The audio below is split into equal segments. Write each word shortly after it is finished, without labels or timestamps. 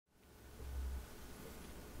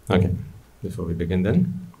Okay, before we begin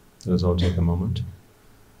then, let us all take a moment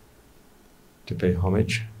to pay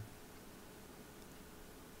homage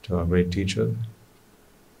to our great teacher,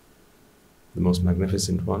 the most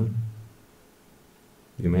magnificent one,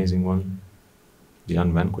 the amazing one, the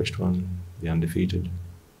unvanquished one, the undefeated,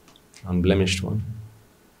 unblemished one,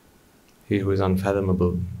 he who is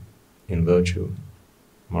unfathomable in virtue,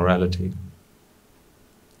 morality,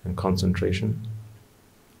 and concentration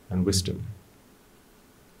and wisdom,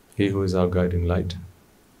 he who is our guiding light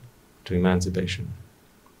to emancipation,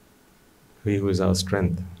 he who is our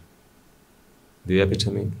strength, the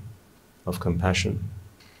epitome of compassion,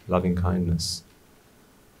 loving kindness,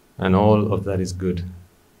 and all of that is good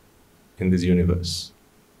in this universe.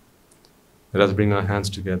 Let us bring our hands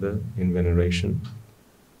together in veneration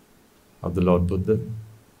of the Lord Buddha,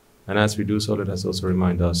 and as we do so, let us also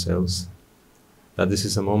remind ourselves that this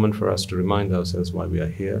is a moment for us to remind ourselves why we are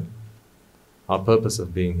here, our purpose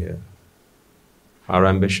of being here, our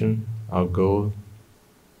ambition, our goal.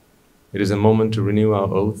 It is a moment to renew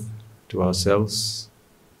our oath to ourselves,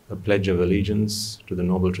 a pledge of allegiance to the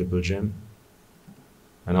Noble Triple Gem,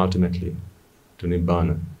 and ultimately to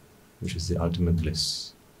Nibbana, which is the ultimate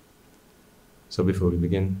bliss. So before we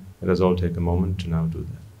begin, let us all take a moment to now do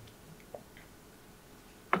that.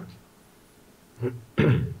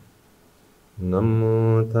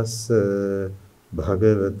 Namo tassa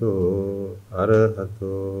bhagavato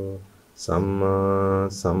arahato samma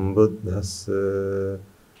sambuddhassa.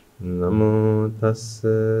 Namo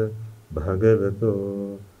tassa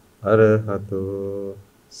bhagavato arahato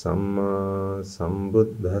samma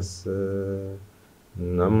sambuddhassa.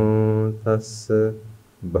 Namo tassa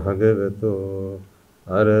bhagavato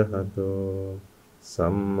arahato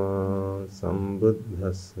samma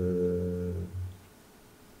sambuddhassa.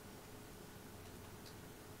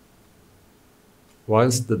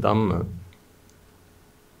 Whilst the Dhamma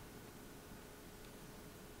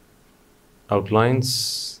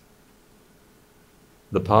outlines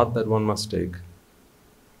the path that one must take,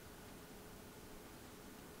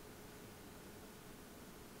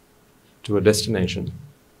 to a destination,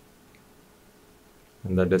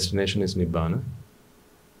 and that destination is Nibbana,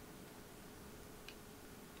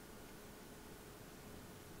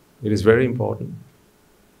 it is very important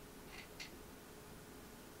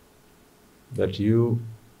that you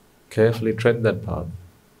carefully tread that path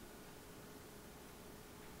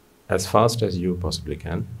as fast as you possibly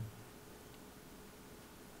can.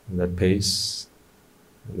 And that pace,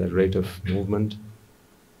 and that rate of movement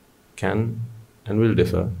can and will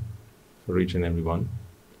differ for each and every one.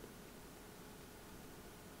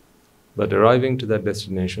 But arriving to that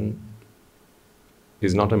destination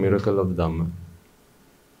is not a miracle of the Dhamma.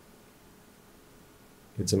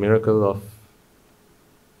 It's a miracle of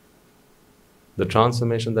the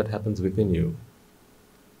transformation that happens within you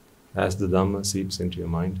as the Dhamma seeps into your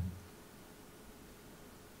mind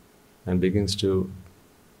and begins to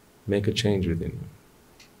make a change within you.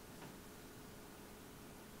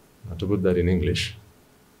 Now, to put that in English,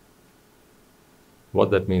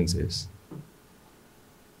 what that means is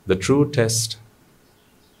the true test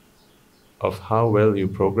of how well you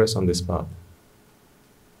progress on this path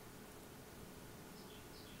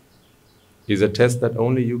is a test that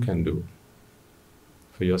only you can do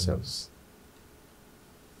for yourselves.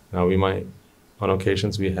 Now, on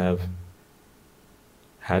occasions we have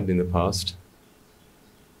had in the past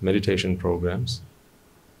meditation programs,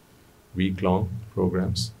 week-long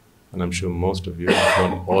programs, and I'm sure most of you, if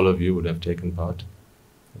not all of you, would have taken part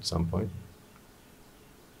at some point.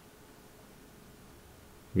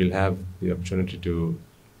 We'll have the opportunity to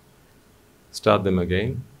start them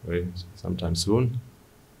again sometime soon.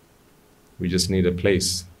 We just need a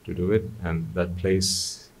place to do it, and that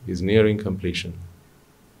place is nearing completion.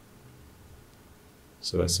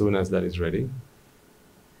 So as soon as that is ready,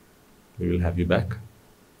 we will have you back,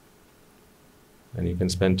 and you can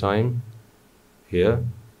spend time here,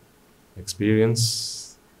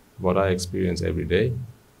 experience what I experience every day,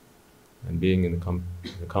 and being in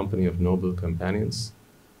the company of noble companions,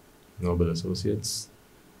 noble associates,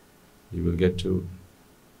 you will get to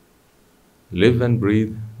live and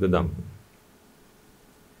breathe the Dhamma.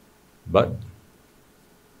 But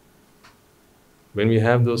when we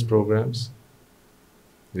have those programs,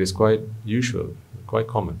 it is quite usual, quite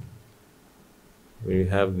common. We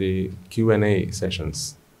have the Q&A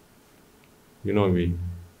sessions. You know, we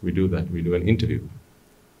do that. We do an interview.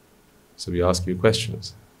 So we ask you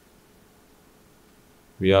questions.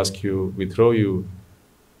 We throw you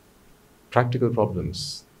practical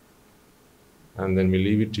problems, and then we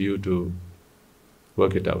leave it to you to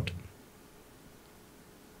work it out.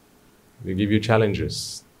 We give you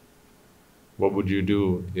challenges. What would you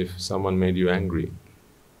do if someone made you angry?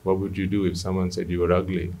 What would you do if someone said you were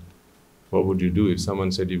ugly? What would you do if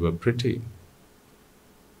someone said you were pretty?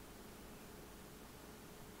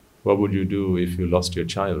 What would you do if you lost your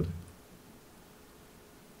child,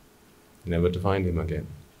 never to find him again?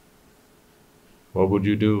 What would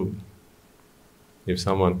you do if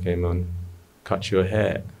someone came and cut your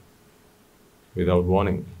hair without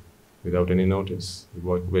warning, without any notice?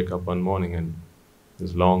 You wake up one morning and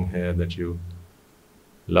this long hair that you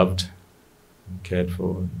loved and cared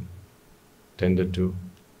for and tended to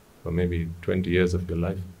for maybe 20 years of your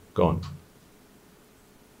life, gone.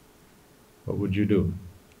 What would you do?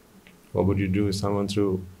 What would you do if someone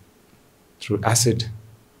threw acid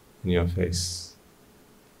in your face?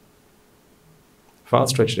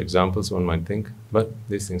 Far-stretched examples, one might think, but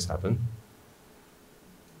these things happen.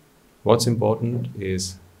 What's important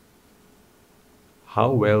is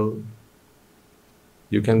how well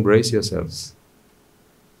you can brace yourselves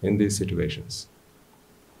in these situations.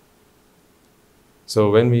 So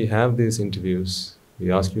when we have these interviews,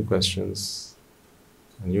 we ask you questions,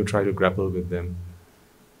 and you try to grapple with them,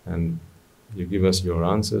 and you give us your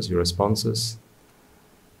answers, your responses.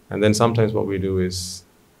 And then sometimes what we do is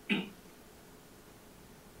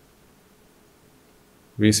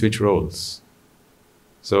we switch roles.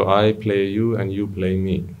 So I play you and you play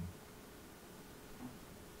me.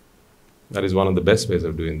 That is one of the best ways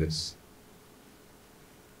of doing this.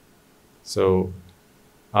 So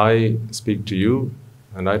I speak to you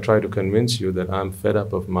and I try to convince you that I'm fed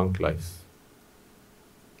up of monk life.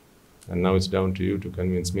 And now it's down to you to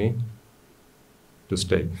convince me to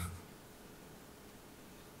stay.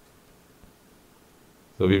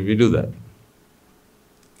 So we do that.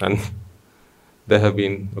 And there have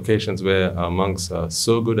been occasions where our monks are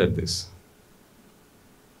so good at this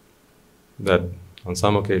that on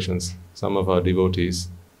some occasions, some of our devotees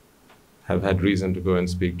have had reason to go and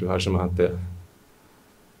speak to Harsha Mahatya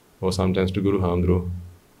or sometimes to Guru Hamdru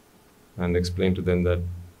and explain to them that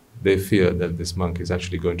they fear that this monk is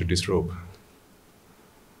actually going to disrobe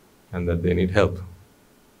and that they need help.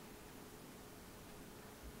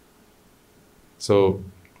 So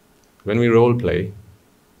when we role play,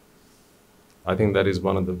 I think that is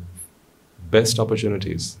one of the best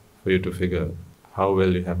opportunities for you to figure how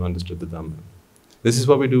well you have understood the Dhamma. This is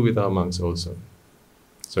what we do with our monks also.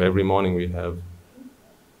 So every morning we have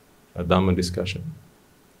a Dhamma discussion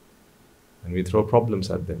and we throw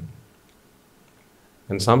problems at them.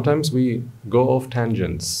 And sometimes we go off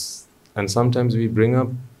tangents and sometimes we bring up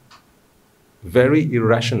very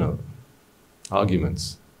irrational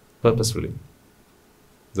arguments purposefully.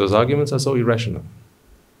 Those arguments are so irrational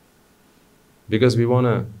because we want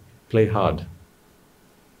to play hard.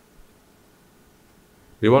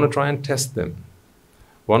 We want to try and test them.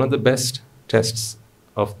 One of the best tests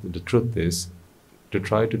of the truth is to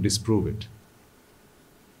try to disprove it.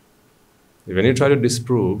 When you try to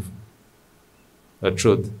disprove a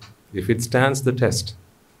truth, if it stands the test,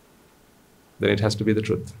 then it has to be the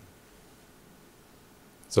truth.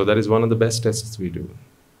 So that is one of the best tests we do.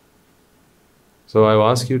 So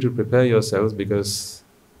I ask you to prepare yourselves because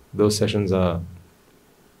those sessions are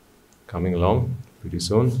coming along pretty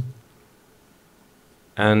soon.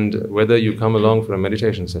 And whether you come along for a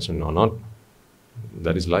meditation session or not,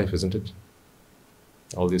 that is life, isn't it?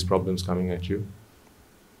 All these problems coming at you.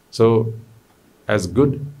 So, as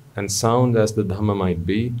good and sound as the Dhamma might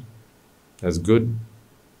be, as good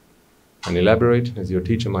and elaborate as your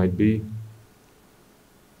teacher might be,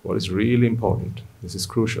 what is really important, this is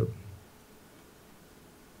crucial,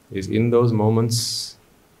 is in those moments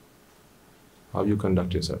how you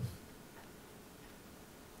conduct yourself.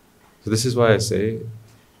 So this is why I say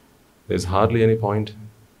there's hardly any point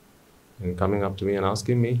in coming up to me and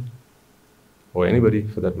asking me, or anybody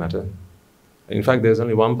for that matter. In fact, there's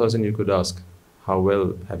only one person you could ask, how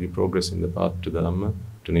well have you progressed in the path to the Dhamma,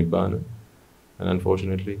 to Nibbana? And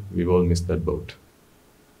unfortunately, we've all missed that boat.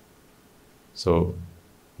 So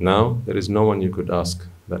now there is no one you could ask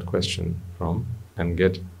that question from and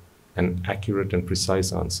get an accurate and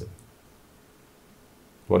precise answer.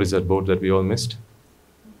 What is that boat that we all missed?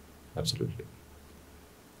 Absolutely.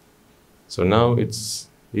 So now it's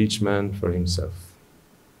each man for himself.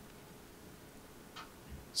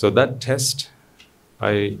 So that test,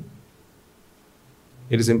 it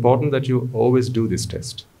is important that you always do this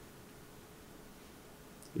test.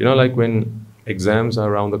 You know, like when exams are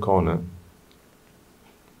around the corner,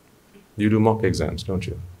 you do mock exams, don't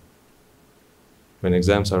you? When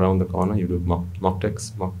exams are around the corner, you do mock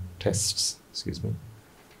tests, excuse me.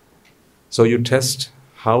 So you test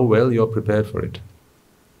how well you're prepared for it.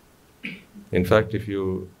 In fact, if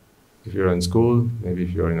you If you're in school, maybe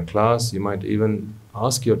if you're in a class, you might even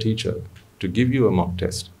ask your teacher to give you a mock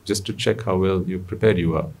test, just to check how well you prepared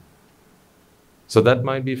you are. So that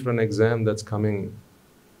might be for an exam that's coming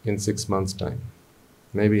in 6 months' time,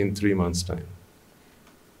 maybe in 3 months' time.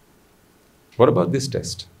 What about this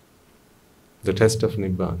test? The test of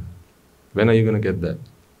Nibbana. When are you going to get that?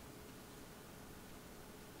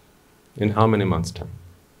 In how many months' time?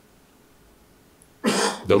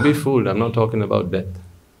 Don't be fooled, I'm not talking about death.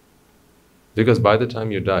 Because by the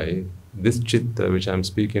time you die, this chitta which I'm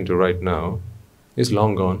speaking to right now is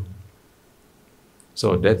long gone.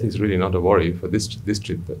 So death is really not a worry for this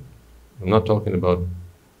chitta. I'm not talking about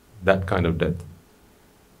that kind of death.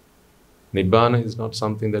 Nibbana is not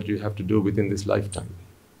something that you have to do within this lifetime.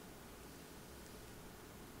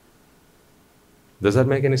 Does that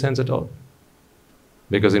make any sense at all?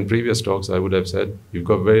 Because in previous talks I would have said, you've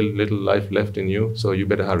got very little life left in you, so you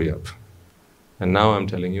better hurry up. And now I'm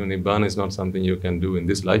telling you, Nibbana is not something you can do in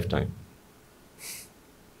this lifetime.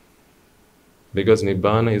 Because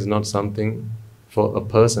Nibbana is not something for a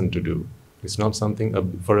person to do. It's not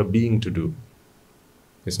something for a being to do.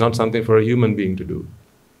 It's not something for a human being to do.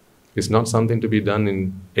 It's not something to be done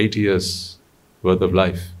in 8 years worth of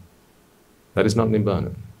life. That is not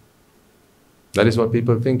Nibbana. That is what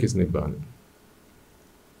people think is Nibbana.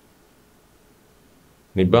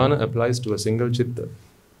 Nibbana applies to a single chitta.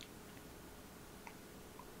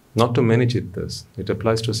 Not to many chittas. It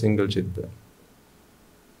applies to a single chitta.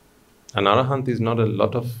 An arahant is not a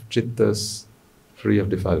lot of chittas free of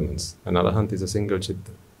defilements. An arahant is a single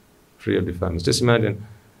chitta, free of defilements. Just imagine,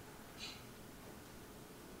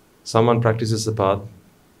 someone practices the path,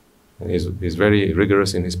 and he's very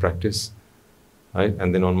rigorous in his practice, right?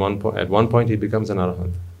 And then at one point he becomes an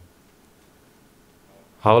arahant.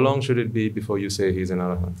 How long should it be before you say he's an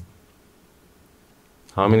arahant?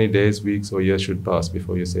 How many days, weeks, or years should pass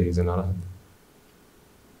before you say he's an arahant?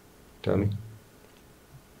 Tell me.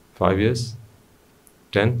 5 years?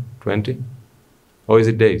 10? 20? Or is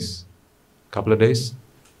it days? Couple of days?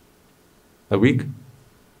 A week?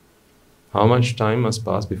 How much time must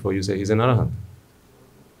pass before you say he's an arahant?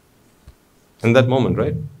 In that moment,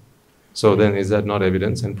 right? So then is that not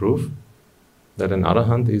evidence and proof that an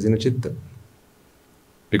arahant is in a chitta?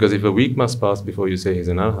 Because if a week must pass before you say he's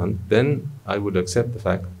an arahant, then I would accept the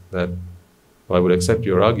fact that, or I would accept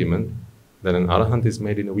your argument that an arahant is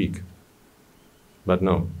made in a week. But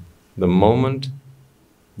no, the moment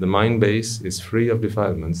the mind base is free of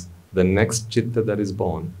defilements, the next chitta that is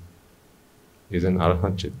born is an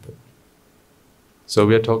arahant chitta. So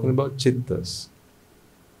we are talking about chittas.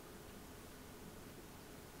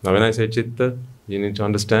 Now when I say chitta, you need to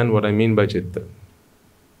understand what I mean by chitta.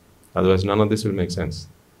 Otherwise none of this will make sense.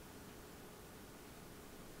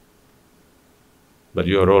 But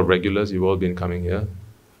you are all regulars, you've all been coming here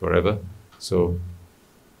forever. So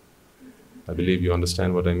I believe you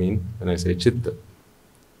understand what I mean when I say chitta.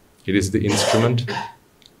 It is the instrument.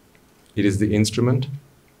 It is the instrument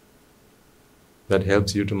that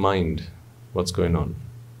helps you to mind what's going on.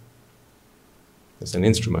 It's an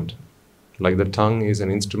instrument. Like the tongue is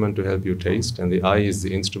an instrument to help you taste, and the eye is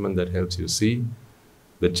the instrument that helps you see.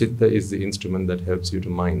 The chitta is the instrument that helps you to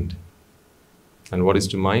mind. And what is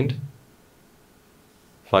to mind?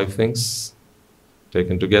 5 things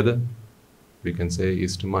taken together, we can say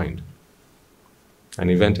is to mind. An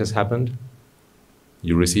event has happened,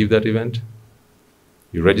 you receive that event,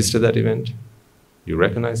 you register that event, you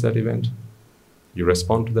recognize that event, you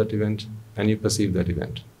respond to that event, and you perceive that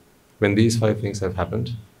event. When these 5 things have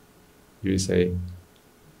happened, you say,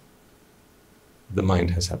 the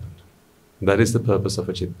mind has happened. That is the purpose of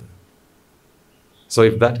a chitta. So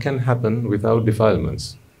if that can happen without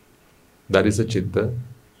defilements, that is a chitta,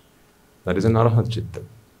 that is an arahant chitta.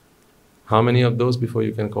 How many of those before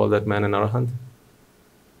you can call that man an arahant?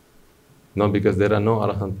 No, because there are no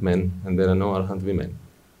arahant men and there are no arahant women.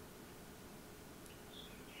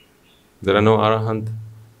 There are no arahant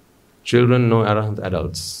children, no arahant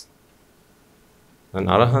adults. An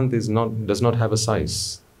arahant does not have a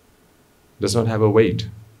size, does not have a weight,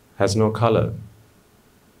 has no color,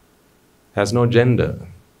 has no gender,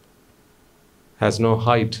 has no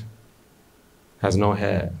height, has no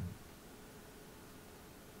hair.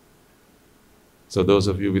 So those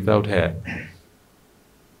of you without hair,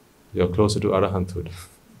 you're closer to arahanthood.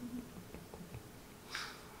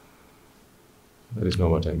 That is not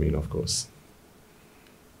what I mean, of course.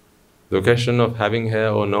 The question of having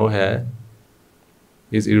hair or no hair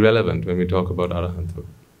is irrelevant when we talk about arahanthood.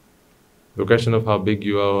 The question of how big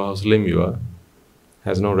you are or how slim you are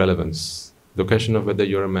has no relevance. The question of whether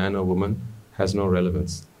you're a man or woman has no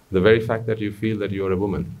relevance. The very fact that you feel that you're a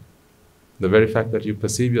woman, The very fact that you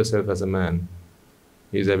perceive yourself as a man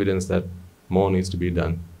is evidence that more needs to be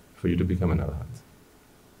done for you to become an arahant.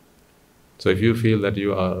 So if you feel that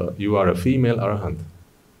you are a female arahant,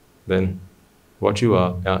 then what you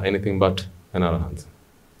are anything but an arahant.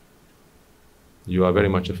 You are very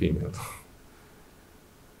much a female.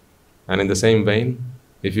 And in the same vein,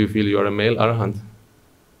 if you feel you are a male arahant,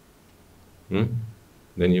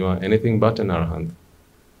 then you are anything but an arahant.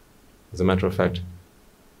 As a matter of fact,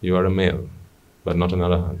 you are a male, but not an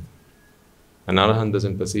arahant. An arahant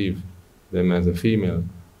doesn't perceive them as a female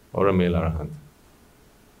or a male arahant.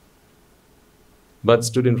 But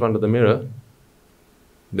stood in front of the mirror,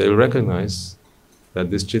 they will recognize that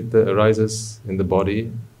this chitta arises in the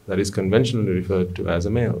body that is conventionally referred to as a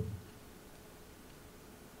male.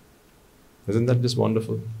 Isn't that just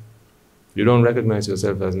wonderful? You don't recognize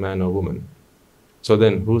yourself as man or woman. So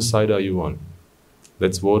then, whose side are you on?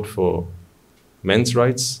 Let's vote for men's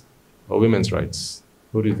rights or women's rights.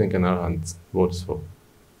 Who do you think an arahant votes for?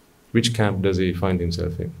 Which camp does he find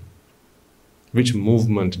himself in? Which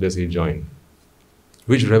movement does he join?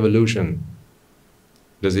 Which revolution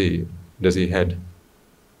does he head?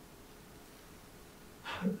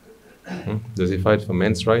 Does he fight for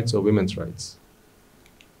men's rights or women's rights?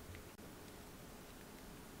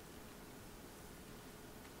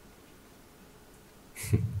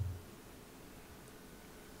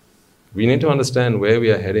 We need to understand where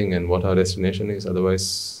we are heading and what our destination is.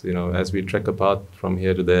 Otherwise, as we trek apart from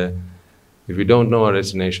here to there, if we don't know our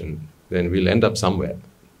destination, then we'll end up somewhere.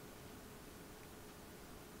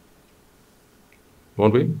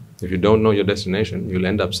 Won't we? If you don't know your destination, you'll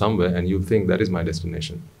end up somewhere and you'll think that is my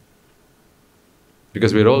destination.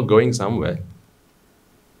 Because we're all going somewhere.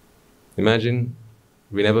 Imagine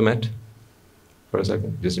we never met for a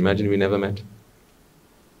second. Just imagine we never met.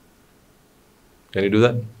 Can you do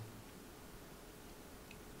that?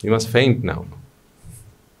 You must faint now.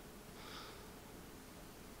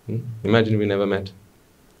 Imagine we never met.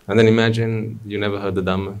 And then imagine you never heard the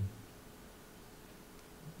Dhamma.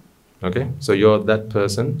 Okay? So you're that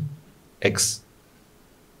person X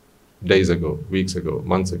days ago, weeks ago,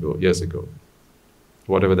 months ago, years ago.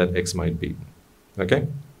 Whatever that X might be. Okay?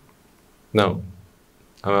 Now,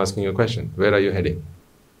 I'm asking you a question. Where are you heading?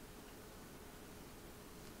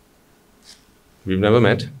 We've never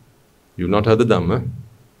met. You've not heard the Dhamma.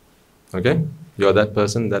 Okay? You're that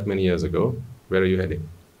person that many years ago. Where are you heading?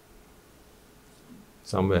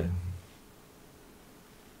 Somewhere.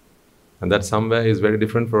 And that somewhere is very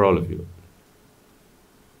different for all of you.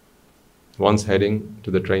 One's heading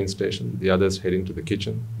to the train station, the other's heading to the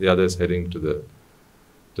kitchen, the other's heading to the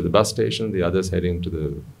bus station, the other's heading to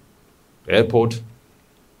the airport,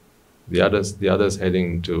 the other's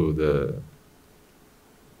heading to the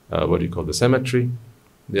cemetery,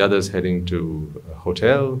 the other's heading to a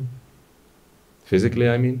hotel, physically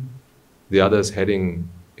I mean, the other's heading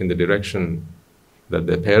in the direction that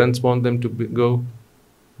their parents want them to go,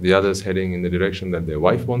 the other's heading in the direction that their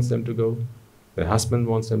wife wants them to go, their husband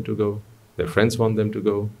wants them to go, their friends want them to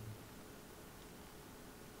go.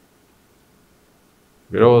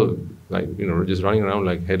 We're all just running around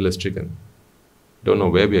like headless chicken. Don't know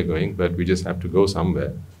where we are going, but we just have to go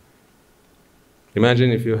somewhere.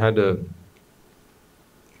 Imagine if you had a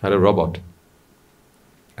robot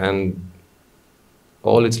and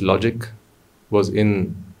all its logic was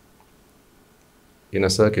in a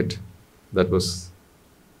circuit that was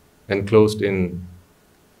enclosed in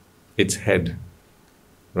its head,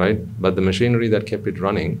 right? But the machinery that kept it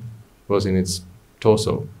running was in its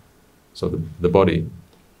torso, so the body,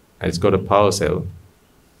 and it's got a power cell,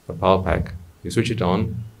 a power pack. You switch it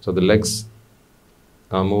on, so the legs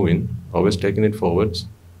are moving, always taking it forwards,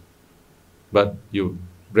 but you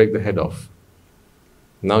break the head off.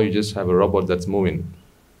 Now you just have a robot that's moving.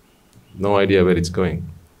 No idea where it's going.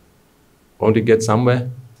 Won't it get somewhere?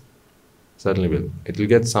 Certainly will. It will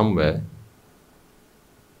get somewhere.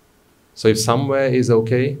 So if somewhere is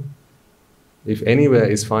okay, if anywhere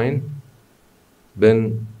is fine,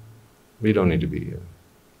 then we don't need to be here.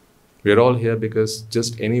 We are all here because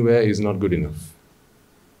just anywhere is not good enough.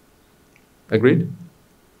 Agreed?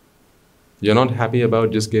 You're not happy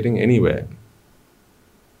about just getting anywhere.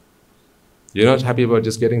 You're not happy about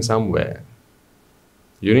just getting somewhere.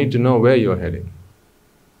 You need to know where you're heading.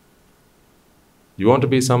 You want to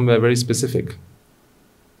be somewhere very specific.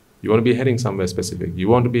 You want to be heading somewhere specific. You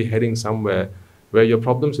want to be heading somewhere where your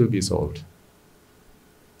problems will be solved.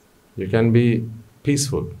 You can be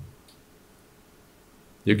peaceful.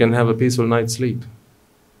 You can have a peaceful night's sleep.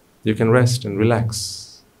 You can rest and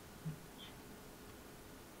relax.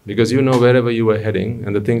 Because you know wherever you were heading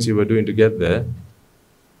and the things you were doing to get there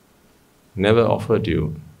never offered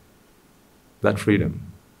you that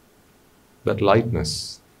freedom, that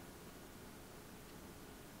lightness.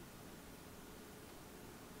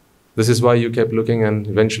 This is why you kept looking, and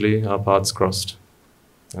eventually our paths crossed,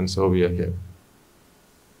 and so we are here.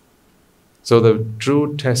 So the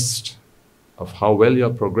true test of how well you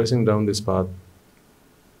are progressing down this path,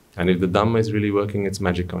 and if the Dhamma is really working its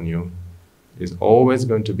magic on you, is always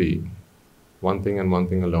going to be one thing and one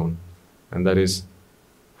thing alone, and that is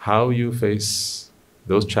how you face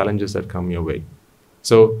those challenges that come your way.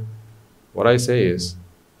 So what I say is,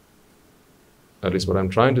 at least what I'm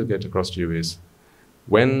trying to get across to you is,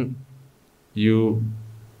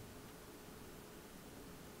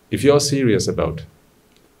 if you're serious about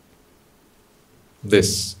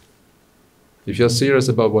this, if you're serious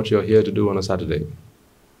about what you're here to do on a Saturday,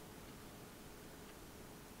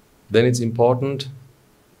 then it's important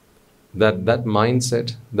that that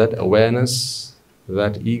mindset, that awareness,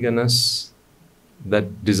 that eagerness,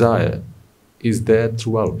 that desire is there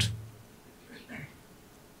throughout.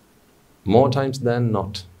 More times than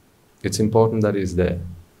not, it's important that it is there.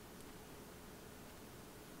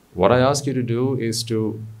 What I ask you to do is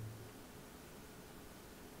to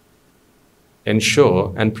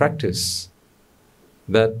ensure and practice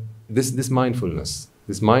that this mindfulness,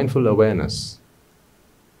 this mindful awareness,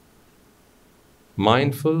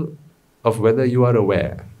 mindful of whether you are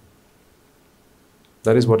aware.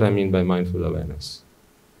 That is what I mean by mindful awareness.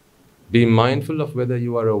 Be mindful of whether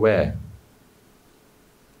you are aware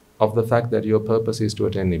of the fact that your purpose is to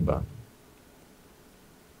attain Nibbana.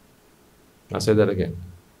 I'll say that again.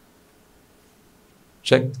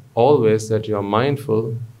 Check always that you are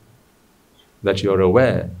mindful, that you are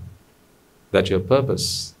aware that your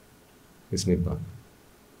purpose is Nibbana.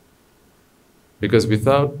 Because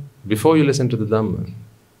before you listen to the Dhamma,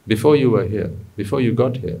 before you were here, before you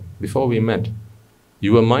got here, before we met,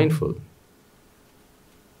 you were mindful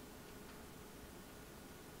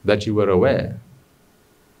that you were aware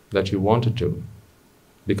that you wanted to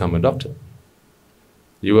become a doctor.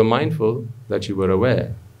 You were mindful that you were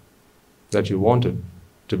aware that you wanted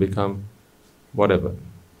to become whatever.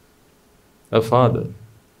 A father,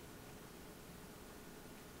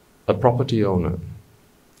 a property owner,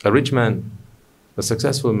 a rich man, a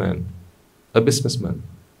successful man, a businessman,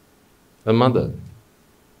 a mother,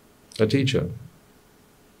 a teacher.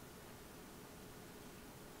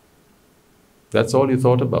 That's all you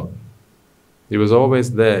thought about. It was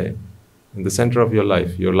always there in the center of your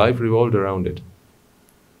life. Your life revolved around it.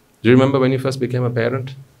 Do you remember when you first became a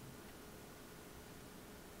parent?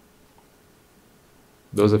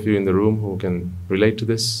 Those of you in the room who can relate to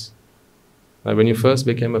this, right? When you first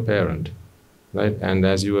became a parent, right, and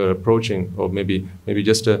as you were approaching, or maybe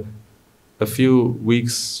just a few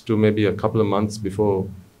weeks to maybe a couple of months before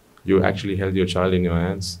you actually held your child in your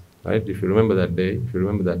hands, right? If you remember that day, if you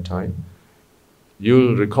remember that time,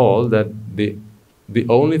 you'll recall that the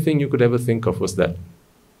only thing you could ever think of was that.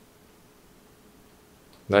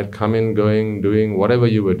 That coming, going, doing, whatever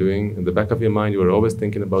you were doing, in the back of your mind, you were always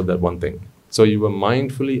thinking about that one thing. So you were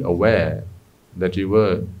mindfully aware that you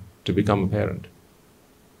were to become a parent.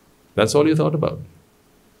 That's all you thought about.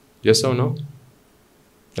 Yes or no?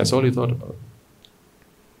 That's all you thought about.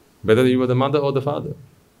 Whether you were the mother or the father.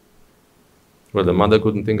 Well, the mother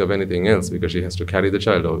couldn't think of anything else because she has to carry the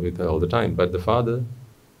child with her all the time. But the father,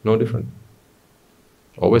 no different.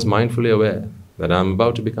 Always mindfully aware that I'm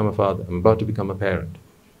about to become a father, I'm about to become a parent.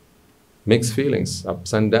 Mixed feelings,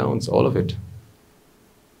 ups and downs, all of it.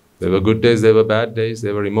 There were good days, there were bad days,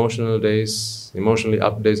 there were emotional days, emotionally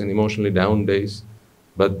up days and emotionally down days.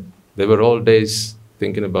 But they were all days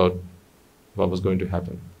thinking about what was going to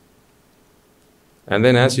happen. And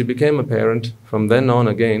then as you became a parent, from then on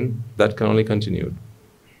again, that can only continued.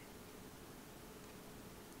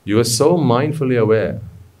 You were so mindfully aware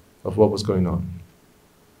of what was going on.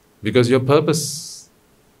 Because your purpose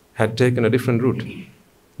had taken a different route.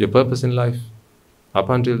 Your purpose in life. Up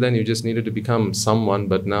until then, you just needed to become someone,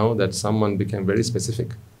 but now that someone became very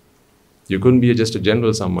specific. You couldn't be just a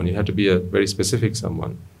general someone, you had to be a very specific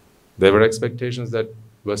someone. There were expectations that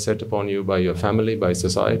were set upon you by your family, by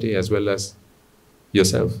society, as well as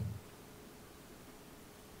yourself.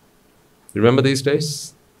 You remember these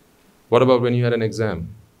days? What about when you had an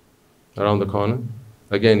exam around the corner?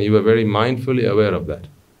 Again, you were very mindfully aware of that.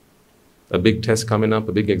 A big test coming up,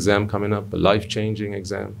 a big exam coming up, a life-changing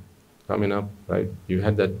exam coming up, right? You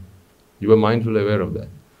had that, you were mindfully aware of that.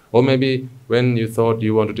 Or maybe when you thought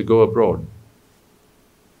you wanted to go abroad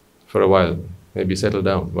for a while, maybe settle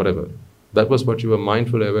down, whatever. That was what you were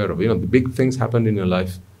mindfully aware of. You know, the big things happened in your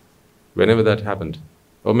life whenever that happened.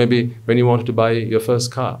 Or maybe when you wanted to buy your first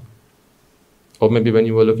car. Or maybe when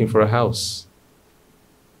you were looking for a house.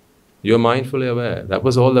 You're mindfully aware. That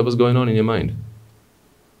was all that was going on in your mind.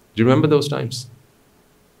 Do you remember those times?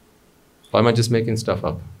 Or am I just making stuff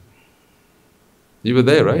up? You were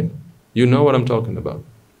there, right? You know what I'm talking about.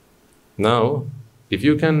 Now, if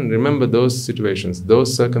you can remember those situations,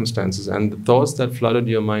 those circumstances, and the thoughts that flooded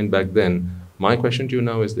your mind back then, my question to you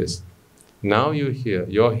now is this. Now you're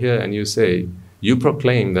here and you say, you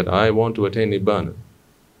proclaim that I want to attain Nibbana.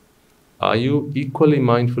 Are you equally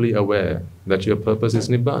mindfully aware that your purpose is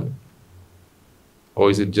Nibbana? Or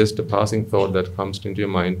is it just a passing thought that comes into your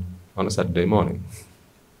mind on a Saturday morning?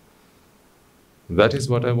 That is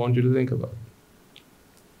what I want you to think about.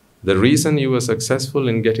 The reason you were successful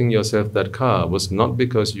in getting yourself that car was not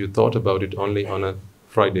because you thought about it only on a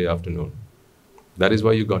Friday afternoon. That is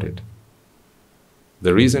why you got it.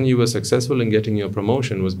 The reason you were successful in getting your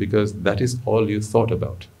promotion was because that is all you thought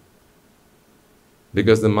about.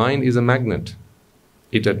 Because the mind is a magnet.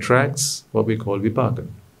 It attracts what we call vipaka.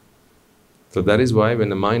 So that is why when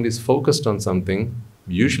the mind is focused on something,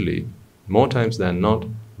 usually, more times than not,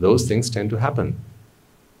 those things tend to happen.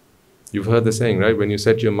 You've heard the saying, right? When you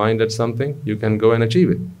set your mind at something, you can go and achieve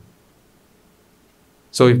it.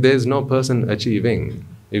 So if there's no person achieving,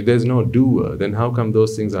 if there's no doer, then how come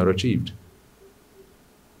those things are achieved?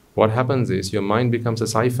 What happens is your mind becomes a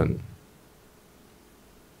siphon.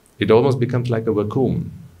 It almost becomes like a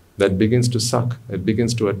vacuum that begins to suck, it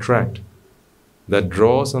begins to attract, that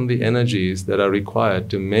draws on the energies that are required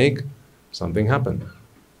to make something happen,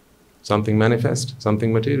 something manifest,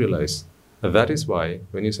 something materialize. That is why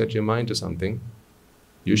when you set your mind to something,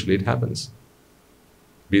 usually it happens.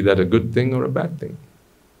 Be that a good thing or a bad thing.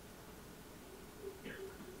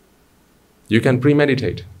 You can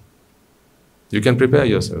premeditate. You can prepare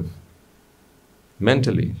yourself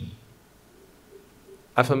mentally.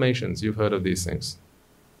 Affirmations, you've heard of these things.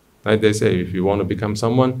 Right? They say if you want to become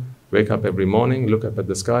someone, wake up every morning, look up at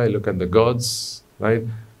the sky, look at the gods, right?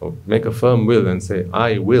 Or make a firm will and say,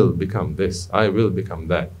 I will become this, I will become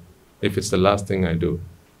that, if it's the last thing I do.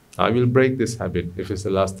 I will break this habit if it's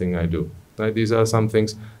the last thing I do. Right? These are some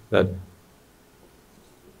things that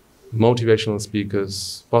motivational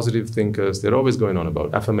speakers, positive thinkers, they're always going on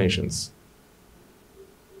about, affirmations.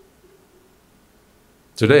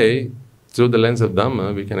 Today, through the lens of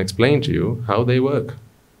Dhamma, we can explain to you how they work.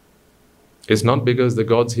 It's not because the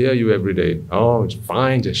gods hear you every day. Oh, it's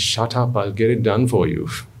fine, just shut up, I'll get it done for you.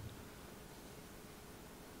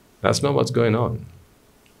 That's not what's going on.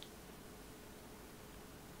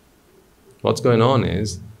 What's going on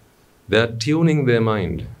is they're tuning their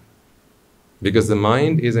mind, because the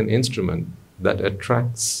mind is an instrument that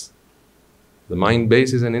attracts. The mind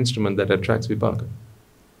base is an instrument that attracts vipaka.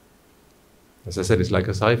 As I said, it's like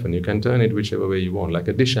a siphon. You can turn it whichever way you want, like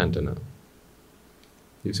a dish antenna.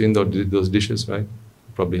 You've seen those dishes, right?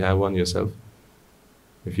 You probably have one yourself.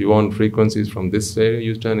 If you want frequencies from this area,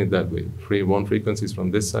 you turn it that way. If you want frequencies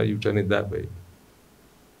from this side, you turn it that way.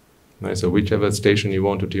 Right? So whichever station you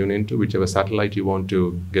want to tune into, whichever satellite you want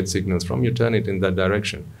to get signals from, you turn it in that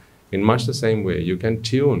direction. In much the same way, you can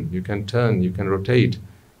tune, you can turn, you can rotate,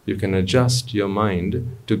 you can adjust your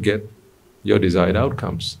mind to get your desired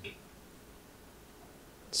outcomes.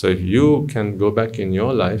 So if you can go back in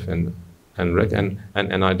your life and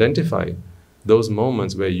identify those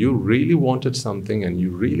moments where you really wanted something and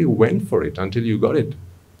you really went for it until you got it.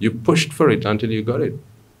 You pushed for it until you got it.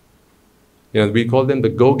 You know, we call them the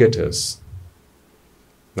go-getters.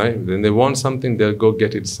 Right? When they want something, they'll go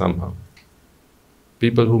get it somehow.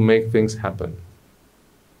 People who make things happen.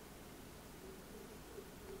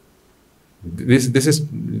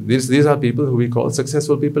 These are people who we call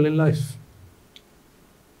successful people in life.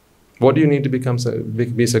 What do you need to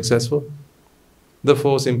be successful? The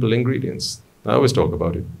 4 simple ingredients. I always talk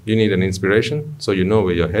about it. You need an inspiration, so you know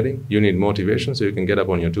where you're heading. You need motivation, so you can get up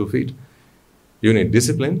on your 2 feet. You need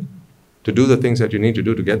discipline to do the things that you need to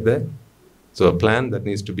do to get there. So a plan that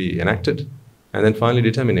needs to be enacted. And then finally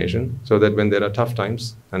determination, so that when there are tough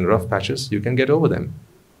times and rough patches, you can get over them,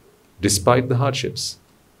 despite the hardships.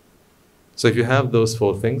 So if you have those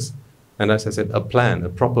 4 things, and as I said, a plan, a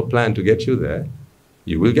proper plan to get you there,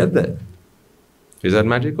 you will get there. Is that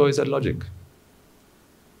magic or is that logic?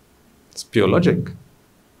 It's pure logic.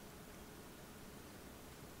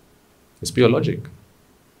 It's pure logic.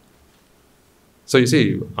 So you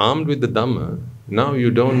see, armed with the Dhamma, now you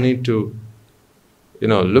don't need to,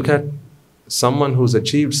 look at someone who's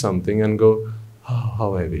achieved something and go, oh,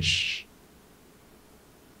 how I wish.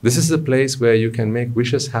 This is the place where you can make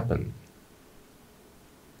wishes happen.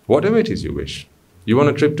 Whatever it is you wish. You want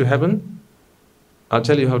a trip to heaven? I'll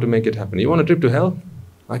tell you how to make it happen. You want a trip to hell?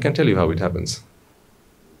 I can tell you how it happens.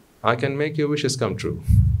 I can make your wishes come true.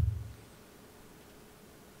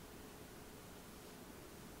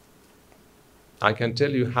 I can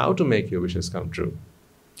tell you how to make your wishes come true.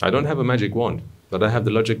 I don't have a magic wand, but I have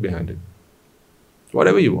the logic behind it.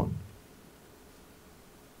 Whatever you want.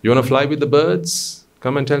 You want to fly with the birds?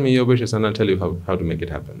 Come and tell me your wishes and I'll tell you how to make it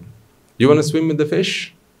happen. You want to swim with the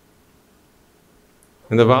fish?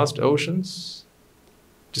 In the vast oceans?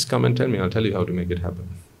 Just come and tell me, I'll tell you how to make it happen.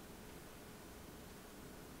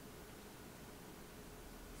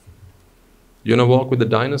 You want to walk with the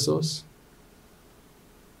dinosaurs?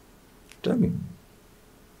 Tell me.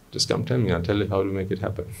 Just come tell me, I'll tell you how to make it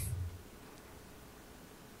happen.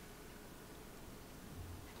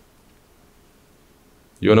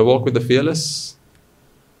 You want to walk with the fearless?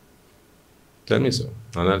 Tell me so,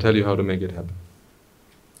 and I'll tell you how to make it happen.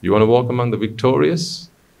 You want to walk among the victorious?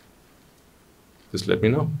 Just let me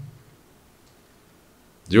know.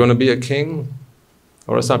 Do you want to be a king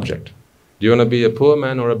or a subject? Do you want to be a poor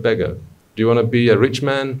man or a beggar? Do you want to be a rich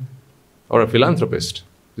man or a philanthropist?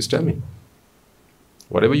 Just tell me.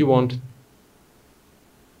 Whatever you want,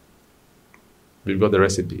 we've got the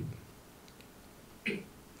recipe.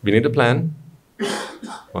 We need a plan.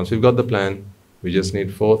 Once we've got the plan, we just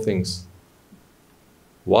need 4 things.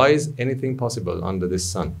 Why is anything possible under this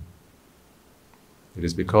sun? It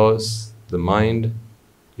is because the mind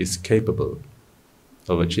is capable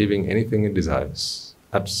of achieving anything it desires.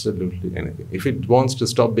 Absolutely anything. If it wants to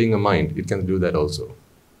stop being a mind, it can do that also.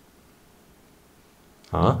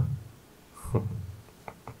 Huh?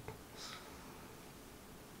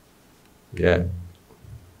 Yeah.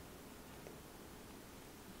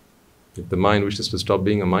 If the mind wishes to stop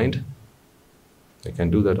being a mind, they can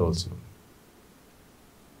do that also.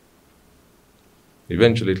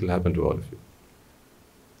 Eventually it will happen to all of you.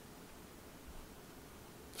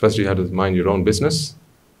 First you have to mind your own business,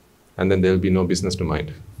 and then there will be no business to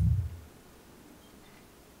mind.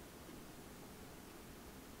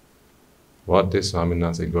 What is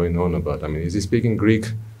Swaminathan going on about? I mean, is he speaking Greek?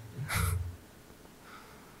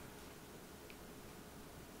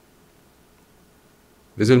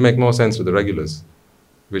 This will make more sense to the regulars,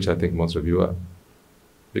 which I think most of you are,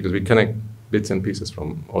 because we connect bits and pieces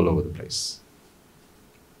from all over the place.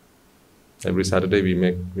 Every Saturday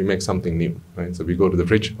we make something new, right? So we go to the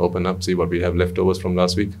fridge, open up, see what we have leftovers from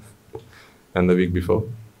last week and the week before.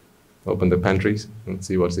 Open the pantries and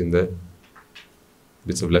see what's in there.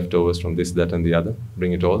 Bits of leftovers from this, that and the other.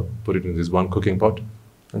 Bring it all, put it in this one cooking pot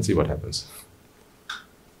and see what happens.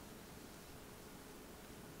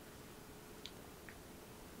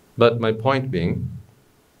 But my point being,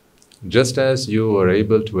 just as you are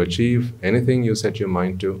able to achieve anything you set your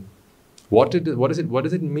mind to, what does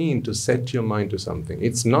it mean to set your mind to something?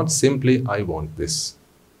 It's not simply, I want this.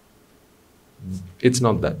 It's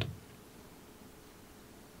not that.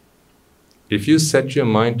 If you set your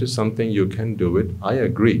mind to something, you can do it. I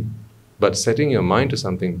agree. But setting your mind to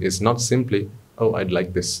something is not simply, oh, I'd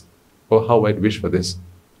like this. Oh, how I'd wish for this.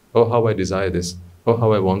 Oh, how I desire this. Oh,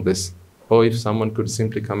 how I want this. Oh, if someone could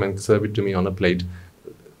simply come and serve it to me on a plate.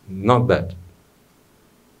 Not that.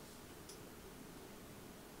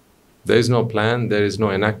 There is no plan, there is no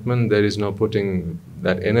enactment, there is no putting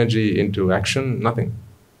that energy into action, nothing.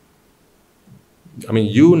 I mean,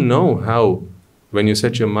 you know how, when you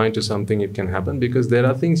set your mind to something, it can happen because there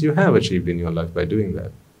are things you have achieved in your life by doing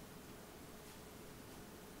that.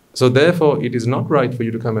 So therefore, it is not right for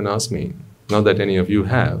you to come and ask me. Not that any of you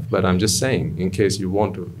have, but I'm just saying, in case you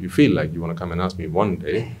want to, you feel like you want to come and ask me one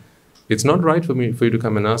day, it's not right for you to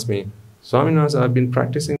come and ask me, Swaminathan, I've been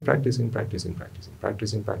practicing.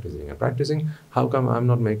 How come I'm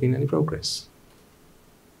not making any progress?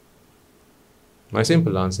 My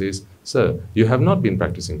simple answer is, sir, you have not been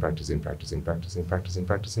practicing.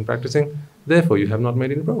 Therefore, you have not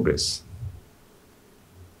made any progress.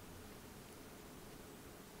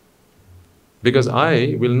 Because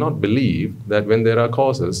I will not believe that when there are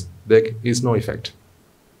causes, there is no effect.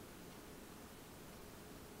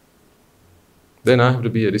 Then I have to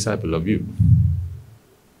be a disciple of you.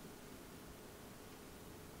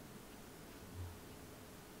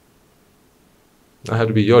 I have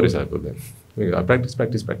to be your disciple then. I practice, but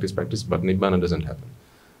Nibbana doesn't happen.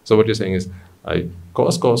 So what you're saying is, I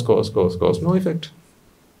cause, no effect.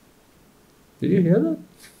 Did you hear that?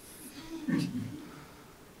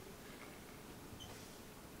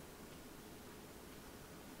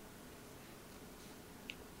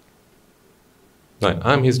 Right,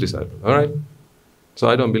 I'm his disciple, all right? So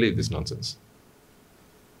I don't believe this nonsense.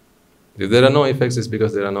 If there are no effects, it's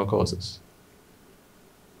because there are no causes.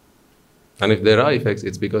 And if there are effects,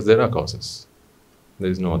 it's because there are causes. There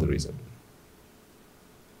is no other reason.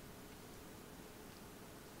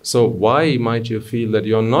 So why might you feel that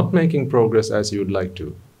you're not making progress as you'd like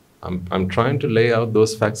to? I'm trying to lay out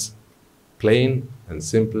those facts plain and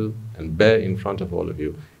simple and bare in front of all of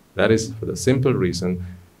you. That is for the simple reason,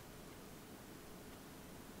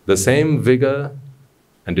 the same vigor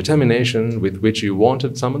and determination with which you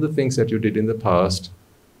wanted some of the things that you did in the past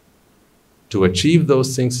to achieve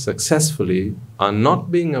those things successfully are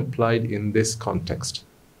not being applied in this context.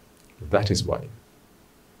 That is why.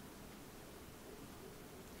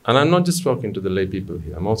 And I'm not just talking to the lay people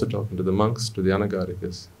here, I'm also talking to the monks, to the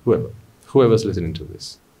anagarikas, whoever's listening to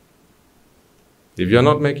this. If you're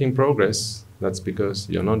not making progress, that's because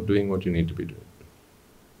you're not doing what you need to be doing.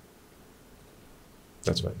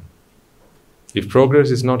 That's why. If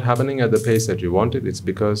progress is not happening at the pace that you wanted, it's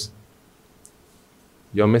because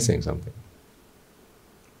you're missing something.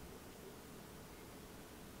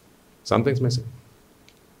 Something's missing.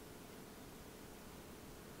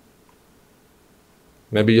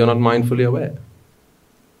 Maybe you're not mindfully aware.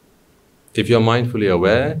 If you're mindfully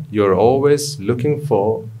aware, you're always looking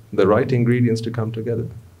for the right ingredients to come together.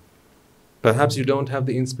 Perhaps you don't have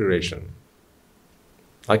the inspiration.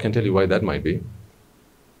 I can tell you why that might be.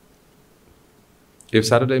 If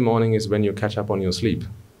Saturday morning is when you catch up on your sleep,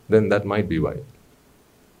 then that might be why.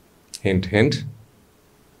 Hint, hint.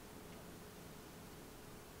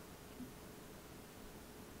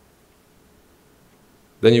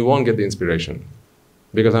 Then you won't get the inspiration.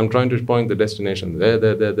 Because I'm trying to point the destination. There.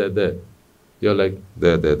 You're like,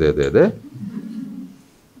 there.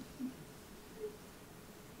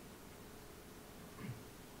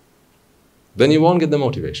 Then you won't get the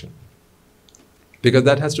motivation. Because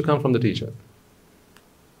that has to come from the teacher.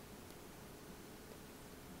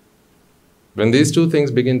 When these two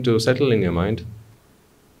things begin to settle in your mind,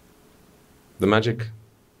 the magic,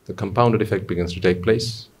 the compounded effect begins to take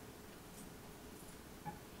place.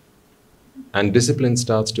 And discipline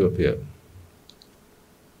starts to appear.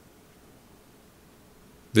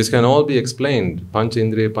 This can all be explained, Pancha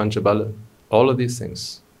Indriya, Pancha Bala, all of these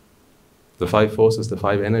things. The 5 forces, the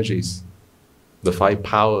 5 energies, the 5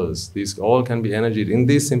 powers, these all can be energied in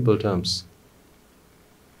these simple terms.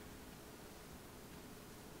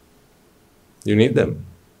 You need them.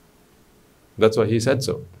 That's why he said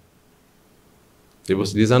so.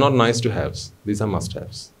 These are not nice to haves, these are must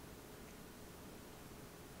haves.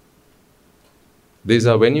 These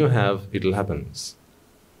are when you have, it'll happen.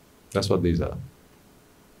 That's what these are.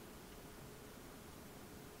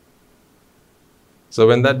 So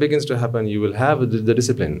when that begins to happen, you will have the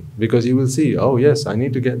discipline, because you will see, oh yes, I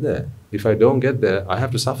need to get there. If I don't get there, I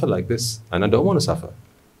have to suffer like this, and I don't want to suffer.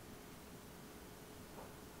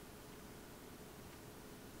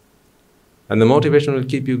 And the motivation will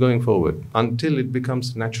keep you going forward until it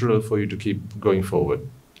becomes natural for you to keep going forward.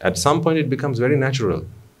 At some point it becomes very natural.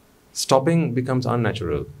 Stopping becomes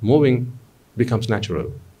unnatural. Moving becomes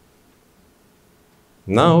natural.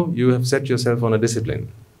 Now you have set yourself on a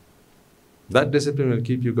discipline. That discipline will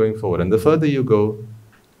keep you going forward. And the further you go,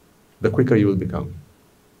 the quicker you will become.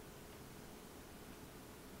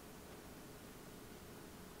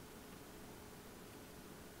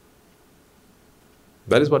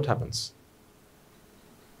 That is what happens.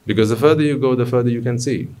 Because the further you go, the further you can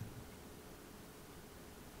see.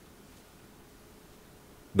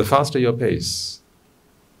 The faster your pace,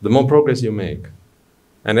 the more progress you make.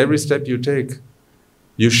 And every step you take,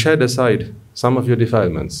 you shed aside some of your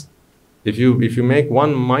defilements. If you make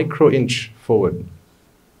 1 micro inch forward,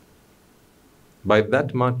 by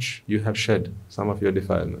that much you have shed some of your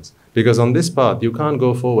defilements. Because on this path, you can't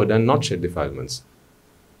go forward and not shed defilements.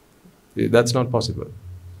 That's not possible.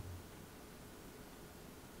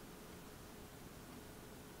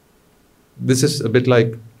 This is a bit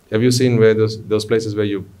like, have you seen where those places where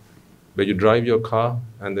you drive your car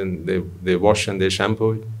and then they wash and they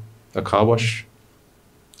shampoo it? A car wash?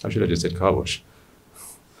 How should I just say car wash?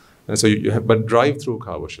 And so you have, but drive-through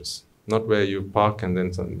car washes, not where you park and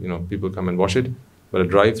then some, people come and wash it, but a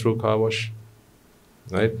drive-through car wash,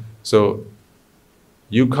 right? So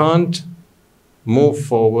you can't move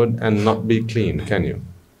forward and not be clean, can you?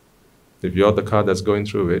 If you're the car that's going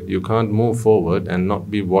through it, you can't move forward and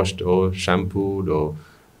not be washed or shampooed or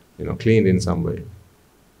cleaned in some way.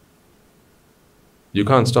 You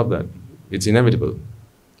can't stop that. It's inevitable.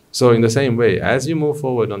 So in the same way, as you move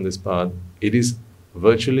forward on this path, it is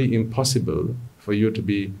virtually impossible for you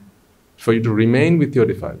to remain with your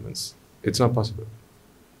defilements. It's not possible.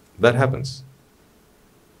 That happens.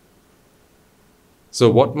 So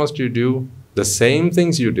what must you do? The same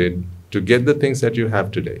things you did to get the things that you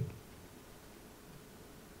have today.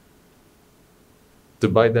 To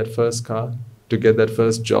buy that first car, to get that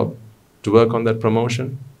first job, to work on that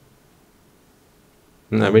promotion.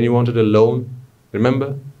 And when you wanted a loan,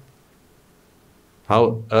 remember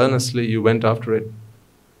how earnestly you went after it?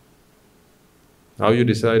 How you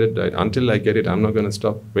decided that until I get it, I'm not going to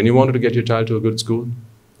stop. When you wanted to get your child to a good school,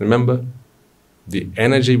 remember the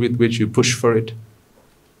energy with which you push for it.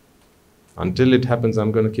 Until it happens,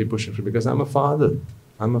 I'm going to keep pushing for it because I'm a father.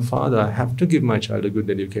 I'm a father. I have to give my child a good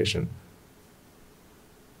education.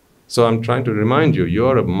 So I'm trying to remind you,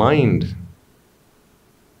 you're a mind.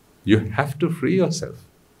 You have to free yourself.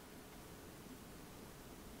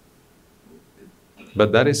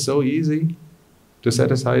 But that is so easy to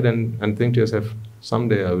set aside and think to yourself,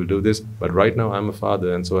 someday I will do this, but right now I'm a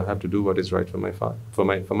father, and so I have to do what is right for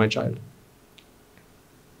my child.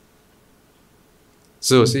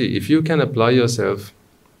 So see, if you can apply yourself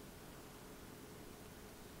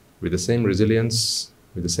with the same resilience,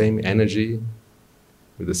 with the same energy,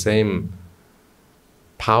 with the same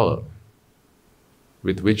power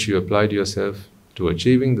with which you applied yourself to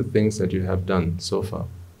achieving the things that you have done so far.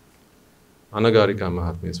 Anagarika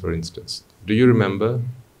Mahatmyas, for instance. Do you remember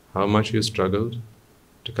how much you struggled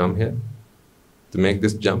to come here, to make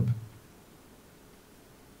this jump?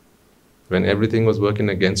 When everything was working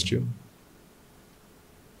against you?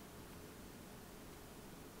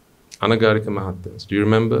 Anagarika Mahatmyas, do you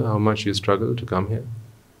remember how much you struggled to come here?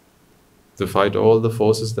 To fight all the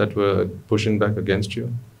forces that were pushing back against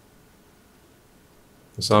you?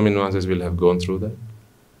 The Swami Nuances will have gone through that.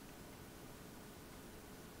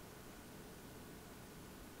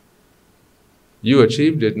 You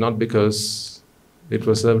achieved it not because it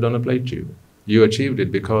was served on a plate to you. You achieved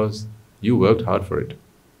it because you worked hard for it.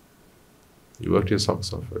 You worked your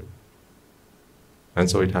socks off for it. And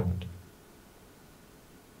so it happened.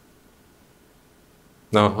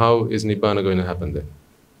 Now, how is Nibbana going to happen then?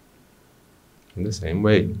 In the same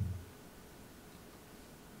way.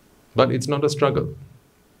 But it's not a struggle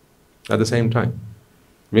at the same time.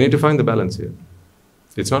 We need to find the balance here.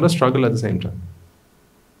 It's not a struggle at the same time.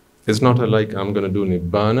 It's not like I'm going to do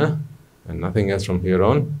Nibbana and nothing else from here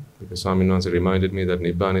on, because Swami Nuansa reminded me that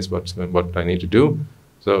Nibbana is what I need to do.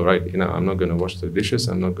 So, right, I'm not going to wash the dishes,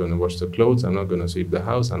 I'm not going to wash the clothes, I'm not going to sweep the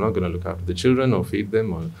house, I'm not going to look after the children or feed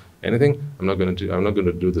them or anything. I'm not going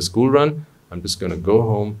to do the school run. I'm just going to go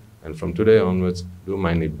home and from today onwards do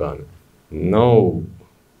my Nibbana. No,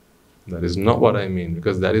 that is not what I mean,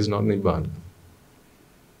 because that is not Nibbana.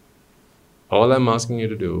 All I'm asking you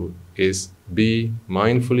to do is be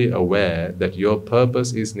mindfully aware that your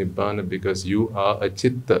purpose is Nibbana because you are a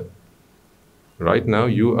Chitta. Right now,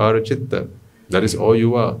 you are a Chitta. That is all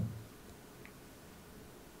you are.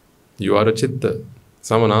 You are a Chitta.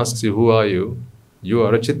 Someone asks you, who are you? You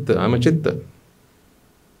are a Chitta. I'm a Chitta.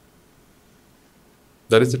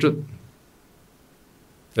 That is the truth.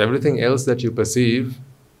 Everything else that you perceive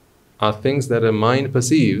are things that a mind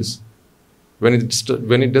perceives when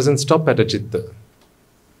it doesn't stop at a Chitta.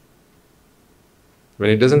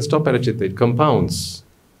 When it doesn't stop at a Chitta, it compounds.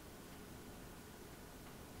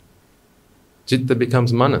 Chitta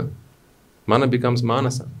becomes Mana. Mana becomes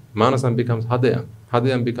Manasa. Manasa becomes Hadaya.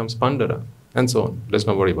 Hadaya becomes Pandara. And so on. Let's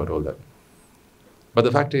not worry about all that. But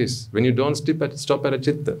the fact is, when you don't stop at a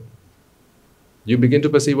Chitta, you begin to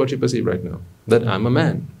perceive what you perceive right now. That I'm a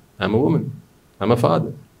man, I'm a woman, I'm a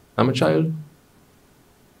father, I'm a child.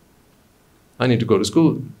 I need to go to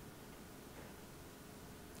school.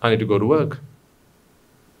 I need to go to work.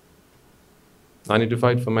 I need to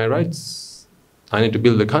fight for my rights. I need to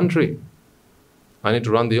build the country. I need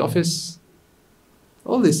to run the office.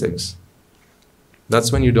 All these things.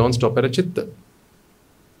 That's when you don't stop at a Chitta.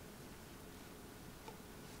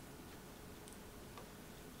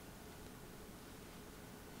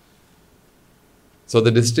 So the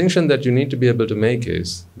distinction that you need to be able to make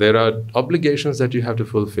is, there are obligations that you have to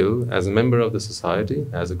fulfill as a member of the society,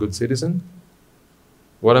 as a good citizen.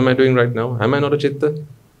 What am I doing right now? Am I not a Chitta?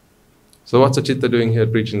 So what's a Chitta doing here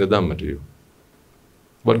preaching the Dhamma to you?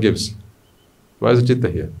 What gives? Why is a Chitta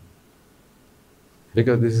here?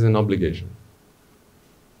 Because this is an obligation.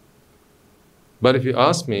 But if you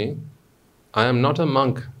ask me, I am not a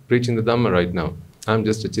monk preaching the Dhamma right now. I am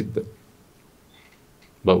just a Chitta.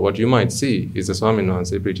 But what you might see is a Swami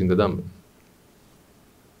Nuansa preaching the Dhamma.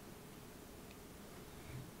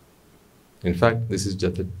 In fact, this is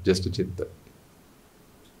just a Chitta.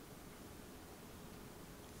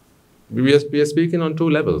 We are speaking on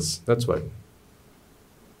two levels, that's why.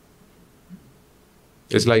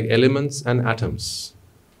 It's like elements and atoms.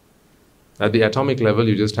 At the atomic level,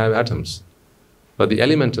 you just have atoms. But the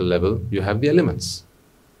elemental level, you have the elements.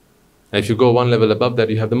 And if you go one level above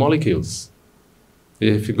that, you have the molecules.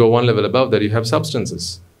 If you go one level above that, you have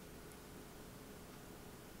substances.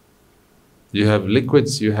 You have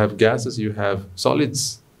liquids, you have gases, you have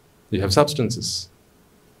solids, you have substances.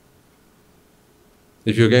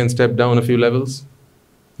 If you again step down a few levels,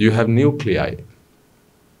 you have nuclei.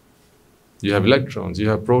 You have electrons, you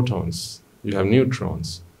have protons, you have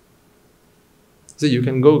neutrons. So you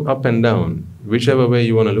can go up and down, whichever way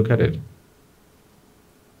you want to look at it.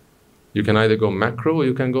 You can either go macro or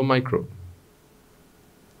you can go micro.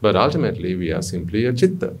 But ultimately, we are simply a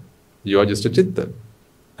chitta. You are just a chitta.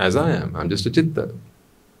 As I am, I'm just a chitta.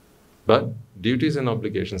 But duties and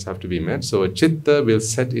obligations have to be met, so a chitta will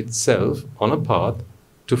set itself on a path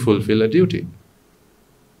to fulfill a duty.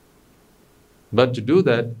 But to do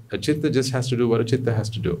that, a chitta just has to do what a chitta has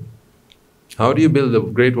to do. How do you build the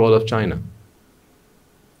Great Wall of China?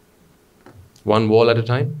 One wall at a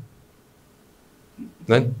time?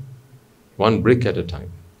 Then one brick at a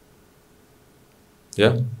time.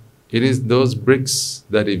 Yeah? It is those bricks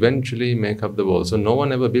that eventually make up the wall. So no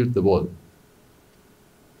one ever built the wall.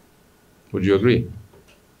 Would you agree?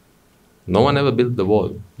 No one ever built the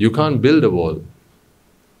wall. You can't build a wall.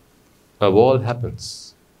 A wall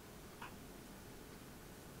happens.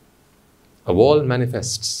 A wall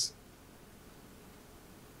manifests.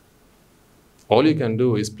 All you can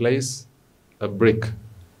do is place a brick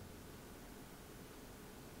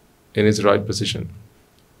in its right position.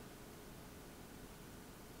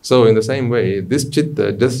 So in the same way, this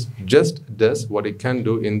chitta just does what it can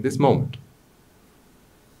do in this moment.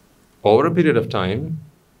 Over a period of time,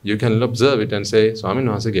 you can observe it and say, Swami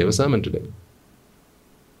Nuhase gave a sermon today.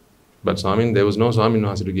 But Swami, there was no Swami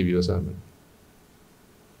Nuhase to give you a sermon.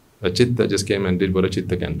 A chitta just came and did what a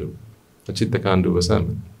chitta can do. A chitta can't do a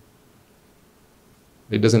sermon.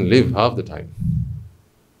 It doesn't live half the time.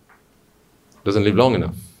 It doesn't live long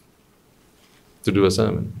enough to do a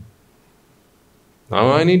sermon.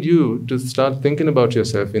 Now I need you to start thinking about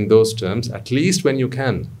yourself in those terms, at least when you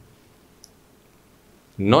can.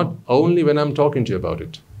 Not only when I'm talking to you about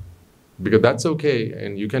it. Because that's okay,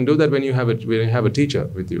 and you can do that when you have a teacher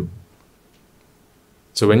with you.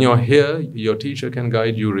 So when you're here, your teacher can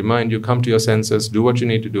guide you, remind you, come to your senses, do what you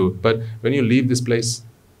need to do. But when you leave this place,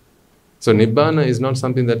 so Nibbana is not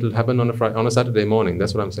something that will happen on a Saturday morning.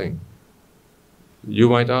 That's what I'm saying. You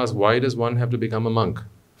might ask, why does one have to become a monk?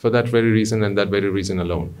 For that very reason and that very reason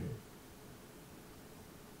alone.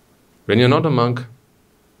 When you're not a monk,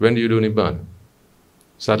 when do you do Nibbana?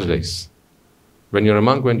 Saturdays. When you're a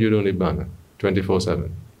monk, when do you do Nibbana?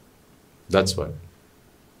 24/7. That's why.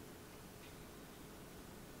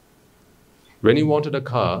 When you wanted a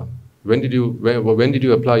car, when did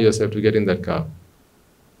you apply yourself to get in that car?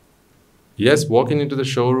 Yes, walking into the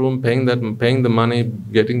showroom, paying the money,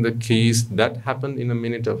 getting the keys, that happened in a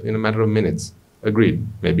matter of minutes. Agreed.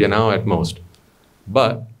 Maybe an hour at most.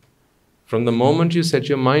 But from the moment you set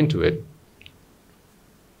your mind to it,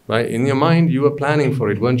 right, in your mind you were planning for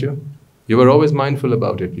it, weren't you? You were always mindful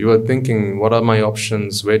about it. You were thinking, what are my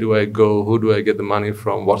options? Where do I go? Who do I get the money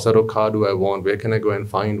from? What sort of car do I want? Where can I go and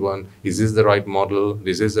find one? Is this the right model?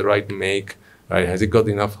 Is this the right make? Right? Has it got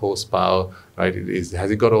enough horsepower? Right? Has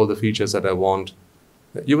it got all the features that I want?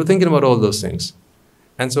 You were thinking about all those things.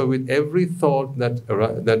 And so with every thought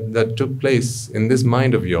that took place in this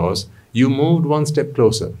mind of yours, you moved one step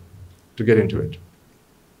closer to get into it.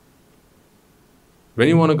 When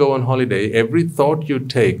you want to go on holiday, every thought you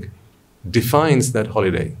take defines that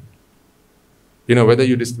holiday. You know, whether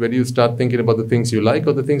you start thinking about the things you like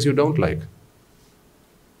or the things you don't like.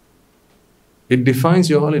 It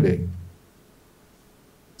defines your holiday.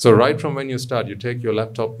 So right from when you start, you take your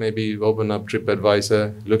laptop, maybe open up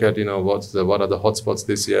TripAdvisor, look at, what are the hotspots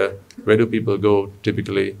this year, where do people go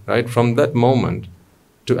typically, right? From that moment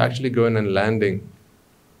to actually going and landing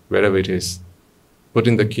wherever it is,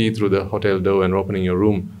 putting the key through the hotel door and opening your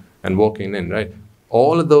room and walking in, right?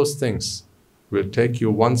 All of those things will take you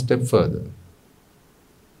one step further.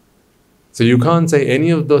 So you can't say any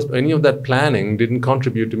of that planning didn't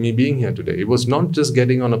contribute to me being here today. It was not just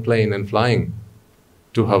getting on a plane and flying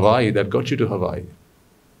to Hawaii that got you to Hawaii.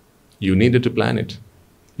 You needed to plan it.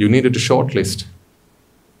 You needed to shortlist.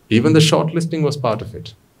 Even the shortlisting was part of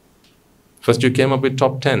it. First you came up with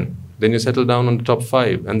top 10, then you settled down on the top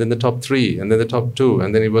 5, and then the top 3, and then the top 2,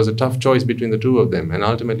 and then it was a tough choice between the two of them, and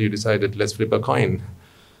ultimately you decided, let's flip a coin.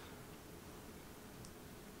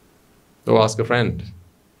 Or ask a friend.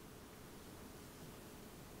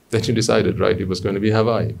 Then you decided, right, it was going to be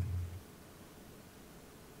Hawaii.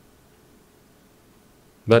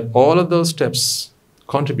 But all of those steps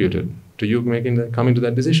contributed to you coming to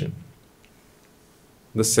that decision.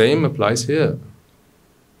 The same applies here.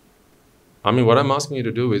 I mean, what I'm asking you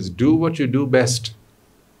to do is do what you do best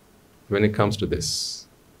when it comes to this.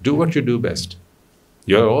 Do what you do best.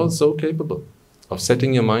 You're all so capable of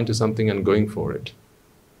setting your mind to something and going for it.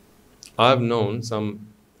 I've known some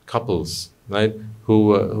couples, right,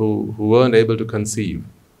 who weren't able to conceive.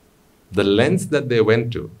 The lengths that they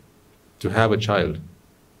went to to have a child.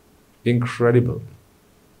 Incredible.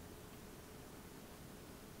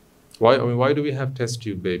 Why do we have test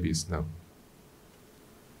tube babies now?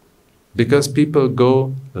 Because people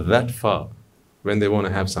go that far when they want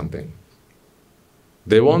to have something.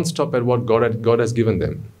 They won't stop at what God has given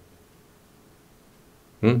them.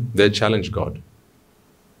 They challenge God.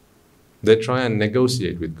 They try and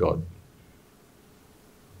negotiate with God.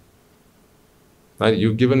 Right?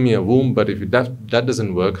 You've given me a womb, but if that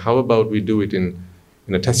doesn't work, how about we do it in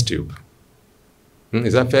a test tube?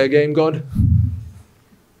 Is that fair game, God?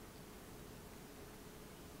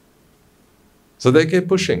 So they keep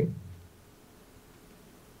pushing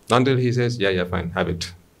until he says, yeah, fine, have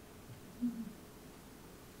it.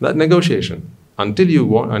 That negotiation. Until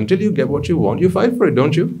you get what you want, you fight for it,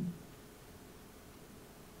 don't you?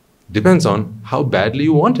 Depends on how badly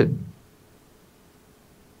you want it.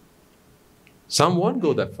 Some won't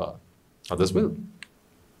go that far, others will.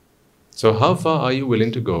 So how far are you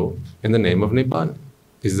willing to go in the name of Nibbana?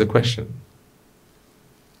 Is the question.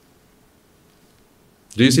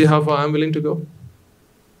 Do you see how far I'm willing to go?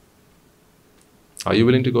 Are you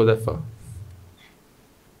willing to go that far?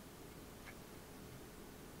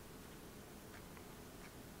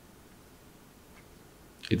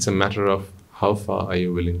 It's a matter of how far are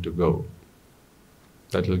you willing to go.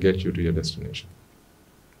 That will get you to your destination.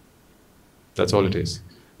 That's all it is.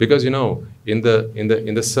 Because in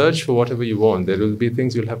the search for whatever you want, there will be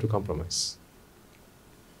things you'll have to compromise.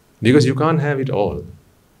 Because you can't have it all.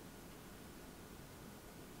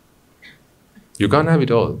 You can't have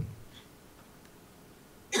it all.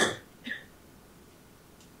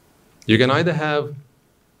 You can either have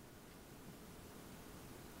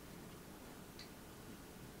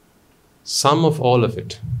some of all of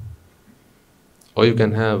it, or you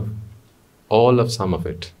can have all of some of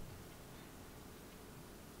it.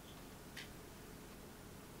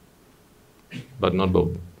 But not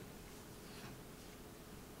both.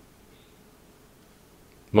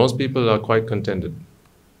 Most people are quite contented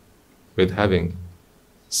with having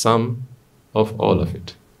some of all of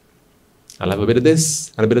it. I'll have a bit of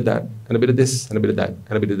this, and a bit of that, and a bit of this, and a bit of that,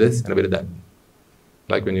 and a bit of this, and a bit of that.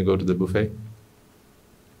 Like when you go to the buffet,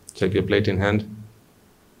 take your plate in hand,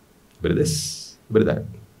 a bit of this, a bit of that,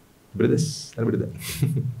 a bit of this, and a bit of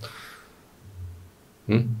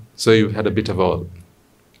that. So you've had a bit of all.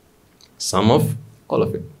 Some of all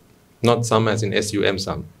of it. Not some as in S-U-M,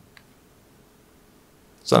 some.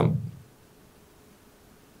 Some.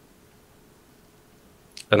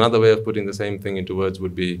 Another way of putting the same thing into words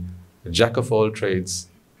would be a jack of all trades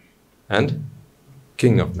and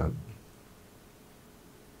king of none.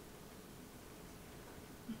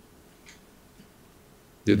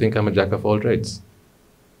 Do you think I'm a jack of all trades?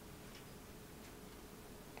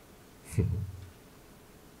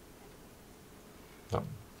 No.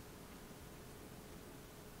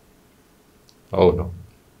 Oh no.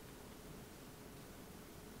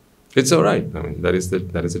 It's all right. I mean, that is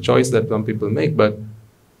a choice that some people make, but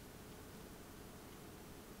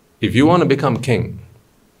if you want to become king,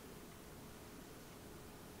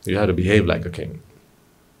 you have to behave like a king.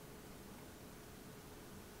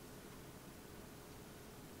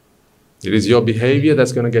 It is your behavior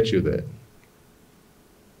that's going to get you there.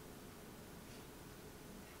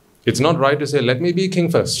 It's not right to say, let me be king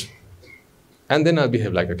first, and then I'll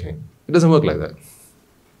behave like a king. It doesn't work like that.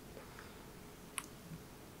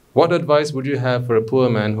 What advice would you have for a poor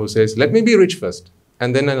man who says, let me be rich first,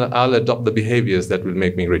 and then I'll adopt the behaviors that will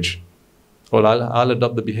make me rich? Or I'll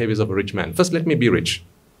adopt the behaviors of a rich man. First, let me be rich.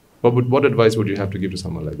 What advice would you have to give to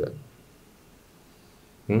someone like that?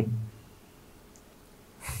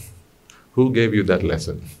 Who gave you that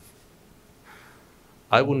lesson?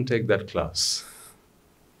 I wouldn't take that class.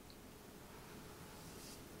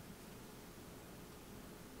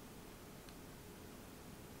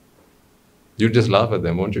 You'll just laugh at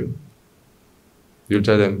them, won't you? You'll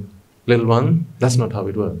tell them, little one, that's not how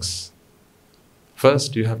it works.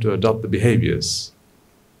 First, you have to adopt the behaviors.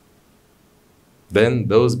 Then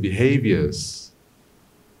those behaviors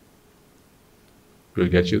will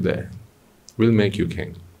get you there, will make you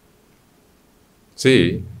king.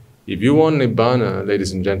 See, if you want Nibbana,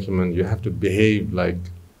 ladies and gentlemen, you have to behave like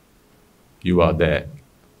you are there.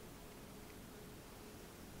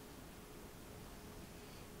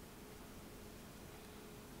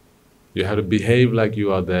 You have to behave like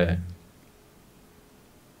you are there.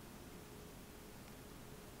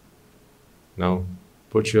 Now,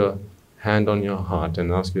 put your hand on your heart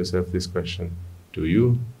and ask yourself this question. Do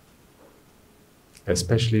you?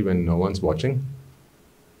 Especially when no one's watching?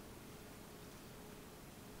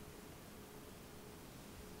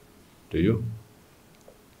 Do you?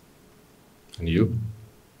 And you?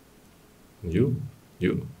 You,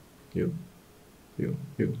 you, you, you,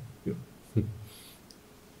 you, you.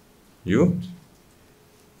 You?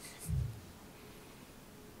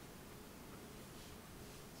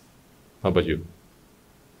 How about you?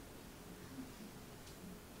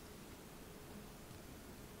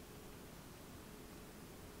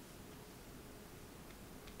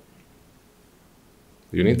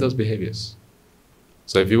 You need those behaviors.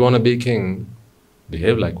 So if you want to be king,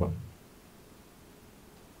 behave like one.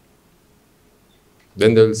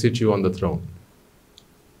 Then they'll sit you on the throne.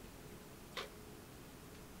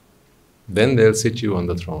 Then they'll sit you on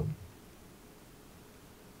the throne.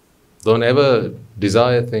 Don't ever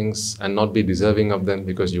desire things and not be deserving of them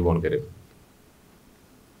because you won't get it.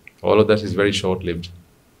 All of that is very short-lived.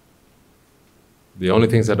 The only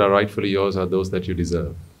things that are rightfully yours are those that you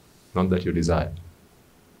deserve, not that you desire.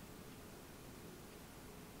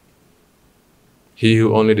 He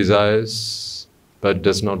who only desires but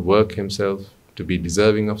does not work himself to be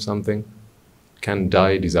deserving of something can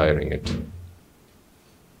die desiring it,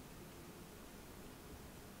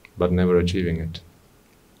 but never achieving it.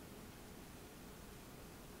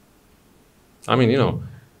 I mean,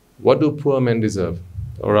 what do poor men deserve,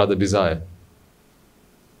 or rather desire?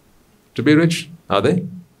 To be rich, are they?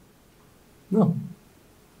 No.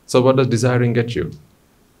 So what does desiring get you?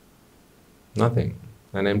 Nothing.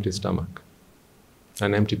 An empty stomach.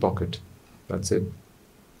 An empty pocket. That's it.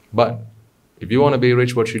 But if you want to be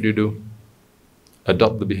rich, what should you do?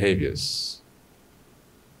 Adopt the behaviors.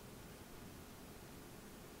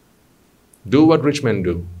 Do what rich men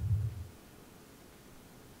do.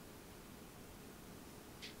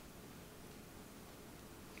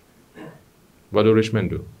 What do rich men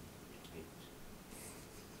do?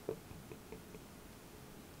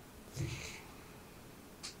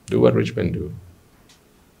 Do what rich men do.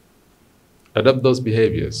 Adopt those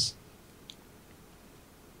behaviors.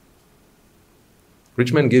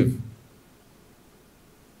 Rich men give.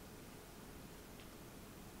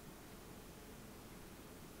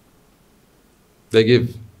 They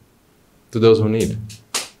give to those who need.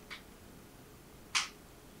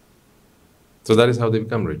 So that is how they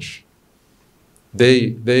become rich.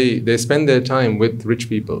 They spend their time with rich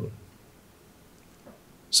people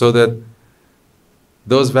so that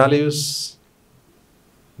those values,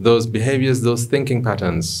 those behaviors, those thinking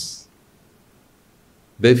patterns,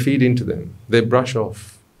 they feed into them. They brush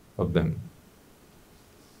off of them.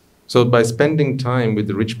 So by spending time with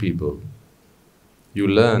the rich people, you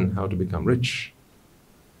learn how to become rich.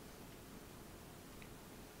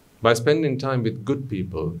 By spending time with good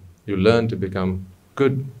people, you learn to become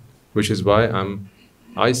good, which is why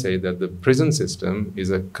I say that the prison system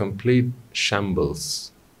is a complete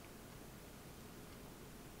shambles.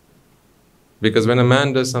 Because when a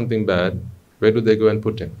man does something bad, where do they go and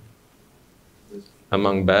put him?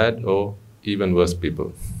 Among bad or even worse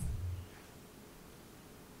people.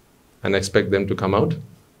 And expect them to come out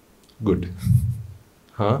good.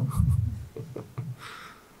 Huh?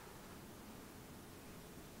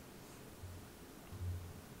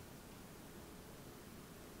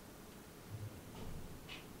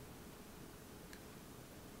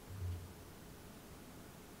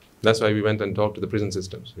 That's why we went and talked to the prison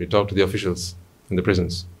systems. We talked to the officials in the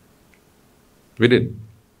prisons. We did.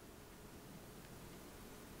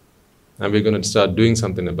 And we're going to start doing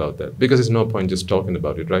something about that. Because there's no point just talking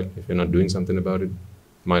about it, right? If you're not doing something about it,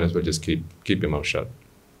 might as well just keep your mouth shut.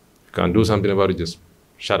 If you can't do something about it, just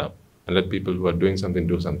shut up and let people who are doing something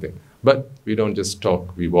do something. But we don't just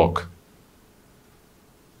talk, we walk.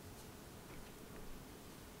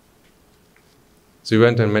 So we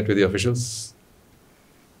went and met with the officials.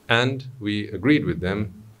 And we agreed with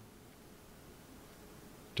them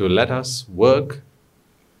to let us work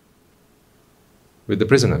with the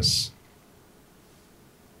prisoners.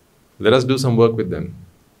 Let us do some work with them.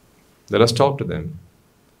 Let us talk to them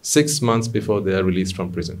 6 months before they are released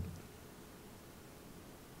from prison.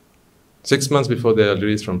 6 months before they are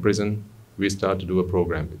released from prison, we start to do a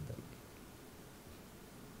program with them.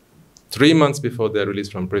 3 months before they are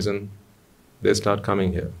released from prison, they start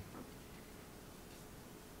coming here.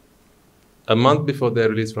 A month before they are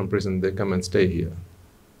released from prison, they come and stay here.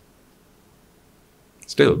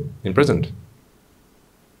 Still imprisoned.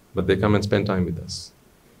 But they come and spend time with us.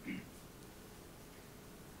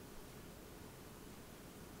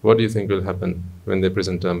 What do you think will happen when their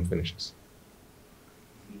prison term finishes?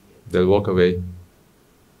 They'll walk away.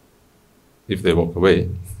 If they walk away.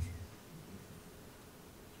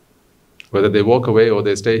 Whether they walk away or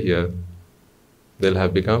they stay here, they'll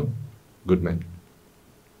have become good men.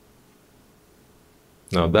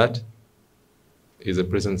 Now that is a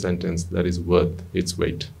prison sentence that is worth its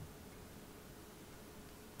weight.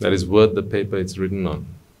 that is worth the paper it's written on.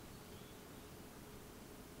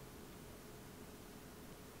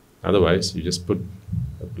 Otherwise, you just put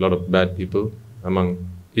a lot of bad people among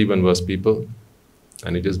even worse people,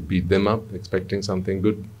 and you just beat them up, expecting something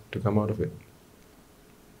good to come out of it.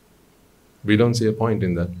 We don't see a point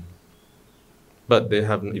in that. But they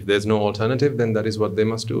have, if there's no alternative, then that is what they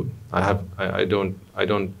must do. I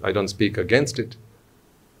don't speak against it.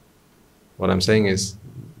 What I'm saying is,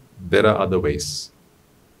 there are other ways.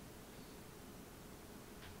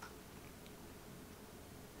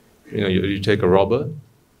 You take a robber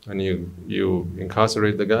and you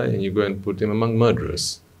incarcerate the guy and you go and put him among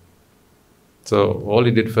murderers. So all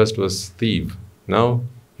he did first was thieve. Now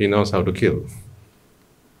he knows how to kill.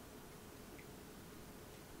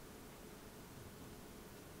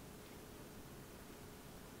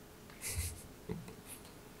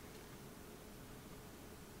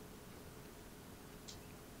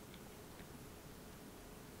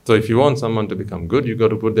 So if you want someone to become good, you've got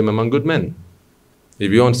to put them among good men.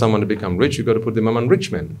 If you want someone to become rich, you've got to put them among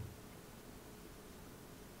rich men.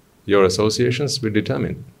 Your associations will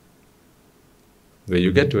determine where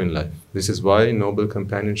you get to in life. This is why noble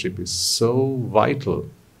companionship is so vital.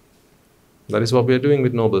 That is what we are doing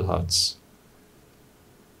with noble hearts.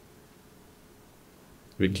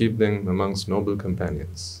 We keep them amongst noble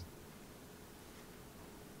companions.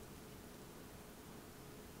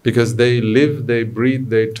 Because they live, they breathe,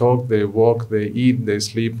 they talk, they walk, they eat, they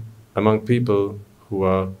sleep among people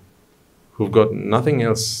who've got nothing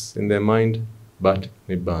else in their mind but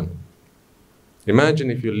Nibbana. Imagine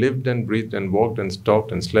if you lived and breathed and walked and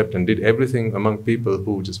talked and slept and did everything among people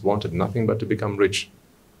who just wanted nothing but to become rich.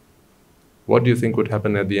 What do you think would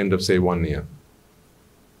happen at the end of, say, 1 year?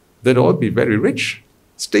 They'd all be very rich,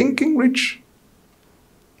 stinking rich.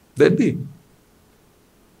 They'd be.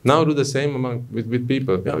 Now do the same with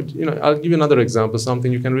people. I'll give you another example,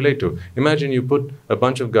 something you can relate to. Imagine you put a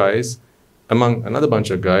bunch of guys among another bunch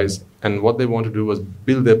of guys, and what they want to do was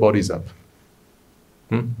build their bodies up.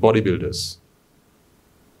 Bodybuilders.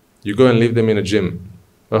 You go and leave them in a gym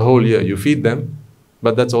a whole year. You feed them,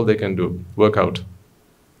 but that's all they can do, work out.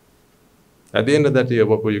 At the end of that year,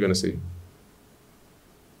 what were you going to see?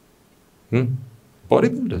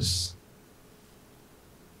 Bodybuilders.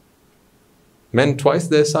 Men twice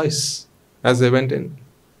their size as they went in.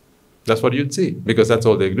 That's what you'd see, because that's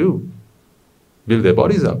all they do. Build their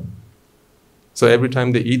bodies up. So every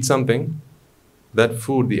time they eat something, that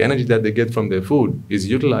food, the energy that they get from their food is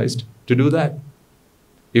utilized to do that.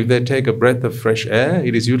 If they take a breath of fresh air,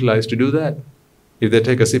 it is utilized to do that. If they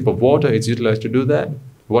take a sip of water, it's utilized to do that.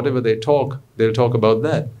 Whatever they talk, they'll talk about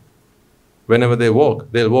that. Whenever they walk,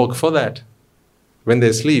 they'll walk for that. When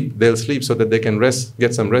they sleep, they'll sleep so that they can rest,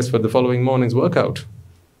 get some rest for the following morning's workout.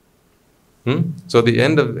 So at the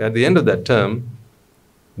end of that term,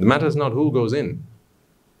 the matter is not who goes in,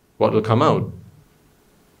 what will come out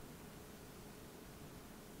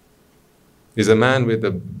is a man with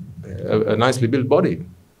a nicely built body.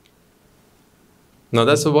 Now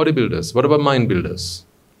that's for bodybuilders. What about mind builders?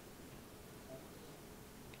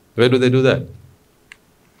 Where do they do that?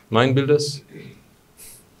 Mind builders?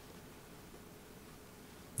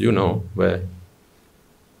 You know where.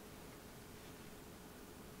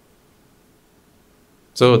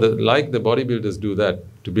 So like the bodybuilders do that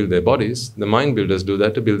to build their bodies, the mind builders do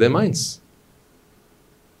that to build their minds.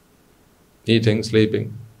 Eating,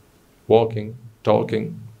 sleeping, walking,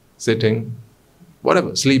 talking, sitting,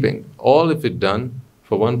 whatever, sleeping, all of it done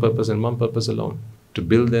for one purpose and one purpose alone, to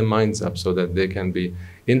build their minds up so that they can be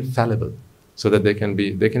infallible, so that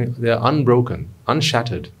they are unbroken,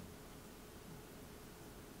 unshattered,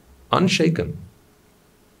 unshaken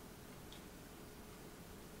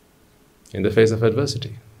in the face of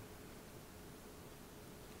adversity,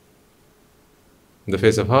 in the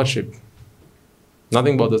face of hardship.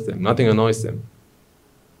 Nothing bothers them, nothing annoys them.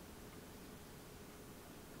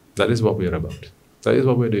 That is what we are about. That is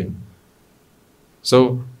what we're doing.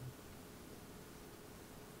 So,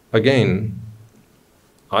 again,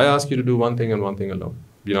 I ask you to do one thing and one thing alone.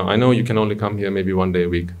 I know you can only come here maybe 1 day a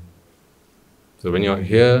week. So when you're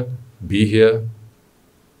here, be here.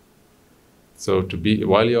 So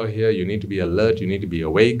while you're here, you need to be alert, you need to be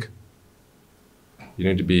awake, you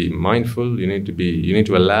need to be mindful, you need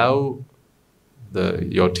to allow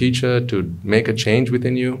your teacher to make a change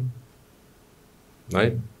within you,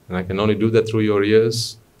 right? And I can only do that through your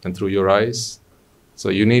ears and through your eyes. So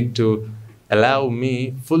you need to allow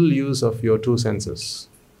me full use of your 2 senses.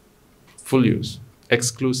 Full use,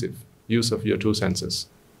 exclusive use of your 2 senses,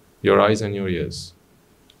 your eyes and your ears.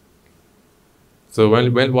 So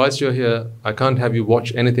whilst you're here, I can't have you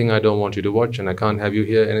watch anything I don't want you to watch, and I can't have you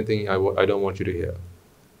hear anything I don't want you to hear.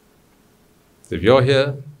 If you're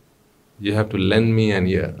here, you have to lend me an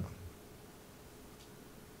ear.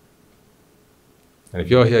 And if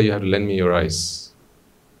you're here, you have to lend me your eyes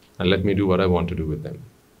and let me do what I want to do with them.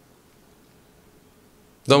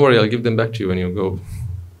 Don't worry, I'll give them back to you when you go.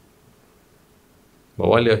 But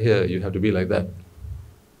while you're here, you have to be like that.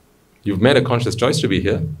 You've made a conscious choice to be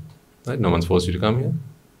here. Right? No one's forced you to come here.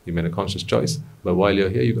 You made a conscious choice. But while you're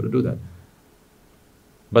here, you've got to do that.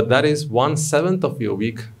 But that is 1/7 of your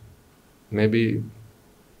week, maybe,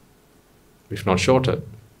 if not shorter.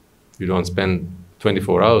 You don't spend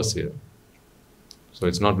 24 hours here. So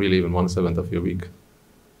it's not really even 1/7 of your week.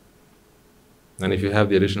 And if you have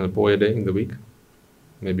the additional poya day in the week,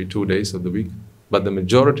 maybe 2 days of the week, but the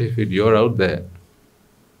majority of it, you're out there.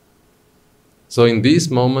 So in these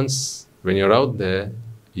moments, when you're out there,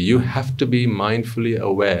 you have to be mindfully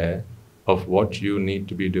aware of what you need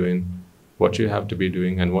to be doing, what you have to be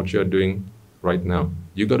doing, and what you're doing right now.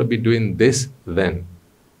 You got to be doing this then.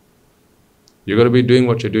 You got to be doing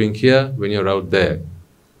what you're doing here when you're out there.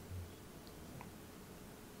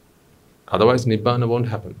 Otherwise, Nibbana won't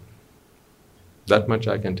happen. That much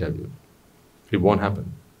I can tell you. It won't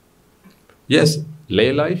happen. Yes,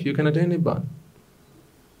 lay life, you can attain Nibbana.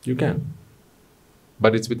 You can.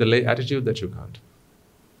 But it's with the lay attitude that you can't.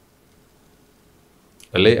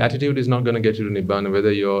 A lay attitude is not going to get you to Nibbana,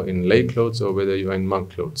 whether you're in lay clothes or whether you're in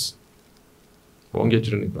monk clothes. It won't get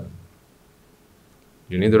you to Nibbana.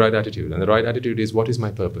 You need the right attitude. And the right attitude is, what is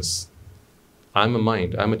my purpose? I'm a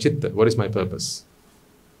mind, I'm a chitta. What is my purpose?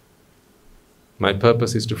 My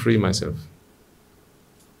purpose is to free myself.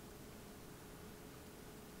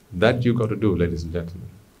 That you got to do, ladies and gentlemen.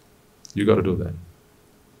 You got to do that.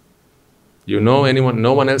 You know anyone,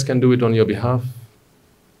 no one else can do it on your behalf.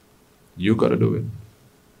 You got to do it.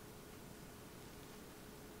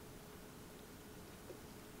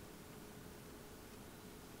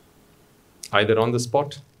 Either on the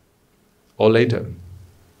spot or later.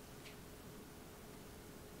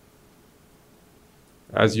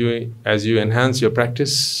 As you enhance your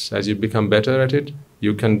practice, as you become better at it,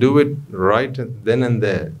 you can do it right then and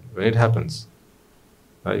there, when it happens.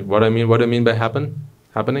 Right? What I mean by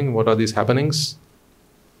happening, what are these happenings?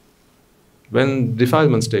 When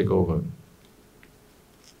defilements take over.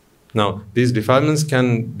 Now, these defilements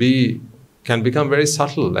can become very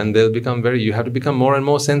subtle, and they'll become you have to become more and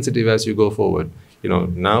more sensitive as you go forward. You know,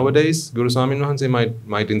 nowadays, Guru Swamin Wahanse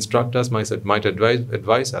might instruct us, might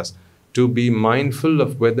advise us to be mindful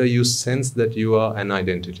of whether you sense that you are an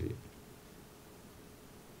identity.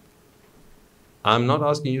 I'm not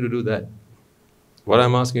asking you to do that. What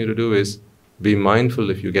I'm asking you to do is be mindful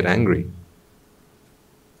if you get angry.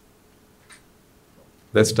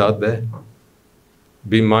 Let's start there.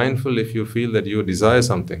 Be mindful if you feel that you desire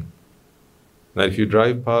something. That if you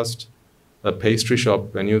drive past a pastry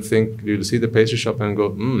shop and you'll see the pastry shop and go,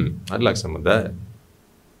 I'd like some of that.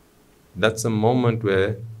 That's a moment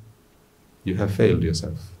where you have failed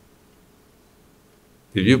yourself.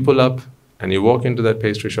 If you pull up and you walk into that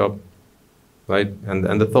pastry shop, right,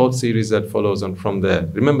 and the thought series that follows on from there,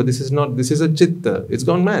 remember, this is a chitta, it's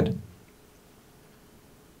gone mad.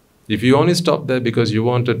 If you only stop there because you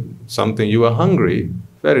wanted something, you are hungry,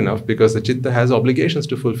 fair enough, because the chitta has obligations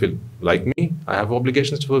to fulfill. Like me, I have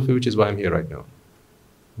obligations to fulfill, which is why I'm here right now.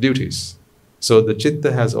 Duties. So the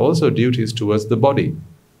chitta has also duties towards the body.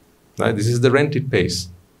 Right? This is the rent it pays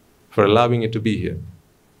for allowing it to be here.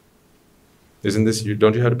 Isn't this,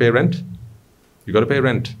 don't you have to pay rent? You got to pay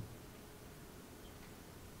rent.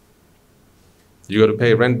 You got to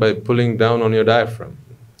pay rent by pulling down on your diaphragm.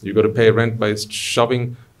 You got to pay rent by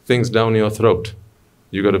shoving things down your throat.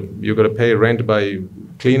 You got to pay rent by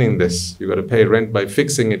cleaning this. You got to pay rent by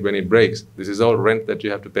fixing it when it breaks. This is all rent that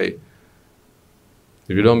you have to pay.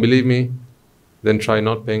 If you don't believe me, then try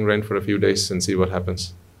not paying rent for a few days and see what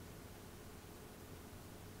happens.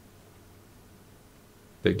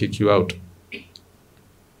 They kick you out,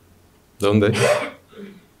 don't they?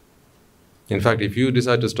 In fact, if you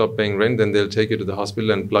decide to stop paying rent, then they'll take you to the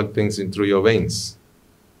hospital and plug things in through your veins,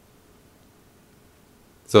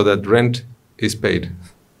 so that rent is paid.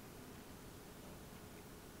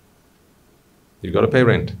 You've got to pay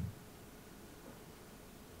rent.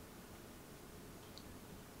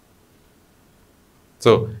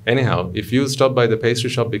 So anyhow, if you stop by the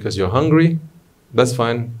pastry shop because you're hungry, that's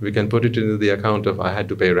fine. We can put it into the account of I had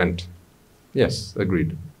to pay rent. Yes,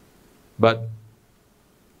 agreed. But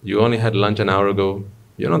you only had lunch an hour ago.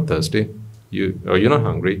 You're not thirsty. Or you're not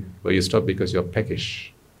hungry, but you stop because you're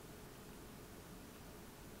peckish.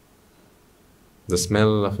 The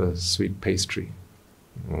smell of a sweet pastry.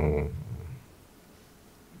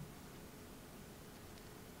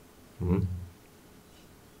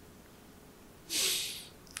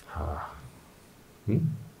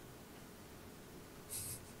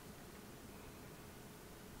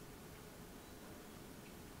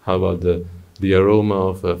 How about the aroma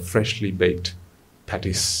of a freshly baked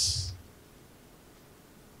patties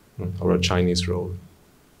or a Chinese roll?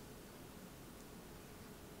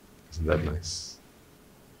 Isn't that nice?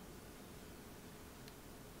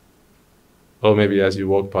 Or maybe as you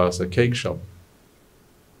walk past a cake shop,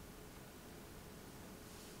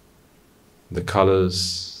 the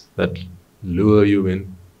colors that lure you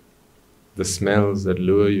in, the smells that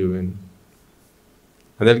lure you in.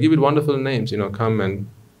 And they'll give it wonderful names, come and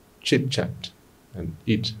chit-chat and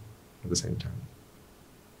eat at the same time.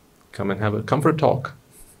 Come for a talk.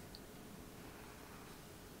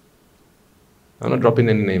 I'm not dropping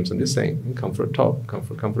any names, I'm just saying, come for a talk, come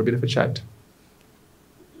for a bit of a chat.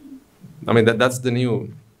 I mean, that's the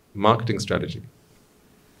new marketing strategy.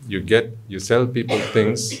 You sell people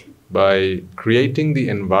things by creating the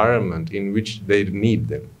environment in which they need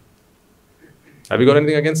them. Have you got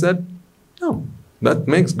anything against that? No. That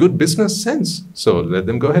makes good business sense. So let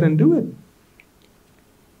them go ahead and do it.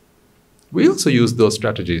 We also use those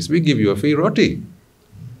strategies. We give you a free roti.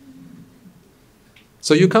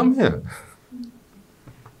 So you come here.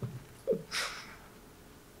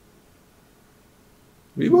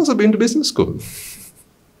 We've also been to business school.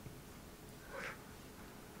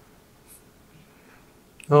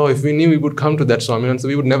 Oh, if we knew we would come to that Swami, so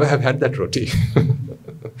we would never have had that roti.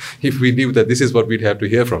 If we knew that this is what we'd have to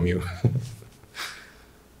hear from you.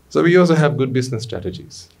 So we also have good business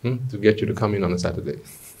strategies to get you to come in on a Saturday.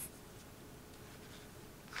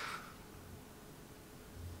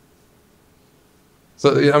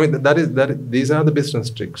 So I mean, these are the business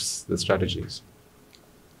tricks, the strategies.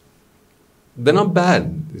 They're not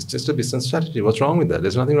bad. It's just a business strategy. What's wrong with that?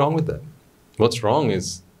 There's nothing wrong with that. What's wrong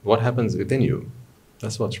is what happens within you.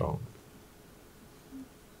 That's what's wrong.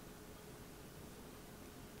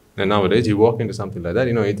 And nowadays, you walk into something like that,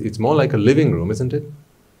 it's more like a living room, isn't it?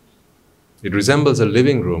 It resembles a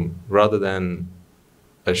living room rather than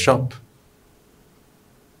a shop.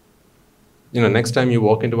 Next time you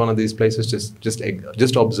walk into one of these places,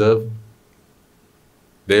 just observe.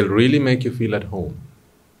 They'll really make you feel at home.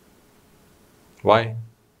 Why?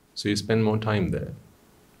 So you spend more time there.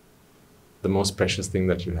 The most precious thing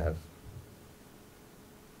that you have.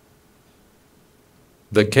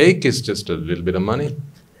 The cake is just a little bit of money,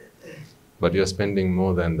 but you're spending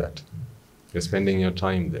more than that. You're spending your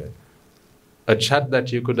time there. A chat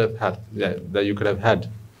that you could have had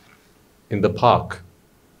in the park,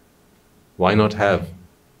 why not have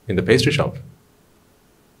in the pastry shop?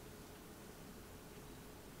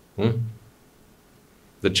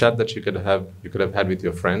 The chat that you could have had with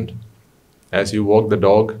your friend as you walk the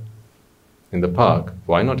dog in the park,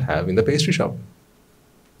 why not have in the pastry shop?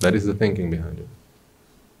 That is the thinking behind it.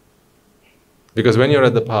 Because when you're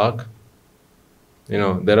at the park,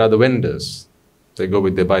 there are the vendors. They go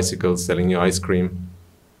with their bicycles selling you ice cream.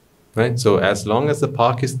 Right? So as long as the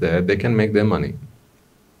park is there, they can make their money.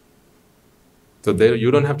 So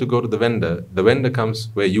you don't have to go to the vendor. The vendor comes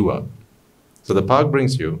where you are. So the park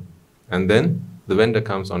brings you, and then the vendor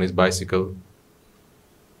comes on his bicycle,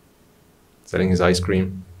 selling his ice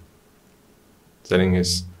cream, selling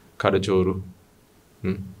his kadachoru.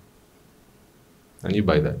 And you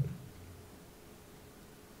buy that.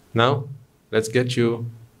 Now, let's get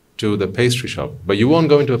you to the pastry shop. But you won't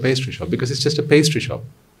go into a pastry shop because it's just a pastry shop.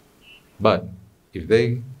 But if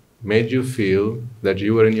they made you feel that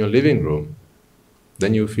you were in your living room,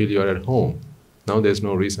 then you feel you're at home. Now there's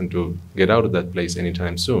no reason to get out of that place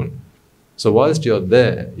anytime soon. So whilst you're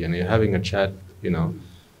there, you're having a chat,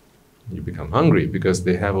 you become hungry because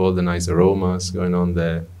they have all the nice aromas going on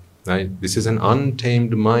there. Right? This is an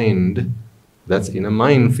untamed mind that's in a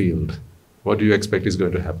minefield. What do you expect is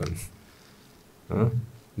going to happen?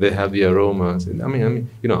 They have the aromas.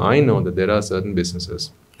 I know that there are certain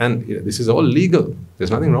businesses, and this is all legal. There's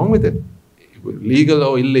nothing wrong with it. Legal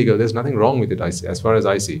or illegal, there's nothing wrong with it, as far as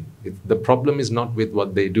I see. The problem is not with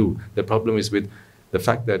what they do. The problem is with the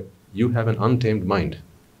fact that you have an untamed mind,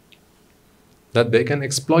 that they can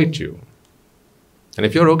exploit you. And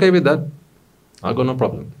if you're okay with that, I've got no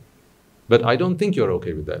problem. But I don't think you're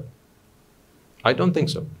okay with that. I don't think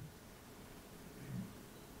so.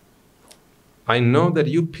 I know that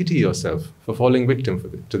you pity yourself for falling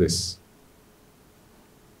victim to this.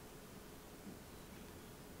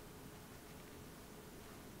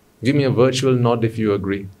 Give me a virtual nod if you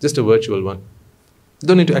agree. Just a virtual one. You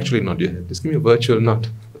don't need to actually nod your head. Just give me a virtual nod.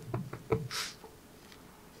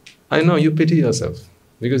 I know you pity yourself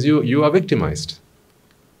because you are victimized.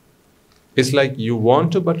 It's like you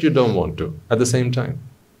want to, but you don't want to at the same time.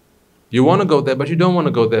 You want to go there, but you don't want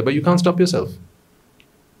to go there, but you can't stop yourself.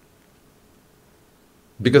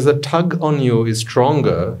 Because the tug on you is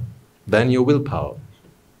stronger than your willpower.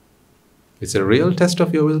 It's a real test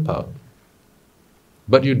of your willpower.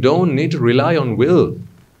 But you don't need to rely on will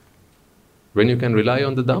when you can rely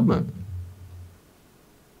on the Dhamma.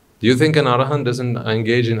 Do you think an Arahant doesn't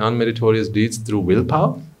engage in unmeritorious deeds through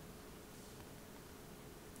willpower?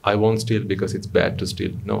 I won't steal because it's bad to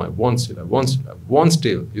steal. No, I won't steal, I won't steal, I won't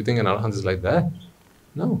steal. You think an Arahant is like that?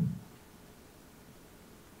 No.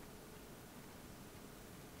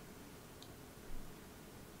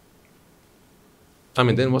 I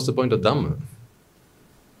mean, then what's the point of Dhamma?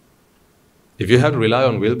 If you have to rely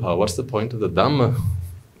on willpower, what's the point of the Dhamma?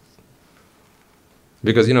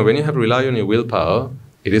 Because, when you have to rely on your willpower,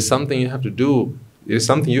 it is something you have to do. It is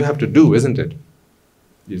something you have to do, isn't it?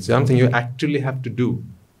 It's something you actually have to do.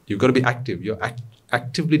 You've got to be active. You're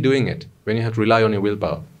actively doing it when you have to rely on your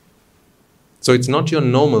willpower. So it's not your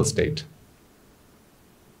normal state.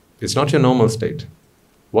 It's not your normal state.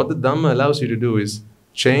 What the Dhamma allows you to do is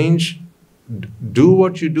change, do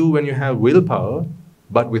what you do when you have willpower,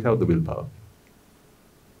 but without the willpower.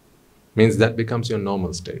 Means that becomes your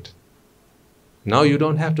normal state. Now you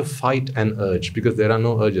don't have to fight an urge because there are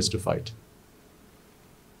no urges to fight.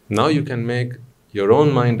 Now you can make your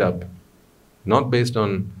own mind up, not based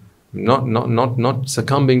on, not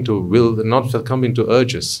succumbing to will, not succumbing to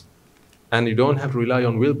urges. And you don't have to rely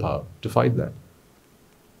on willpower to fight that.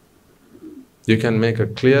 You can make a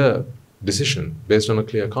clear decision based on a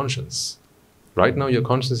clear conscience. Right now your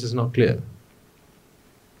conscience is not clear.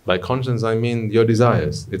 By conscience I mean your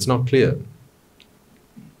desires. It's not clear.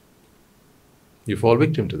 You fall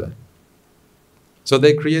victim to that. So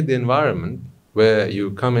they create the environment where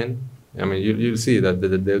you come in. I mean, you'll see that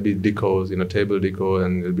there'll be decors, table decor,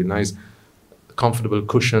 and there'll be nice, comfortable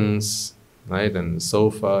cushions, right? And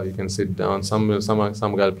sofa, you can sit down. Some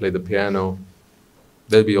guy will play the piano.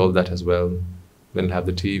 There'll be all that as well. Then you'll have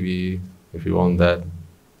the TV, if you want that.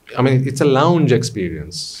 I mean, it's a lounge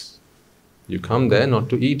experience. You come there not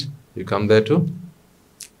to eat. You come there to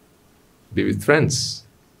be with friends.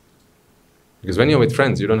 Because when you're with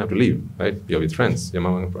friends, you don't have to leave, right? You're with friends, you're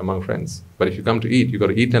among friends. But if you come to eat, you've got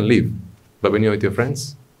to eat and leave. But when you're with your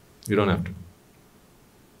friends, you don't have to.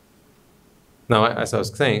 Now, as I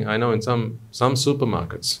was saying, I know in some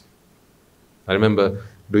supermarkets, I remember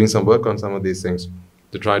doing some work on some of these things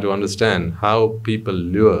to try to understand how people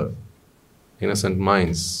lure innocent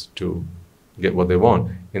minds to get what they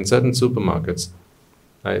want. In certain supermarkets,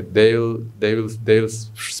 right, they'll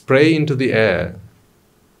spray into the air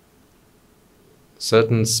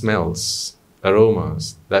certain smells,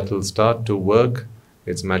 aromas that will start to work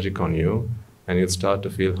its magic on you, and you'll start to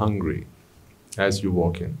feel hungry as you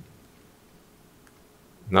walk in.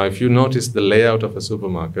 Now, if you notice the layout of a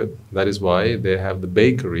supermarket, that is why they have the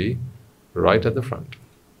bakery right at the front.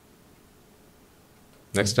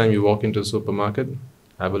 Next time you walk into a supermarket,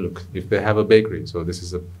 have a look. If they have a bakery, so this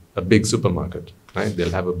is a big supermarket, right?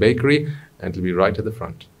 They'll have a bakery and it'll be right at the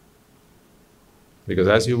front. Because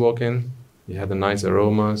as you walk in, you have the nice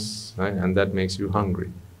aromas, right? And that makes you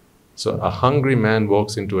hungry. So a hungry man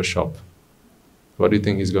walks into a shop. What do you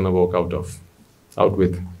think he's going to walk out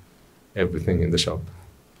with? Everything in the shop.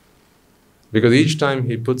 Because each time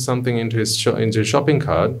he puts something into his shopping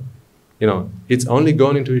cart, it's only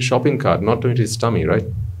gone into his shopping cart, not into his tummy, right?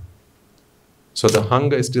 So the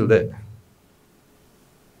hunger is still there.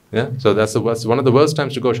 Yeah. So that's one of the worst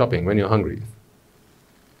times to go shopping, when you're hungry.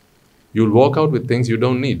 You'll walk out with things you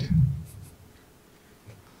don't need.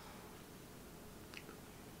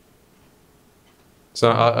 So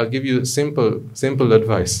I'll give you simple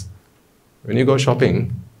advice. When you go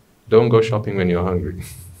shopping, don't go shopping when you're hungry.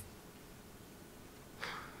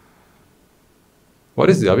 What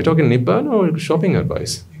is this? Are we talking Nibbana or shopping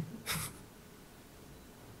advice?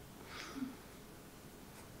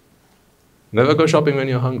 Never go shopping when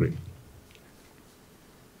you're hungry.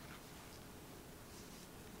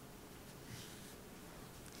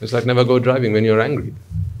 It's like never go driving when you're angry.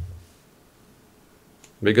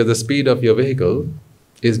 Because the speed of your vehicle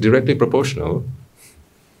is directly proportional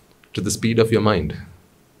to the speed of your mind.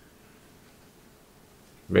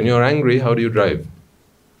 When you're angry, how do you drive?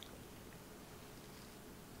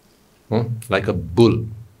 Like a bull.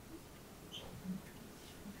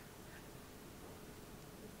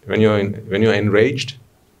 When you're enraged,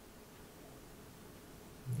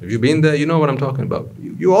 have you been there? You know what I'm talking about.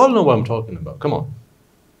 You all know what I'm talking about. Come on.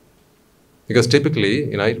 Because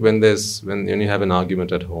typically, when you have an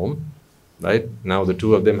argument at home, right? Now the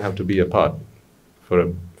two of them have to be apart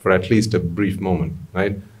for at least a brief moment,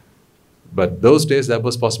 right? But those days that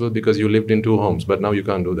was possible because you lived in two homes, but now you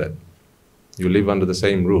can't do that. You live under the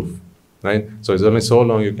same roof, right? So it's only so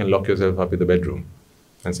long you can lock yourself up in the bedroom.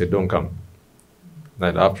 and say, don't come.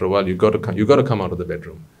 That after a while, you got to come out of the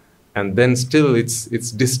bedroom. And then still it's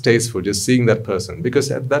distasteful just seeing that person. Because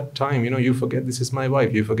at that time, you forget this is my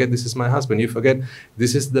wife. You forget this is my husband. You forget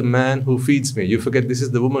this is the man who feeds me. You forget this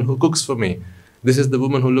is the woman who cooks for me. This is the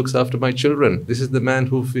woman who looks after my children. This is the man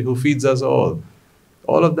who feeds us all.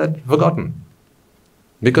 All of that forgotten.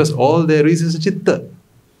 Because all there is a chitta.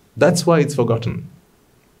 That's why it's forgotten.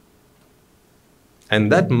 And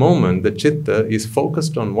that moment, the chitta is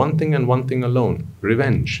focused on one thing and one thing alone,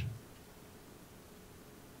 revenge.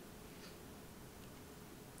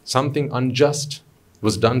 Something unjust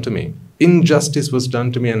was done to me. Injustice was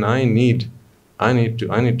done to me, and I need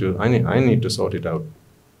to sort it out.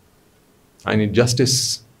 I need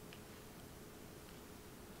justice.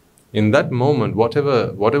 In that moment,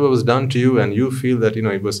 whatever was done to you, and you feel that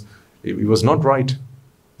it was not right,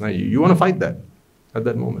 now you want to fight that at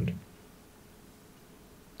that moment.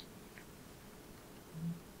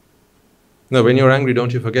 Now, when you're angry,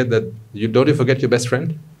 don't you forget your best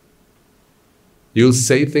friend? You'll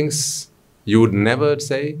say things you would never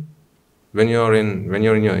say when you're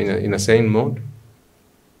in a sane mode.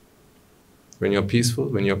 When you're peaceful,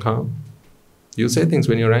 when you're calm, you'll say things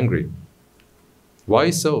when you're angry. Why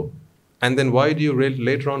so? And then why do you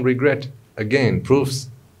later on regret? Again, proves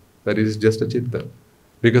that it is just a chitta.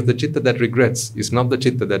 Because the chitta that regrets is not the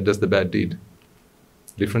chitta that does the bad deed.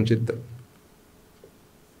 Different chitta.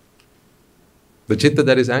 The chitta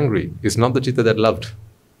that is angry is not the chitta that loved.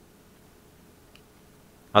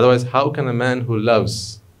 Otherwise, how can a man who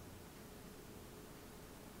loves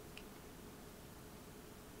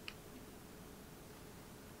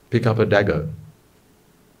pick up a dagger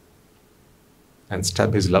and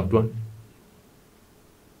stab his loved one?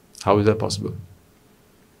 How is that possible?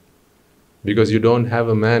 Because you don't have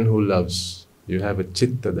a man who loves, you have a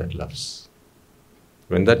chitta that loves.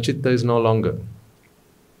 When that chitta is no longer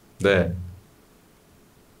there,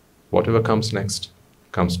 whatever comes next,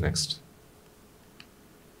 comes next.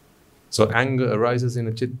 So anger arises in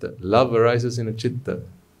a chitta, love arises in a chitta,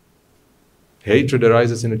 hatred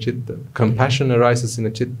arises in a chitta, compassion arises in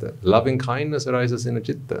a chitta, loving kindness arises in a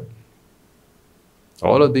chitta.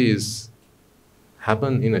 All of these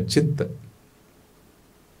happen in a chitta,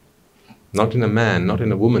 not in a man, not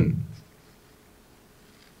in a woman.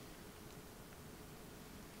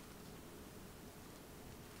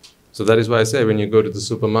 So that is why I say when you go to the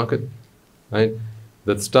supermarket, right,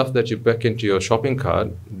 the stuff that you pack into your shopping cart,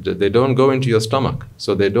 they don't go into your stomach.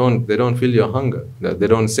 So they don't fill your hunger. They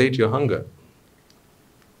don't sate your hunger.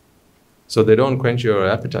 So they don't quench your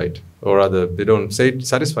appetite, or rather, they don't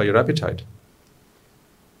satisfy your appetite.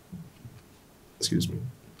 Excuse me.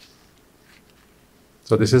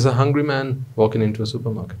 So this is a hungry man walking into a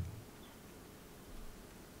supermarket.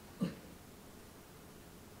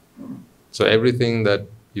 So everything that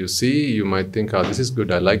you see, you might think, this is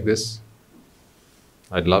good, I like this.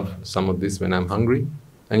 I'd love some of this when I'm hungry.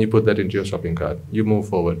 And you put that into your shopping cart. You move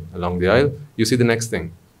forward along the aisle. You see the next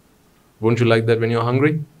thing. Wouldn't you like that when you're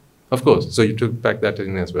hungry? Of course. So you pack that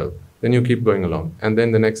in as well. Then you keep going along. And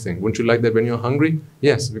then the next thing. Wouldn't you like that when you're hungry?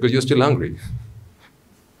 Yes, because you're still hungry.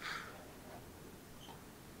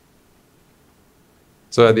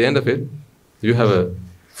 So at the end of it, you have a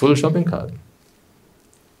full shopping cart.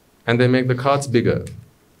 And they make the carts bigger,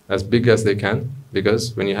 as big as they can,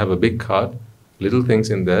 because when you have a big cart, little things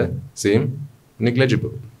in there seem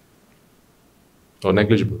negligible or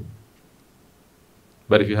negligible.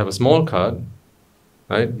 But if you have a small cart,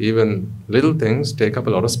 right, even little things take up a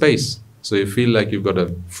lot of space. So you feel like you've got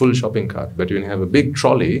a full shopping cart. But when you have a big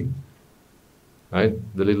trolley, right,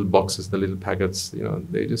 the little boxes, the little packets,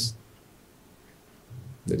 they just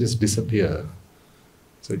disappear.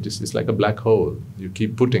 So it's like a black hole. You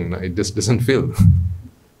keep putting, it just doesn't fill.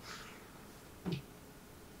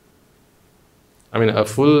 I mean, a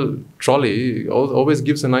full trolley always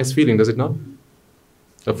gives a nice feeling, does it not?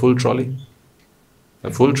 A full trolley.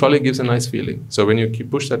 A full trolley gives a nice feeling. So when you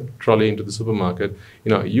push that trolley into the supermarket,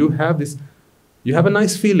 you have a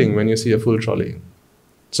nice feeling when you see a full trolley.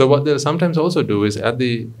 So what they'll sometimes also do is at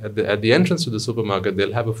the entrance to the supermarket,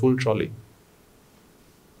 they'll have a full trolley.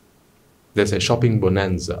 They say shopping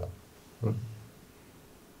bonanza.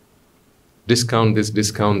 Discount this,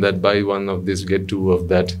 discount that, buy one of this, get two of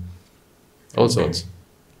that. All sorts.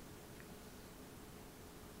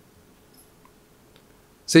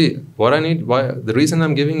 See, the reason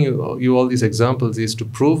I'm giving you all these examples is to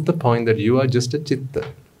prove the point that you are just a chitta.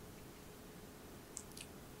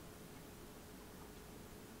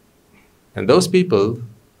 And those people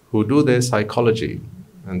who do their psychology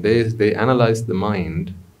and they analyze the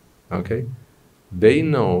mind, okay, they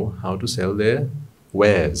know how to sell their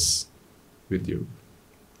wares with you.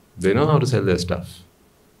 They know how to sell their stuff.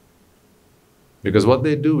 Because what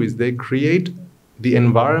they do is they create the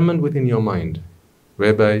environment within your mind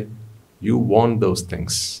whereby you want those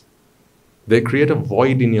things. They create a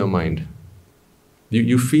void in your mind.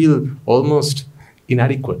 You feel almost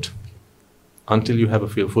inadequate until you have a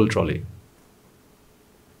full trolley.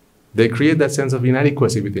 They create that sense of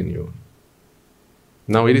inadequacy within you.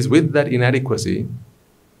 Now it is with that inadequacy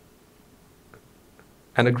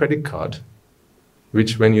and a credit card,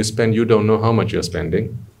 which when you spend, you don't know how much you're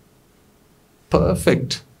spending.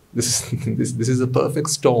 Perfect. This is a perfect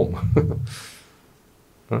storm.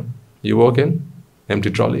 Huh? You walk in, empty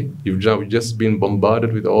trolley. You've just been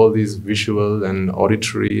bombarded with all these visual and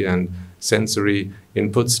auditory and sensory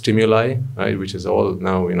input stimuli, right? Which is all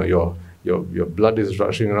now, your blood is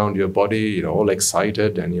rushing around your body, all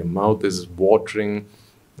excited, and your mouth is watering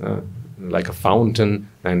like a fountain,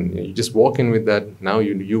 and you just walk in with that. Now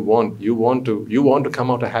you want to come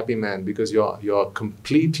out a happy man because you're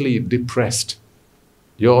completely depressed.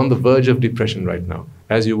 You're on the verge of depression right now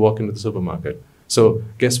as you walk into the supermarket. So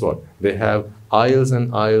guess what? They have aisles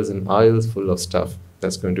and aisles and aisles full of stuff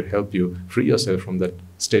that's going to help you free yourself from that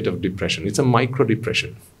state of depression. It's a micro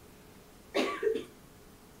depression.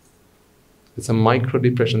 It's a micro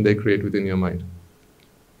depression they create within your mind.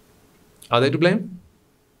 Are they to blame?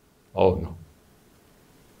 Oh no.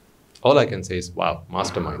 All I can say is, wow,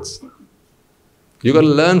 masterminds. You got to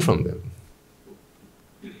learn from them.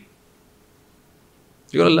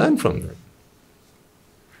 You got to learn from them.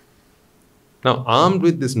 Now, armed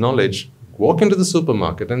with this knowledge, walk into the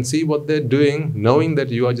supermarket and see what they're doing, knowing that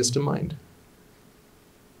you are just a mind.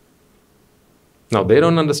 Now, they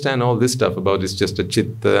don't understand all this stuff about it's just a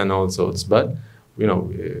chitta and all sorts, but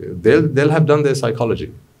they'll have done their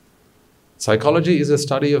psychology. Psychology is a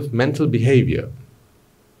study of mental behavior.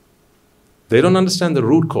 They don't understand the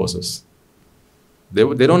root causes. They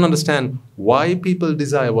don't understand why people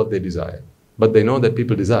desire what they desire, but they know that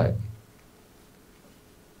people desire.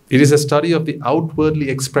 It is a study of the outwardly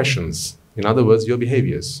expressions. In other words, your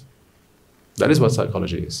behaviors. That is what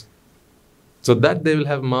psychology is. So that they will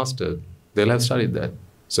have mastered. They'll have studied that.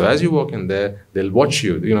 So as you walk in there, they'll watch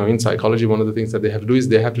you. In psychology, one of the things that they have to do is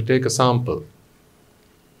they have to take a sample.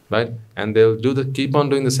 Right? And they'll keep on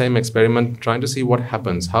doing the same experiment, trying to see what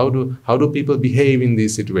happens. How do people behave in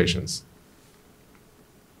these situations?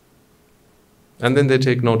 And then they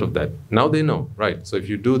take note of that. Now they know, right? So if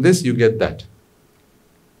you do this, you get that.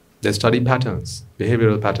 They study patterns,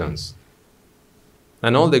 behavioral patterns.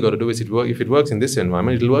 And all they got to do is if it works in this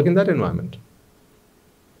environment, it'll work in that environment.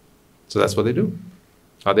 So that's what they do.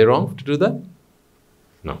 Are they wrong to do that?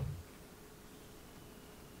 No.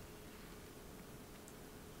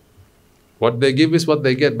 What they give is what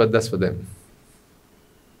they get, but that's for them.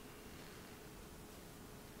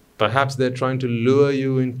 Perhaps they're trying to lure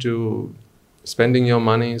you into spending your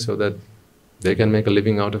money so that they can make a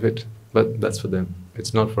living out of it, but that's for them.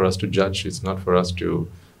 It's not for us to judge. It's not for us to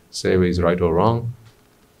say whether he's right or wrong.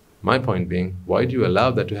 My point being, why do you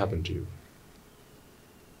allow that to happen to you?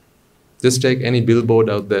 Just take any billboard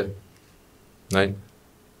out there, right?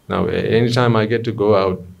 Now, anytime I get to go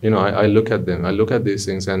out, I look at them. I look at these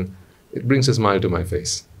things and it brings a smile to my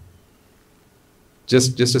face.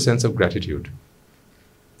 Just a sense of gratitude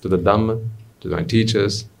to the Dhamma, to my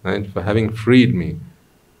teachers, right, for having freed me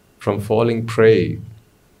from falling prey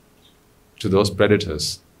to those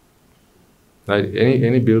predators. Right?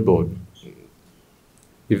 Any billboard,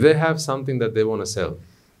 if they have something that they want to sell,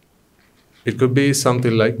 it could be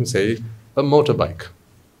something like, say, a motorbike.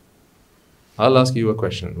 I'll ask you a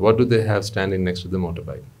question. What do they have standing next to the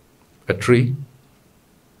motorbike? A tree?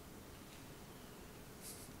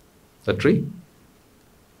 A tree?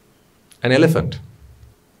 An elephant?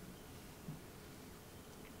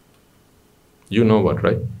 You know what,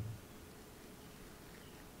 right?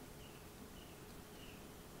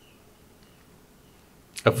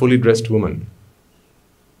 A fully dressed woman.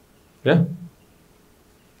 Yeah?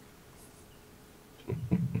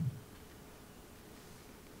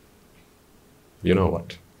 You know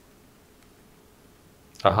what?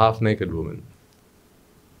 A half-naked woman.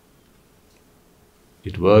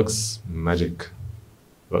 It works magic.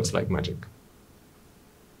 Works like magic.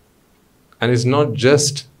 And it's not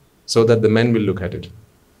just so that the men will look at it.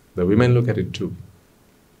 The women look at it too.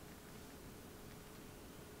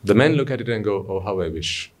 The men look at it and go, oh, how I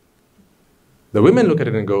wish. The women look at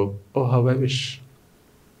it and go, oh, how I wish.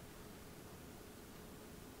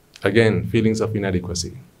 Again, feelings of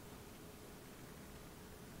inadequacy.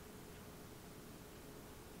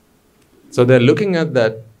 So they're looking at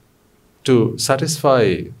that to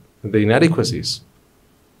satisfy the inadequacies.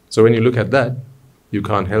 So when you look at that, you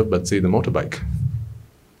can't help but see the motorbike.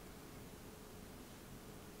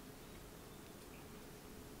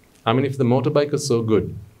 I mean, if the motorbike is so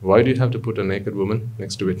good, why do you have to put a naked woman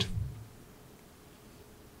next to it?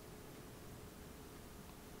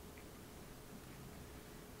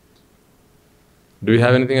 Do you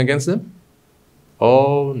have anything against them?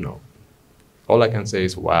 Oh no. All I can say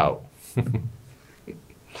is, wow.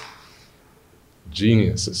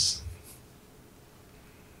 Geniuses.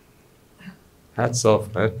 Hats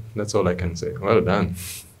off, man. That's all I can say. Well done.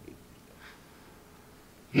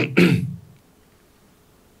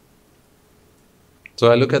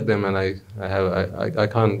 So I look at them and I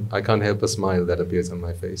can't help a smile that appears on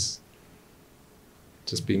my face.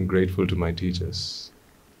 Just being grateful to my teachers.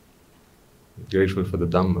 Grateful for the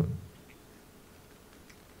Dhamma.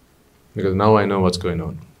 Because now I know what's going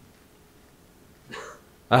on.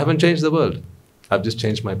 I haven't changed the world. I've just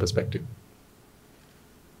changed my perspective.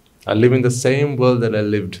 I live in the same world that I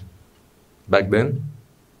lived back then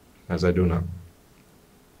as I do now.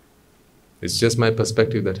 It's just my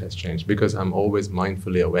perspective that has changed because I'm always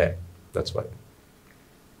mindfully aware. That's why.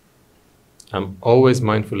 I'm always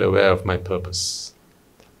mindfully aware of my purpose.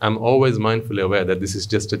 I'm always mindfully aware that this is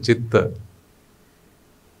just a chitta.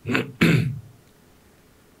 And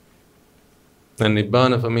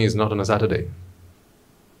Nibbana for me is not on a Saturday.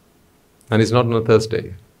 And it's not on a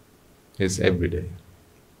Thursday. It's every day.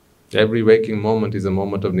 Every waking moment is a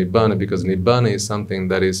moment of Nibbana because Nibbana is something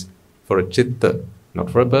that is for a chitta, not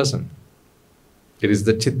for a person. It is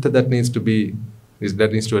the chitta that needs to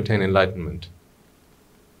attain enlightenment.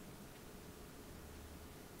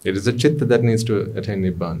 It is the chitta that needs to attain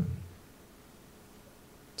Nibbana.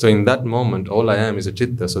 So in that moment, all I am is a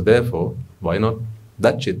chitta. So therefore, why not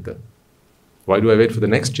that chitta? Why do I wait for the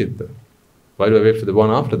next chitta? Why do I wait for the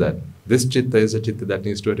one after that? This chitta is a chitta that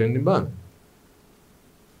needs to attain Nibbana.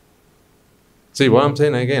 See what I'm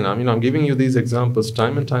saying again, I'm giving you these examples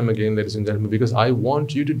time and time again, ladies and gentlemen, because I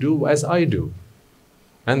want you to do as I do.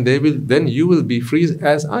 And then you will be free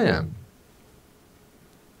as I am.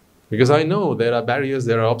 Because I know there are barriers,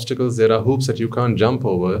 there are obstacles, there are hoops that you can't jump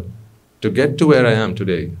over to get to where I am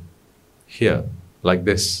today, here, like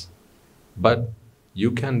this. But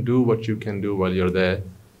you can do what you can do while you're there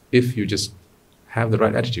if you just have the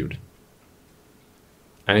right attitude.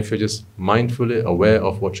 And if you're just mindfully aware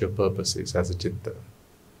of what your purpose is as a chitta.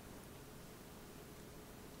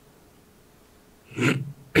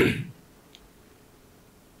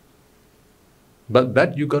 But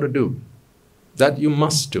that you got to do. That you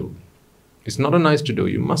must do. It's not a nice to do,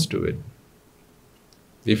 you must do it.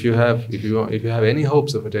 If you have any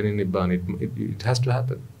hopes of attaining Nibbana, it has to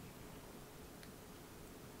happen.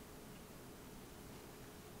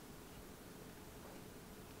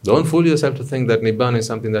 Don't fool yourself to think that Nibbana is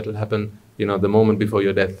something that will happen, the moment before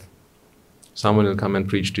your death. Someone will come and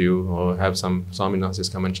preach to you, or have some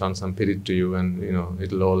Swaminasis come and chant some pirit to you, and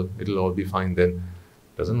it'll all be fine then.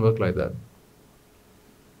 It doesn't work like that.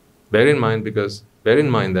 Bear in mind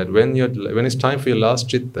that when it's time for your last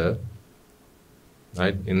chitta,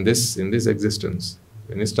 right, in this existence,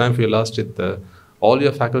 when it's time for your last chitta, all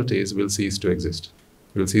your faculties will cease to exist,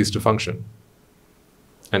 will cease to function,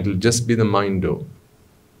 and it'll just be the mind do.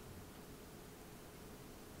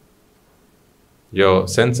 Your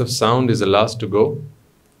sense of sound is the last to go,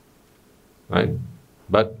 right?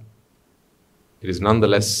 But it is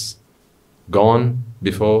nonetheless gone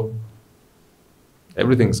before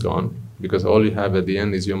everything's gone, because all you have at the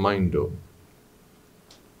end is your mind do.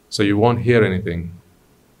 So you won't hear anything.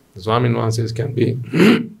 The Swamin Wahanses can be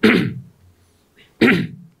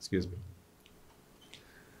excuse me.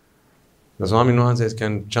 The Swamin Wahanses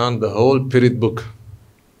can chant the whole Pirit book.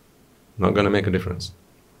 Not going to make a difference.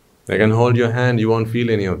 They can hold your hand, you won't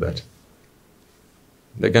feel any of that.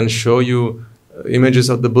 They can show you images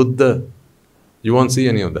of the Buddha, you won't see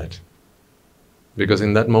any of that. Because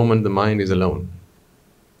in that moment the mind is alone,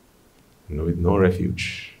 with no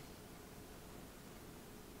refuge.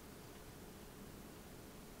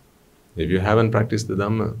 If you haven't practiced the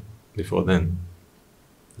Dhamma before then,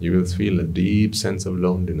 you will feel a deep sense of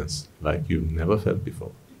loneliness like you've never felt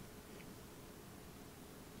before.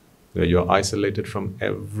 Where you're isolated from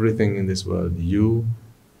everything in this world, you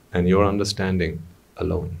and your understanding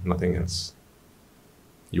alone, nothing else.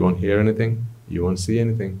 You won't hear anything, you won't see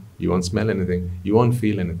anything, you won't smell anything, you won't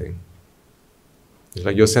feel anything. It's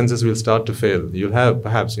like your senses will start to fail. You'll have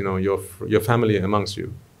perhaps, your family amongst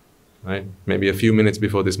you, right? Maybe a few minutes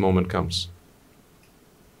before this moment comes.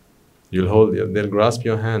 They'll grasp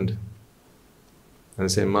your hand and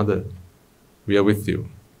say, "Mother, we are with you.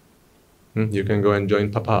 You can go and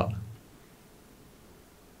join Papa."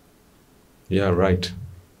 Yeah, right.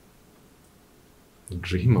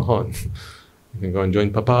 Dream on. You can go and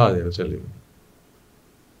join Papa, they'll tell you.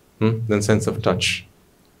 Then sense of touch.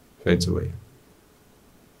 fades away.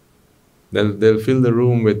 They'll fill the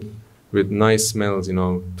room with nice smells,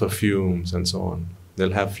 perfumes and so on.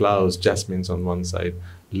 They'll have flowers, jasmines on one side,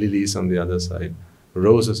 lilies on the other side,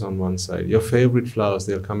 roses on one side. Your favorite flowers,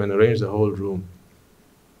 they'll come and arrange the whole room.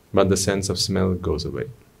 But the sense of smell goes away.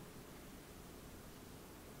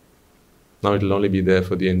 Now it'll only be there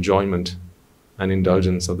for the enjoyment and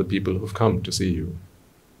indulgence of the people who've come to see you.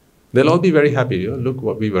 They'll all be very happy. Look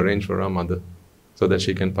what we've arranged for our mother, so that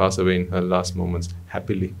she can pass away in her last moments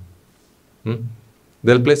happily.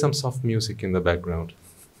 They'll play some soft music in the background.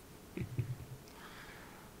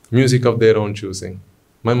 Music of their own choosing.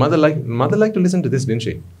 My mother liked to listen to this, didn't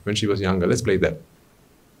she? When she was younger. Let's play that.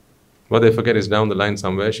 What they forget is down the line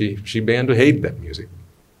somewhere, she began to hate that music.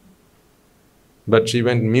 But she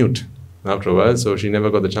went mute after a while, so she never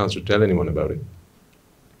got the chance to tell anyone about it.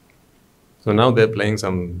 So now they're playing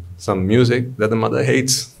some music that the mother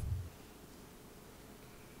hates.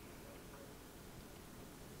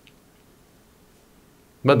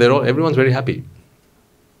 But everyone's very happy.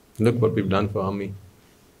 Look what we've done for Ammi.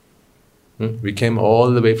 We came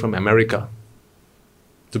all the way from America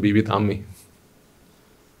to be with Ammi.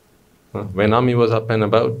 When Ammi was up and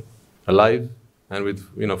about, alive, and with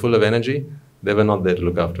full of energy, they were not there to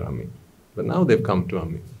look after Ammi. But now they've come to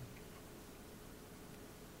Ammi.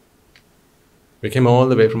 We came all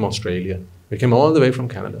the way from Australia. We came all the way from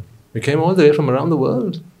Canada. We came all the way from around the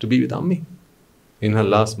world to be with Ammi. In her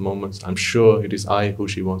last moments, I'm sure it is I who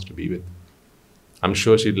she wants to be with. I'm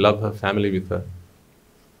sure she'd love her family with her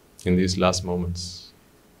in these last moments.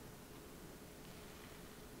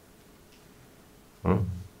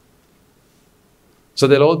 So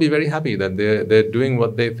they'll all be very happy that they're doing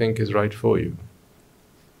what they think is right for you.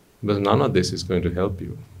 But none of this is going to help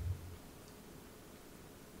you.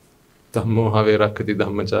 Dhammo have rakkati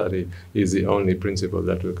dhammachari is the only principle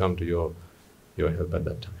that will come to your help at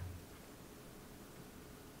that time.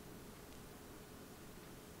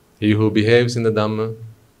 He who behaves in the Dhamma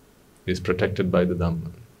is protected by the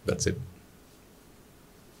Dhamma. That's it.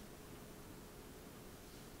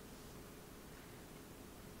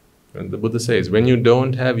 And the Buddha says, when you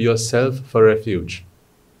don't have yourself for refuge,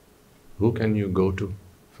 who can you go to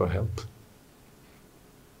for help?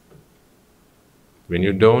 When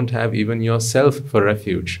you don't have even yourself for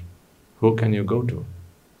refuge, who can you go to?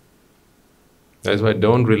 That's why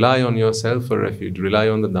don't rely on yourself for refuge, rely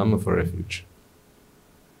on the Dhamma for refuge.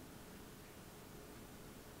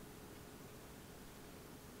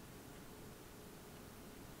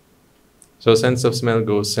 So sense of smell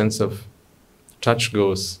goes, sense of touch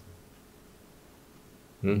goes.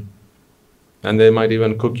 And they might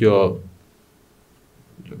even cook your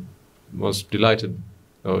most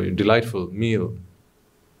delightful meal.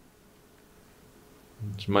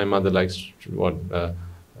 My mother likes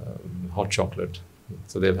hot chocolate.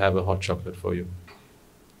 So they'll have a hot chocolate for you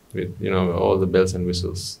with all the bells and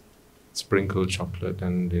whistles, sprinkled chocolate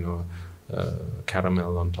and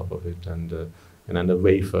caramel on top of it and a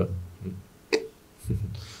wafer.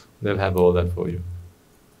 They'll have all that for you.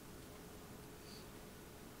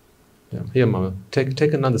 Yeah. Here, Mama,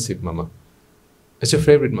 take another sip, Mama. It's your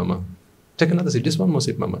favorite, Mama. Take another sip, just one more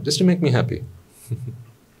sip, Mama, just to make me happy.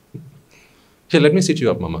 Here, let me sit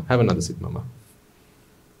you up, Mama. Have another sip, Mama.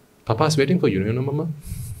 Papa's waiting for you, Mama.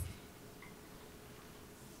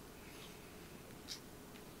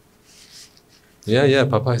 Yeah,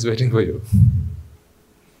 Papa is waiting for you.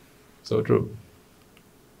 So true.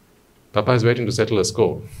 Papa is waiting to settle a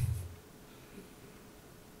score.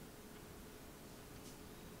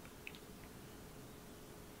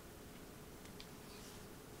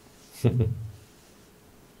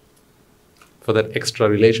 For that extra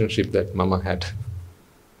relationship that Mama had,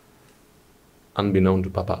 unbeknown to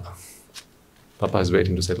Papa. Papa is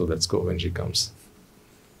waiting to settle that score when she comes.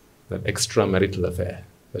 That extra marital affair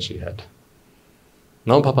that she had.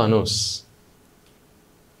 Now Papa knows.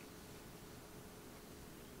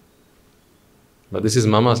 But this is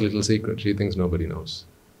Mama's little secret. She thinks nobody knows.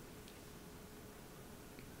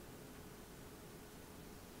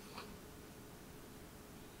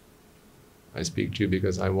 I speak to you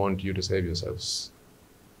because I want you to save yourselves.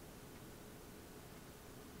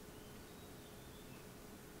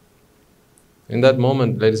 In that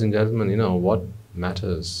moment, ladies and gentlemen, what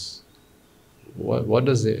matters? What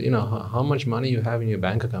does it, how much money you have in your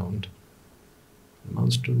bank account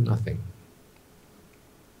amounts to nothing.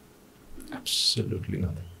 Absolutely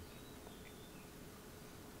nothing.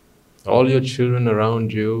 All your children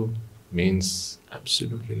around you means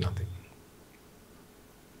absolutely nothing.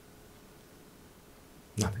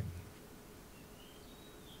 Nothing.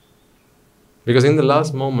 Because in the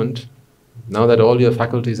last moment, now that all your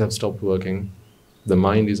faculties have stopped working, the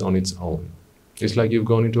mind is on its own. It's like you've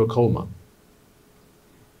gone into a coma.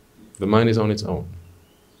 The mind is on its own.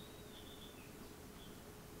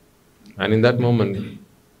 And in that moment,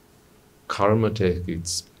 karma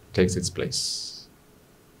takes its place.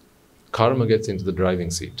 Karma gets into the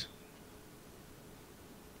driving seat.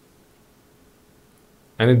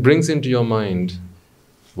 And it brings into your mind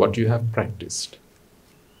what you have practiced,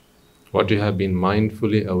 what you have been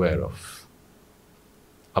mindfully aware of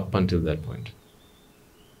up until that point.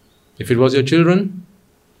 If it was your children,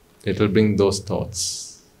 it will bring those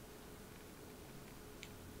thoughts.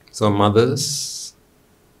 So mothers,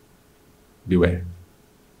 beware.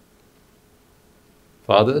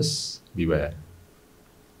 Fathers, beware.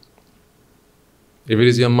 If it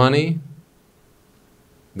is your money,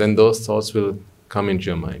 then those thoughts will come into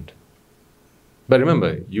your mind. But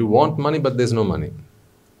remember, you want money, but there's no money.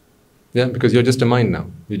 Yeah, because you're just a mind now.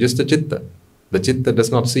 You're just a chitta. The chitta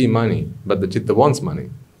does not see money, but the chitta wants money.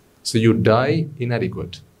 So you die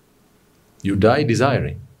inadequate. You die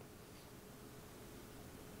desiring.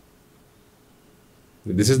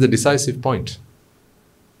 This is the decisive point.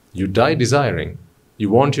 You die desiring. You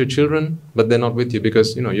want your children, but they're not with you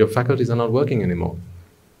because your faculties are not working anymore.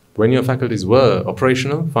 When your faculties were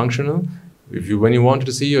operational, functional, when you wanted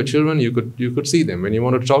to see your children, you could see them. When you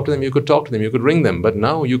wanted to talk to them, you could talk to them, you could ring them. But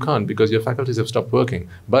now you can't because your faculties have stopped working.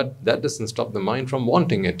 But that doesn't stop the mind from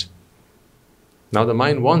wanting it. Now the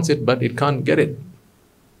mind wants it, but it can't get it.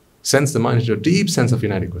 Sends the mind into a deep sense of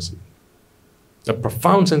inadequacy. A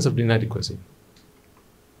profound sense of inadequacy.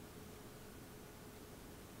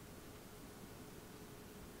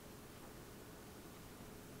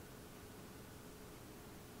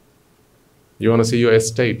 You want to see your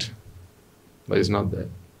estate, but it's not there.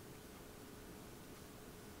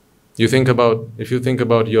 If you think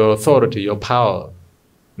about your authority, your power,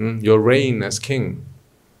 your reign as king,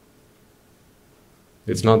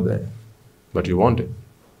 it's not there, but you want it.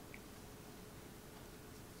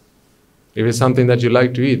 If it's something that you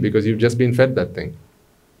like to eat because you've just been fed that thing.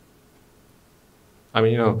 I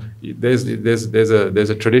mean, there's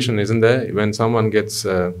a tradition, isn't there? When someone gets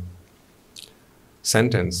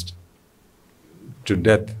sentenced to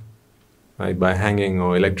death, right, by hanging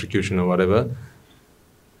or electrocution or whatever,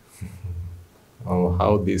 or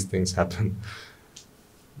how these things happen,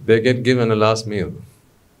 they get given a last meal.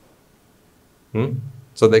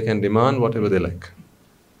 So they can demand whatever they like.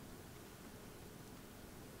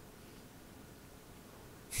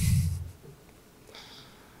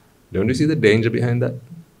 Don't you see the danger behind that?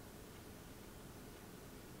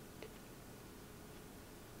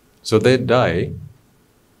 So they die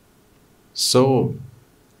so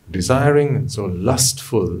desiring and so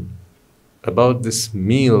lustful about this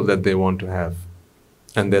meal that they want to have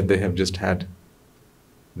and that they have just had.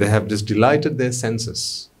 They have just delighted their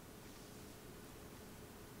senses.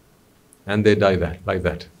 And they die like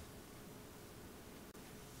that.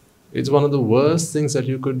 It's one of the worst things that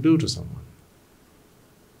you could do to someone.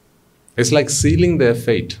 It's like sealing their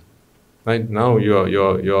fate. Right now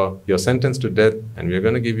you're sentenced to death and we're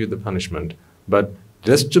going to give you the punishment. But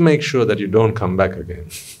just to make sure that you don't come back again.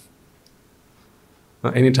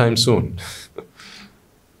 Anytime soon.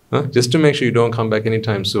 Just to make sure you don't come back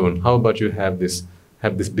anytime soon. How about you have this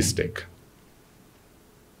bistec?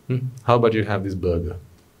 How about you have this burger?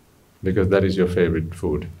 Because that is your favorite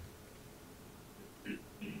food.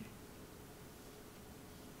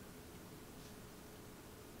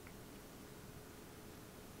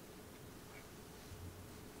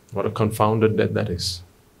 What a confounded death that is.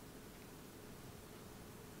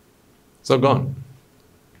 So gone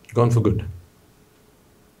for good.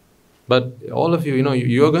 But all of you,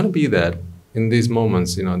 you're going to be there in these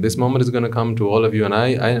moments. This moment is going to come to all of you, and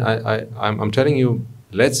I'm telling you,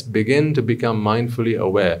 let's begin to become mindfully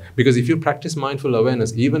aware. Because if you practice mindful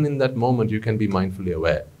awareness, even in that moment, you can be mindfully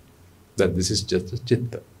aware that this is just a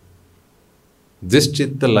chitta. This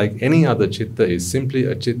chitta, like any other chitta, is simply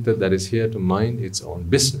a chitta that is here to mind its own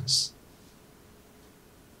business.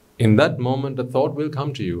 In that moment, a thought will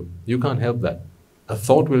come to you. You can't help that. A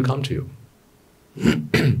thought will come to you.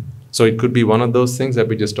 So it could be one of those things that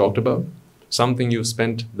we just talked about, something you've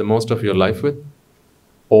spent the most of your life with,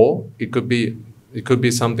 or it could be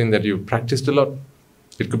something that you've practiced a lot.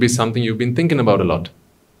 It could be something you've been thinking about a lot.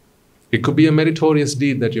 It could be a meritorious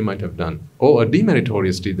deed that you might have done, or a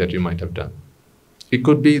demeritorious deed that you might have done. It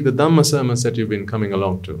could be the Dhamma sermons that you've been coming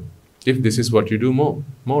along to, if this is what you do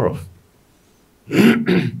more of.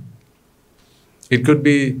 It could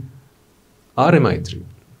be Arya-Maitri,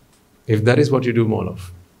 if that is what you do more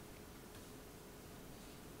of.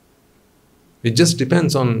 It just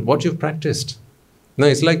depends on what you've practiced. No,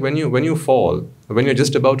 it's like when you fall, when you're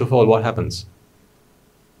just about to fall, what happens?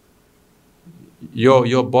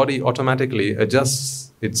 your body automatically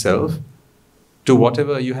adjusts itself to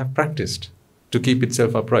whatever you have practiced to keep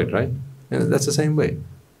itself upright, right? And that's the same way.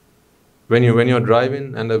 When you're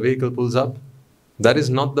driving and a vehicle pulls up, that is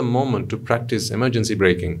not the moment to practice emergency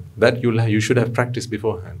braking. That you should have practiced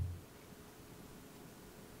beforehand.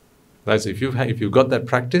 That's if you've got that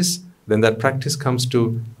practice, then that practice comes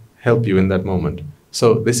to help you in that moment.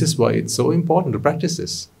 So this is why it's so important to practice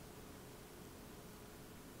this.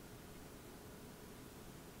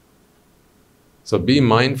 So be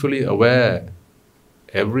mindfully aware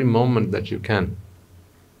every moment that you can.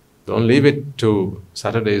 Don't leave it to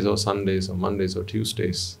Saturdays or Sundays or Mondays or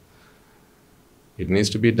Tuesdays. It needs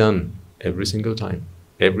to be done every single time,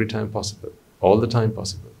 every time possible, all the time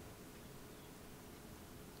possible.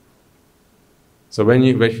 So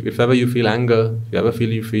if ever you feel anger, if you ever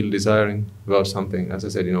you feel desiring about something, as I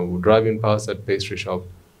said, driving past that pastry shop,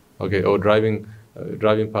 okay, or driving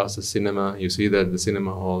past the cinema, you see the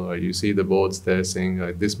cinema hall, or you see the boards there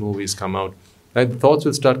saying, this movie's come out, right? Thoughts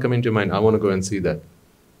will start coming to your mind, I want to go and see that.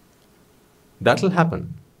 That will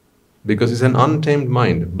happen, because it's an untamed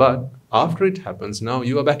mind. But after it happens, now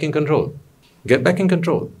you are back in control. Get back in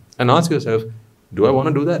control and ask yourself, do I want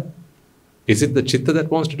to do that? Is it the chitta that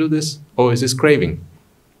wants to do this? Or is this craving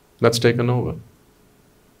that's taken over?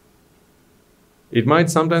 It might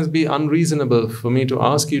sometimes be unreasonable for me to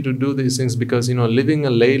ask you to do these things because, living a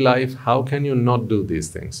lay life, how can you not do these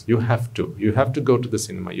things? You have to. You have to go to the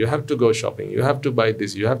cinema. You have to go shopping. You have to buy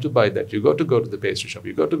this. You have to buy that. You got to go to the pastry shop.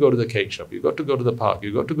 You got to go to the cake shop. You got to go to the park.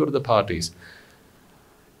 You got to go to the parties.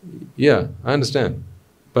 Yeah, I understand.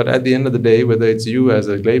 But at the end of the day, whether it's you as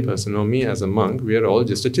a layperson or me as a monk, we are all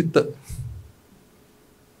just a chitta.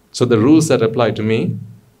 So the rules that apply to me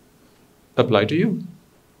apply to you.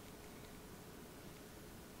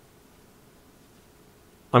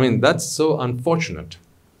 I mean, that's so unfortunate.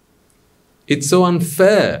 It's so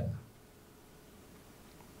unfair.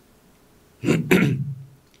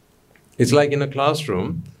 It's like in a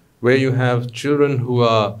classroom where you have children who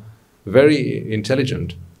are very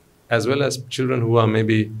intelligent, as well as children who are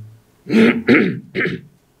maybe,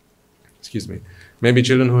 excuse me, maybe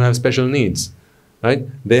children who have special needs, right?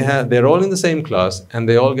 They're all in the same class and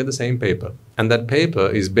they all get the same paper. And that paper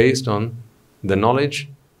is based on the knowledge,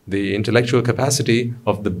 the intellectual capacity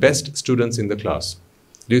of the best students in the class.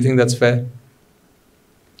 Do you think that's fair?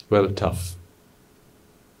 Well, tough.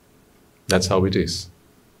 That's how it is.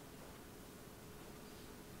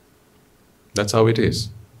 That's how it is.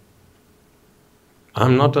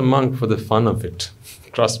 I'm not a monk for the fun of it.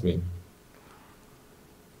 Trust me.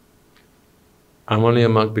 I'm only a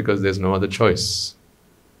monk because there's no other choice.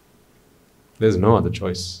 There's no other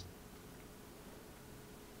choice.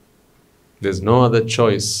 There's no other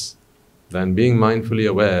choice than being mindfully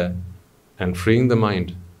aware and freeing the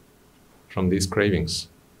mind from these cravings.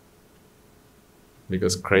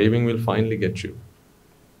 Because craving will finally get you.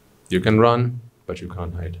 You can run, but you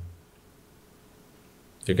can't hide.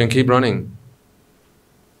 You can keep running,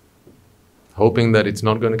 hoping that it's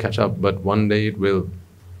not going to catch up, but one day it will.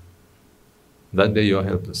 That day you're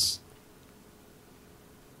helpless.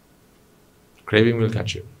 Craving will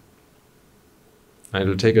catch you. And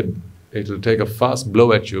it'll take a fast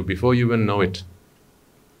blow at you before you even know it.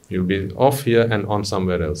 You'll be off here and on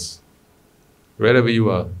somewhere else. Wherever you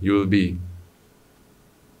are, you will be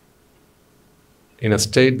in a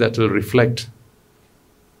state that will reflect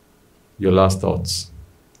your last thoughts,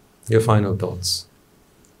 your final thoughts.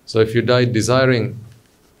 So if you die desiring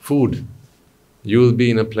food, you will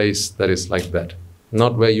be in a place that is like that,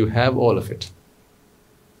 not where you have all of it.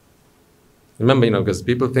 Remember, because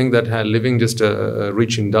people think that living just a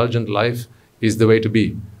rich, indulgent life is the way to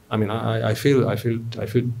be. I mean, I feel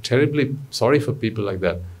terribly sorry for people like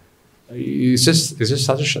that. It's just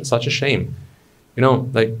such a shame.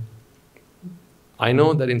 I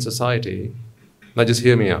know that in society, now just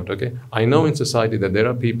hear me out, okay? I know in society that there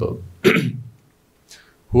are people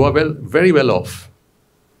who are very well off,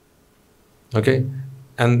 okay?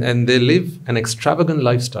 And they live an extravagant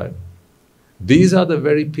lifestyle. These are the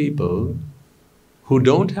very people who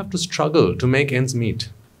don't have to struggle to make ends meet.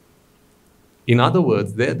 In other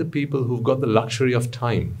words, they're the people who've got the luxury of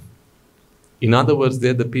time. In other words,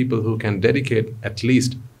 they're the people who can dedicate at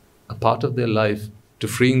least a part of their life to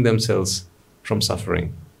freeing themselves from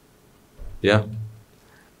suffering. Yeah?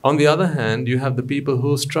 On the other hand, you have the people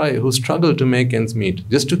who struggle to make ends meet,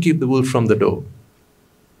 just to keep the wolf from the door.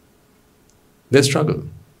 They struggle.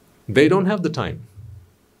 They don't have the time.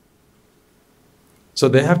 So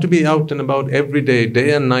they have to be out and about every day,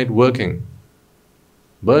 day and night working,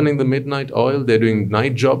 burning the midnight oil. They're doing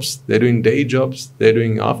night jobs, they're doing day jobs, they're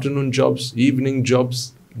doing afternoon jobs, evening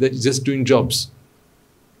jobs, they're just doing jobs,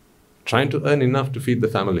 trying to earn enough to feed the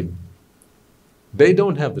family. They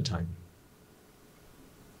don't have the time.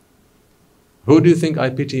 Who do you think I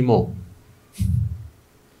pity more?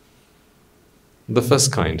 The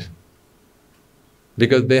first kind.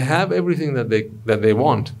 Because they have everything that they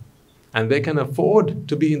want, and they can afford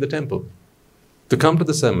to be in the temple, to come to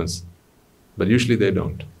the sermons. But usually they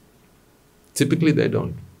don't. Typically they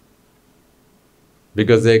don't.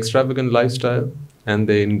 Because their extravagant lifestyle and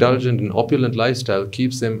their indulgent and opulent lifestyle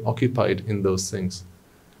keeps them occupied in those things.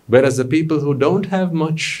 Whereas the people who don't have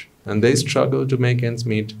much and they struggle to make ends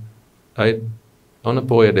meet, right, on a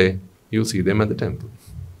poor day, you'll see them at the temple.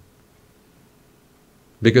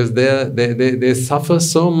 Because they suffer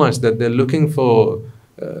so much that they're looking for,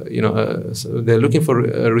 they're looking for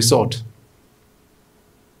a resort.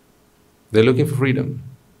 They're looking for freedom.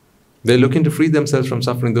 They're looking to free themselves from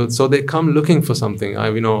suffering. So they come looking for something.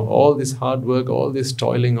 All this hard work, all this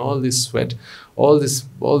toiling, all this sweat, all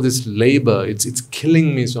this labor, it's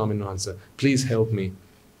killing me, Swami Nuhansa. Please help me.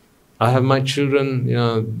 I have my children,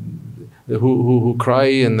 who cry,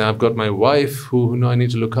 and I've got my wife who I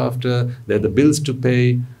need to look after. There are the bills to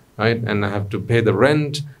pay, right? And I have to pay the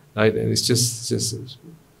rent, right? And it's just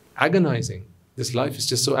agonizing. This life is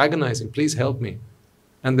just so agonizing. Please help me.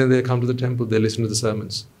 And then they come to the temple, they listen to the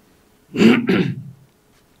sermons.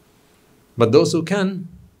 But those who can,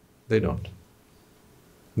 they don't.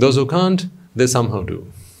 Those who can't, they somehow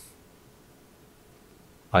do.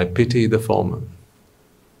 I pity the former.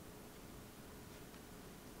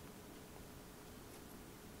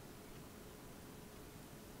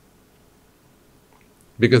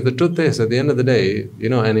 Because the truth is, at the end of the day,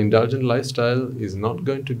 an indulgent lifestyle is not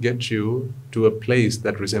going to get you to a place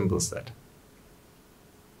that resembles that.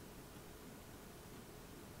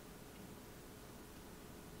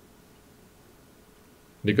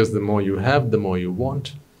 Because the more you have, the more you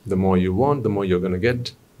want. The more you want, the more you're going to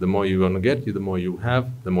get. The more you're going to get, the more you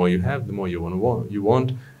have. The more you have, the more you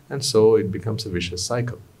want. And so it becomes a vicious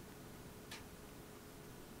cycle.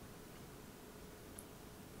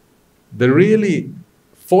 The really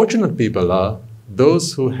fortunate people are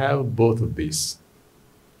those who have both of these.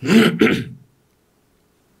 They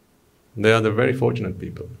are the very fortunate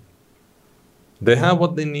people. They have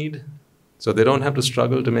what they need, so they don't have to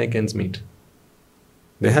struggle to make ends meet.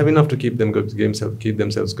 They have enough to keep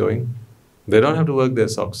themselves going. They don't have to work their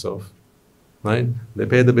socks off, right? They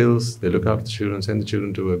pay the bills, they look after the children, send the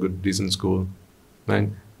children to a good, decent school, right?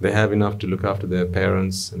 They have enough to look after their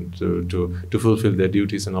parents and to fulfill their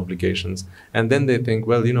duties and obligations. And then they think,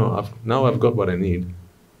 well, now I've got what I need.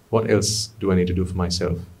 What else do I need to do for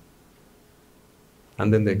myself?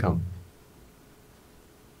 And then they come.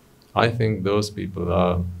 I think those people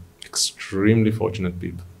are extremely fortunate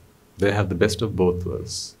people. They have the best of both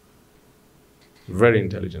worlds. Very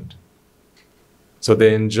intelligent. So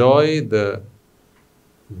they enjoy the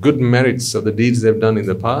good merits of the deeds they've done in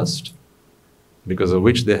the past, because of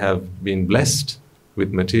which they have been blessed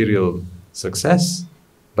with material success,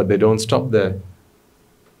 but they don't stop there.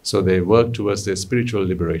 So they work towards their spiritual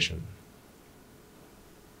liberation.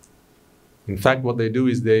 In fact, what they do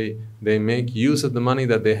is they make use of the money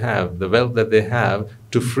that they have, the wealth that they have,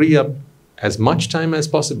 to free up as much time as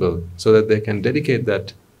possible so that they can dedicate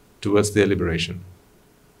that towards their liberation.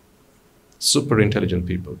 Super intelligent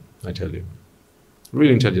people, I tell you.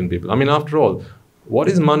 Really intelligent people. After all, what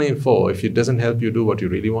is money for if it doesn't help you do what you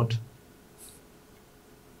really want?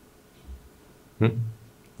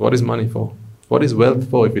 What is money for? What is wealth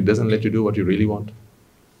for if it doesn't let you do what you really want?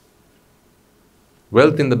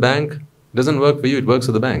 Wealth in the bank doesn't work for you, it works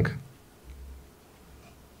for the bank.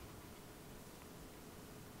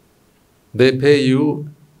 They pay you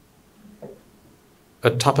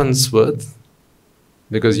a tuppence worth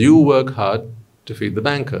because you work hard to feed the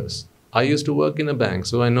bankers. I used to work in a bank,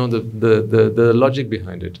 so I know the logic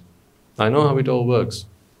behind it. I know how it all works.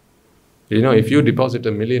 If you deposit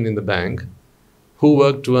 $1 million in the bank, who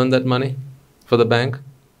worked to earn that money for the bank?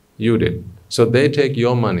 You did. So they take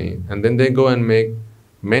your money and then they go and make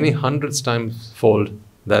many hundreds times fold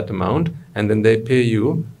that amount, and then they pay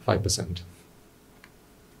you 5%.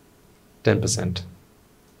 10%,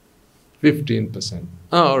 15%,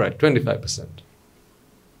 all right, 25%.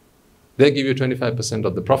 They give you 25%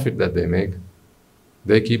 of the profit that they make.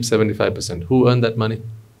 They keep 75%. Who earned that money?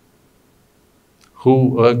 Who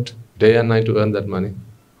worked day and night to earn that money?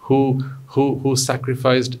 Who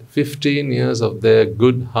sacrificed 15 years of their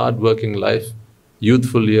good, hard-working life,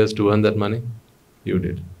 youthful years to earn that money? You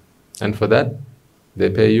did. And for that,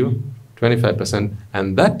 they pay you 25%.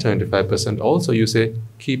 And that 25% also you say,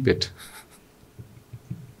 keep it.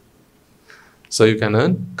 So you can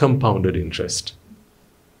earn compounded interest.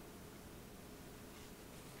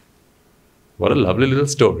 What a lovely little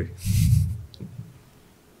story.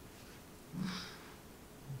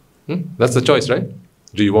 That's the choice, right?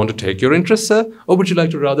 Do you want to take your interest, sir? Or would you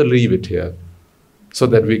like to rather leave it here so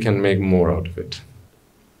that we can make more out of it?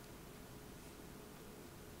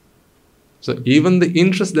 So even the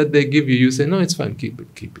interest that they give you, you say, no, it's fine, keep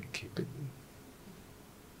it, keep it, keep it.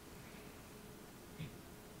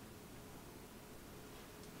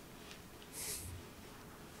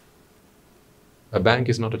 A bank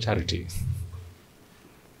is not a charity.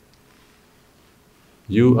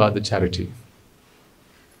 You are the charity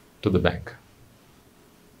to the bank.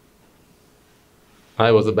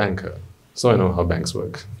 I was a banker, so I know how banks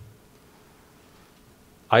work.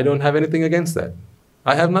 I don't have anything against that.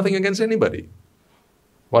 I have nothing against anybody.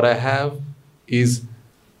 What I have is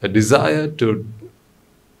a desire to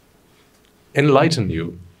enlighten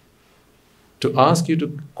you, to ask you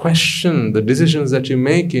to question the decisions that you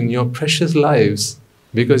make in your precious lives,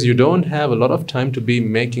 because you don't have a lot of time to be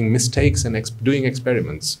making mistakes and doing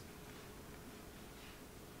experiments.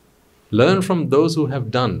 Learn from those who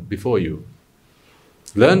have done before you.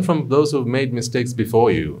 Learn from those who have made mistakes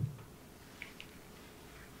before you.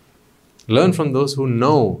 Learn from those who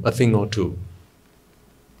know a thing or two.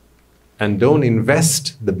 And don't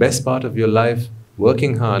invest the best part of your life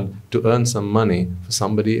working hard to earn some money for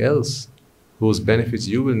somebody else whose benefits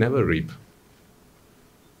you will never reap.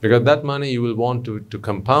 Because that money you will want to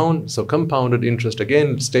compound, so compounded interest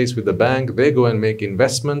again stays with the bank. They go and make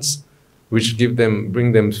investments which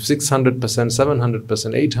bring them 600%, 700%,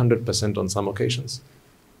 800% on some occasions.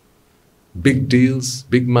 Big deals,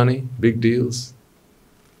 big money, big deals.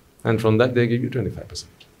 And from that they give you 25%.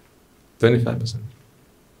 25%.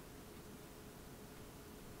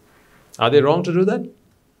 Are they wrong to do that?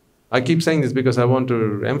 I keep saying this because I want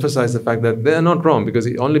to emphasize the fact that they are not wrong, because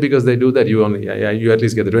only because they do that you at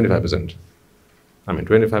least get the 25%. I mean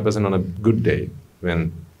 25% on a good day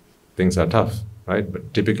when things are tough, right?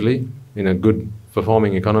 But typically in a good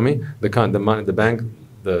performing economy, the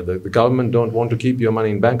government don't want to keep your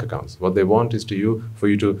money in bank accounts. What they want is for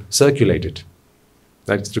you to circulate it.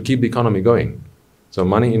 That's to keep the economy going. So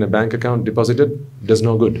money in a bank account deposited does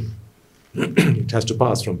no good. It has to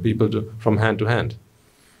pass from from hand to hand.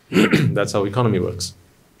 That's how economy works.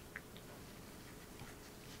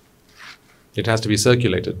 It has to be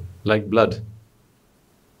circulated, like blood.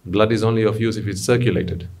 Blood is only of use if it's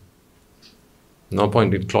circulated. No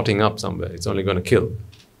point in clotting up somewhere. It's only going to kill.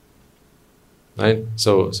 Right?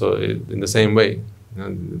 So in the same way,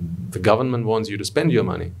 the government wants you to spend your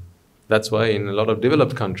money. That's why in a lot of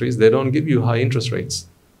developed countries, they don't give you high interest rates.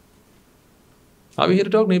 Are we here to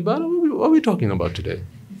talk about? What are we talking about today?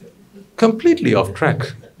 Completely off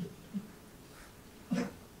track.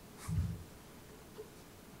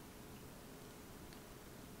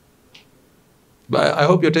 But I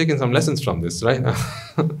hope you're taking some lessons from this, right?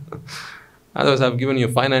 Otherwise, I've given you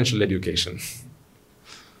financial education.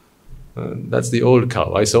 That's the old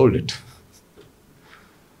cow. I sold it.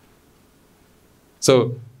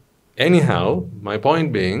 So, anyhow, my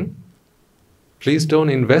point being, please don't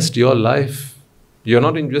invest your life. You're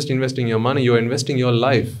not just investing your money, you're investing your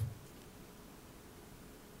life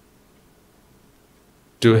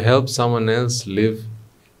to help someone else live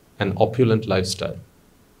an opulent lifestyle.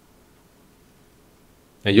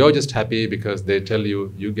 And you're just happy because they tell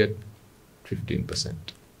you, you get 15%.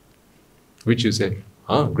 Which you say,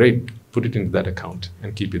 great, put it into that account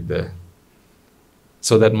and keep it there.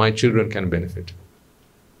 So that my children can benefit.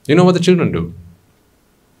 You know what the children do?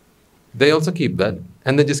 They also keep that.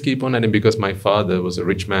 And they just keep on adding, because my father was a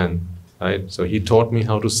rich man, right? So he taught me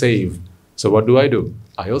how to save. So what do?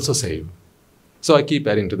 I also save. So I keep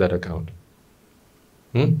adding to that account.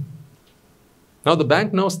 Now the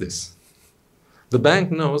bank knows this. The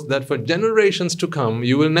bank knows that for generations to come,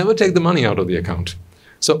 you will never take the money out of the account.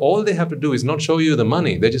 So all they have to do is not show you the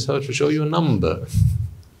money, they just have to show you a number.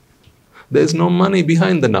 There's no money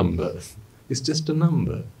behind the number. It's just a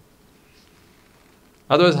number.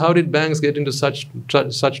 Otherwise, how did banks get into such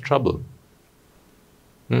trouble?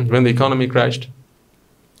 When the economy crashed,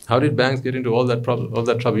 how did banks get into all that trouble?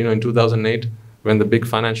 In 2008, when the big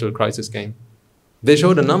financial crisis came, they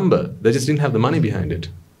showed a number. They just didn't have the money behind it.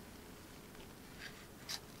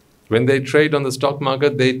 When they trade on the stock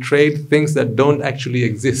market, they trade things that don't actually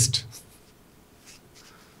exist.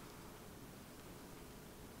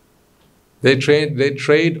 They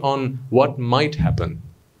trade on what might happen.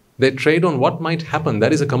 They trade on what might happen.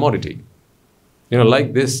 That is a commodity.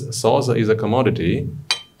 Like this saucer is a commodity,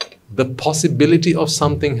 the possibility of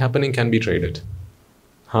something happening can be traded.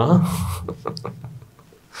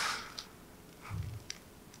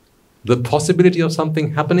 The possibility of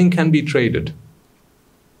something happening can be traded.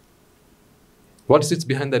 What sits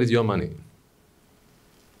behind that is your money.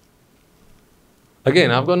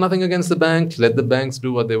 Again, I've got nothing against the bank. Let the banks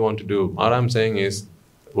do what they want to do. All I'm saying is,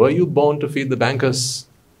 were you born to feed the bankers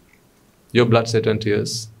your blood, sweat and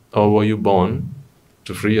tears? Or were you born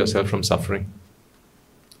to free yourself from suffering?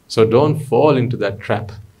 So don't fall into that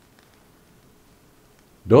trap.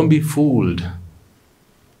 Don't be fooled.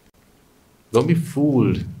 Don't be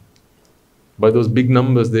fooled by those big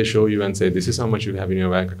numbers they show you and say, this is how much you have in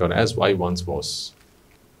your bank account, as I once was.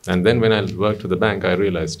 And then when I worked at the bank, I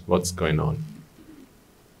realized what's going on.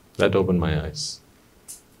 That opened my eyes.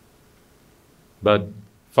 But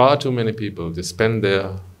far too many people just spend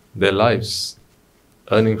their lives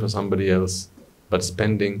earning for somebody else, but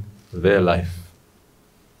spending their life.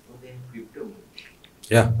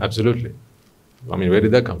 Yeah, absolutely. I mean, where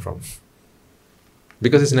did that come from?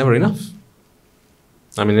 Because it's never enough.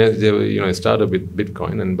 I mean, it started with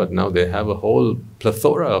Bitcoin, but now they have a whole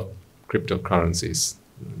plethora of cryptocurrencies,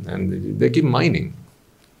 and they keep mining.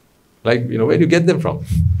 Like, where do you get them from?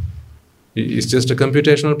 It's just a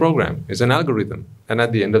computational program. It's an algorithm, and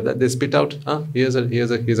at the end of that, they spit out, here's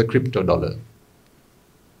a crypto dollar.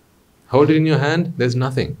 Hold it in your hand. There's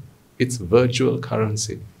nothing. It's virtual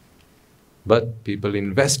currency. But people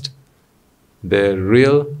invest their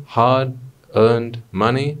real hard-earned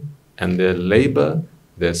money and their labor,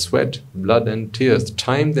 their sweat, blood and tears,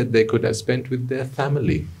 time that they could have spent with their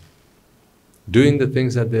family, doing the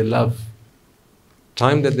things that they love,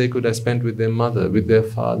 time that they could have spent with their mother, with their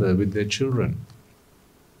father, with their children,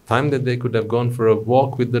 time that they could have gone for a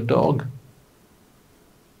walk with the dog,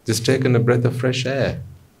 just taken a breath of fresh air,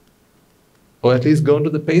 or at least gone to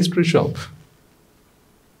the pastry shop.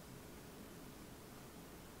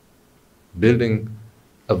 Building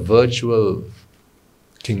a virtual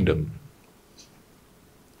kingdom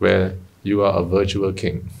where you are a virtual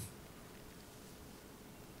king.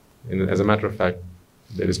 And as a matter of fact,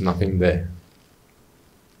 there is nothing there.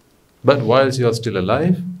 But whilst you're still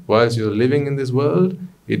alive, whilst you're living in this world,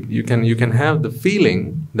 you can have the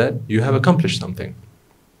feeling that you have accomplished something.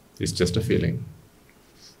 It's just a feeling.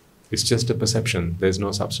 It's just a perception. There's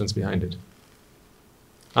no substance behind it.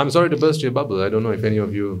 I'm sorry to burst your bubble. I don't know if any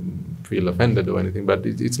of you feel offended or anything, but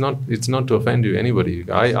it's not to offend you, anybody.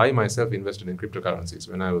 I myself invested in cryptocurrencies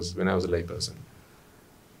when I was a layperson.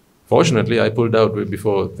 Fortunately, I pulled out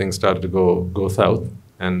before things started to go south,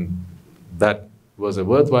 and that was a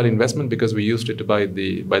worthwhile investment because we used it to buy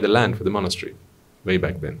the land for the monastery way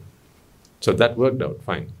back then. So that worked out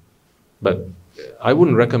fine. But I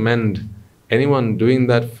wouldn't recommend anyone doing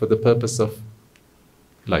that for the purpose of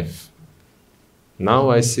life.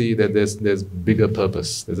 Now I see that there's bigger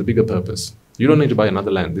purpose. There's a bigger purpose. You don't need to buy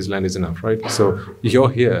another land. This land is enough, right? So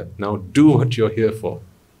you're here. Now do what you're here for.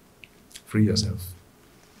 Free yourself.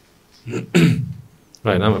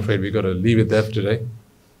 Right, I'm afraid we've got to leave it there for today.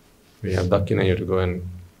 We have Dakina here to go and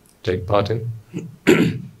take part in.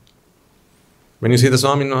 When you see the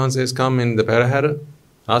Swamin Wahanses come in the Parahara,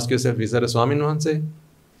 ask yourself, is that a Swamin Wahanse?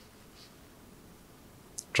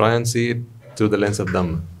 Try and see it through the lens of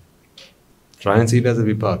Dhamma. Try and see it as a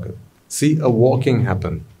vipaka. See a walking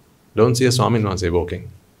happen. Don't see a Swamin Wahanse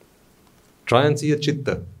walking. Try and see a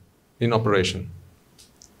chitta in operation.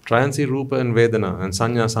 Try and see Rupa and Vedana and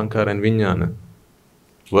Sanya, Sankhara and Vijnana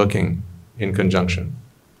working in conjunction.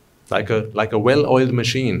 Like a well-oiled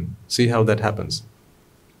machine. See how that happens.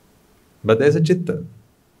 But there's a chitta.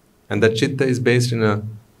 And that chitta is based in a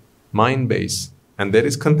mind base. And there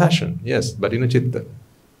is compassion, yes, but in a chitta.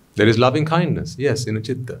 There is loving kindness, yes, in a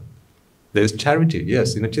chitta. There is charity,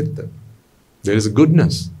 yes, in a chitta. There is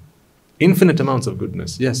goodness, infinite amounts of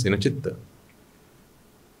goodness, yes, in a chitta.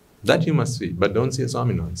 That you must see, but don't see a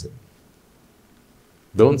Swamin Wahanse.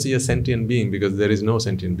 Don't see a sentient being, because there is no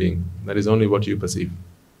sentient being. That is only what you perceive.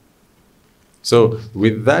 So,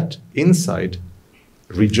 with that insight,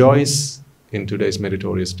 rejoice in today's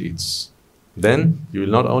meritorious deeds. Then, you will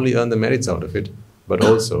not only earn the merits out of it, but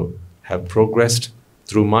also have progressed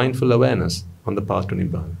through mindful awareness on the path to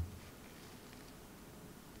Nibbana.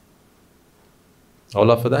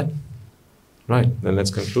 All up for that? Right, then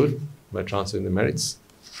let's conclude by transferring the merits,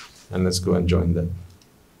 and let's go and join them.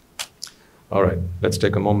 All right, let's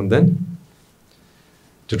take a moment then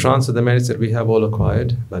to transfer the merits that we have all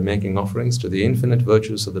acquired by making offerings to the infinite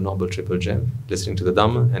virtues of the Noble Triple Gem, listening to the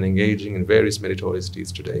Dhamma and engaging in various meritorious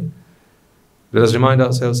deeds today. Let us remind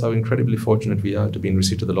ourselves how incredibly fortunate we are to be in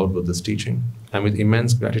receipt of the Lord Buddha's teaching, and with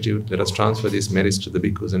immense gratitude, let us transfer these merits to the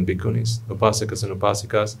bhikkhus and bhikkhunis, upasakas and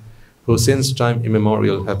upasikas, who since time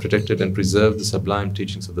immemorial have protected and preserved the sublime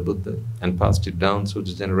teachings of the Buddha and passed it down through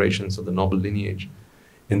the generations of the noble lineage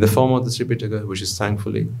in the form of the Sripitaka, which is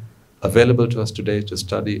thankfully available to us today to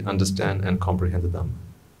study, understand, and comprehend the Dhamma.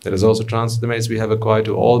 Let us also transfer the merits we have acquired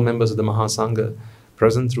to all members of the Mahasangha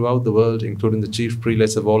present throughout the world, including the chief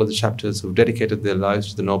prelates of all of the chapters who've dedicated their lives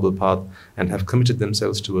to the noble path and have committed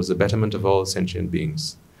themselves towards the betterment of all sentient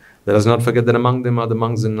beings. Let us not forget that among them are the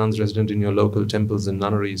monks and nuns resident in your local temples and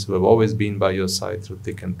nunneries who have always been by your side through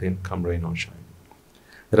thick and thin, come rain or shine.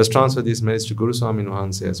 Let us transfer these merits to Guru Swami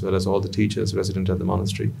Nuhanse as well as all the teachers resident at the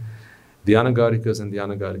monastery, the Anagarikas and the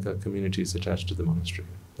Anagarika communities attached to the monastery.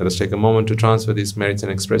 Let us take a moment to transfer these merits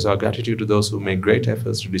and express our gratitude to those who make great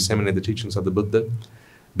efforts to disseminate the teachings of the Buddha,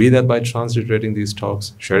 be that by transliterating these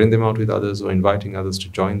talks, sharing them out with others, or inviting others to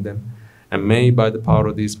join them. And may, by the power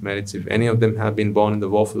of these merits, if any of them have been born in the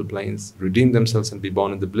woeful planes, redeem themselves and be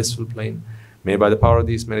born in the blissful plane. May, by the power of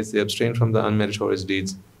these merits, they abstain from the unmeritorious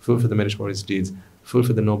deeds, fulfill the meritorious deeds,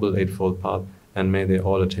 fulfill the noble eightfold path, and may they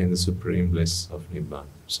all attain the supreme bliss of Nibbana.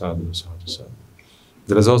 Sadhu, sadhu, sadhu.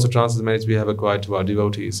 Let us also transfer the merits we have acquired to our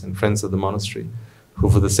devotees and friends of the monastery, who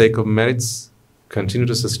for the sake of merits continue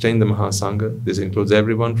to sustain the Mahasangha. This includes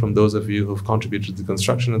everyone from those of you who have contributed to the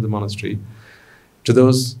construction of the monastery, to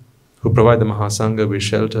those who provide the Mahasangha with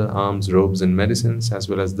shelter, alms, robes, and medicines, as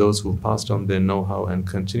well as those who passed on their know-how and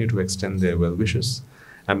continue to extend their well-wishes.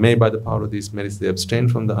 And may, by the power of these merits, they abstain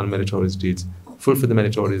from the unmeritorious deeds, fulfill the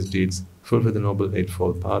meritorious deeds, fulfill the noble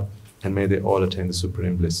eightfold path, and may they all attain the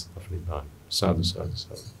supreme bliss of Nibbana. Sadhu, sadhu,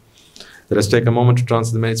 sadhu. Let us take a moment to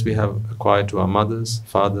transfer the merits we have acquired to our mothers,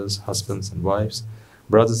 fathers, husbands and wives,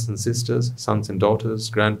 brothers and sisters, sons and daughters,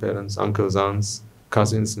 grandparents, uncles, aunts,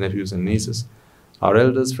 cousins, nephews and nieces, our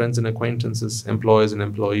elders, friends and acquaintances, employers and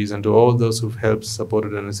employees, and to all those who've helped,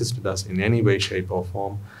 supported and assisted us in any way, shape or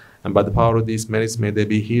form. And by the power of these merits, may they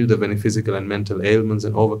be healed of any physical and mental ailments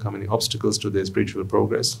and overcome any obstacles to their spiritual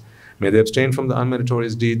progress. May they abstain from the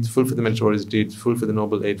unmeritorious deeds, fulfill the meritorious deeds, fulfill the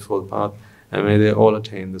noble eightfold path, and may they all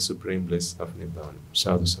attain the supreme bliss of Nibbana.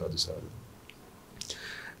 Sadhu, sadhu, sadhu.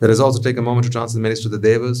 Let us also take a moment to transfer the merits to the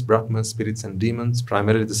Devas, Brahmas, spirits and demons,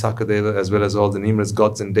 primarily the Sakadeva, as well as all the numerous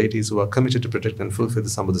gods and deities who are committed to protect and fulfill the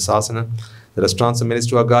Sambuddhasasana. Let us transfer merits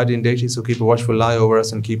to our guardian deities who keep a watchful eye over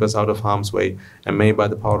us and keep us out of harm's way, and may by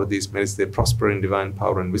the power of these merits they prosper in divine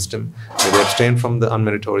power and wisdom. May they abstain from the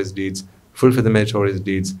unmeritorious deeds, fulfill the meritorious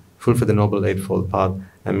deeds, fulfill the noble eightfold path,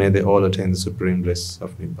 and may they all attain the supreme bliss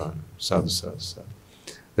of Nibbana. Sadhu, sadhu, sadhu.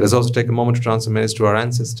 Let us also take a moment to transfer merits to our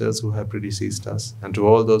ancestors who have predeceased us, and to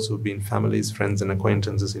all those who have been families, friends and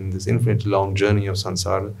acquaintances in this infinitely long journey of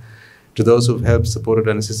samsara, to those who have helped, supported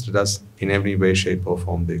and assisted us in every way, shape or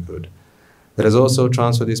form they could. Let us also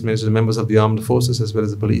transfer these merits to the members of the armed forces as well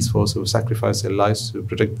as the police force who have sacrificed their lives to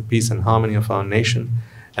protect the peace and harmony of our nation,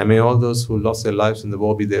 and may all those who lost their lives in the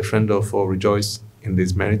war, be their friend or foe, rejoice in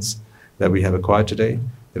these merits that we have acquired today.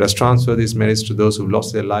 Let us transfer these merits to those who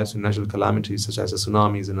lost their lives in natural calamities such as the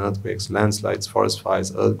tsunamis and earthquakes, landslides, forest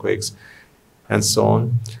fires, earthquakes, and so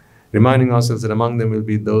on, reminding ourselves that among them will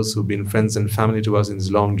be those who have been friends and family to us in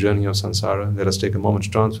this long journey of samsara. Let us take a moment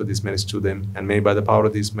to transfer these merits to them, and may by the power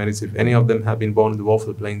of these merits, if any of them have been born in the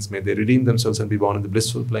woeful planes, may they redeem themselves and be born in the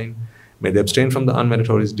blissful plane. May they abstain from the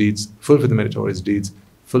unmeritorious deeds, fulfill the meritorious deeds,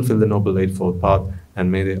 fulfill the noble eightfold path, and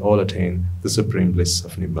may they all attain the supreme bliss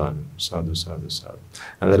of Nibbana. Sadhu, sadhu, sadhu.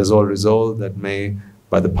 And let us all resolve that may,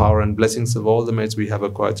 by the power and blessings of all the merits we have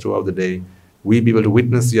acquired throughout the day, we be able to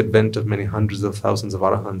witness the advent of many hundreds of thousands of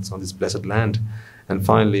arahants on this blessed land. And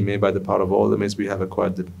finally, may by the power of all the merits we have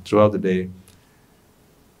acquired throughout the day,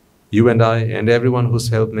 you and I and everyone who's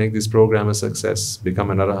helped make this program a success become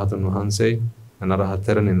an Arahatan Nuhanse, an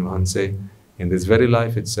Arahateran in Nuhanse, in this very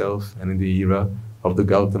life itself and in the era of the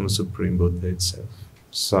Gautama Supreme Buddha itself.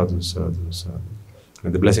 Sadhu, sadhu, sadhu.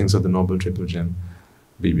 And the blessings of the Noble Triple Gem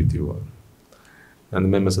be with you all. And the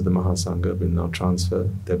members of the Mahasangha will now transfer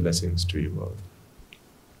their blessings to you all.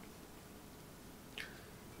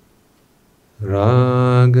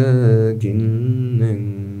 Raga ginnen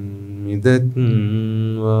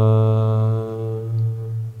midatva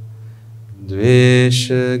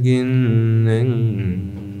dvesha ginnen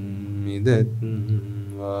midatva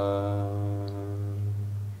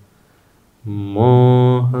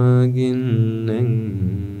moha ginnen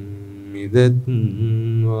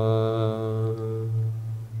midatva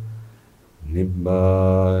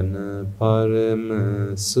Nibbana parama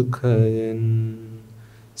sukhayan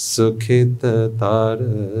sukhita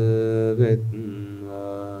taravetva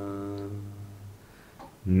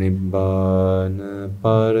Nibbana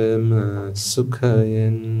parama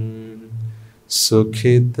sukhayan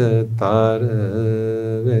sukhita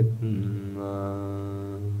taravetva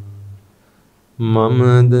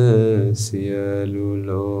Mamada siyalu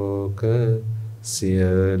loka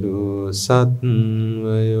siyalu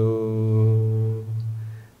satvayo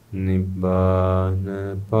නිබ්බාන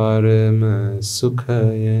පරම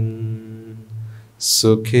සුඛයෙන්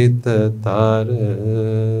සුඛිතතර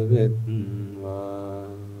වෙත්වා.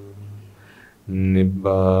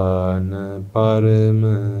 නිබ්බාන පරම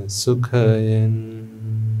සුඛයෙන්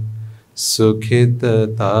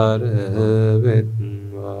සුඛිතතර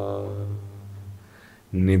වෙත්වා.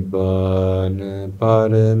 නිබ්බාන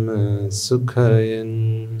පරම සුඛයෙන්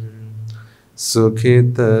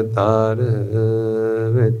සුඛිතතර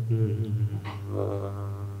වෙත්වා.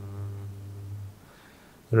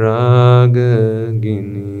 රාගගිනි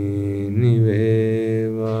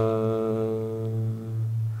නිවේවා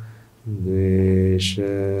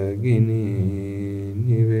ද්වේෂගිනි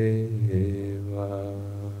නිවේවා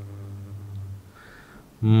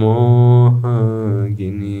මෝහගිනි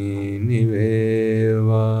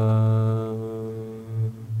නිවේවා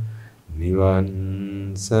නිවන්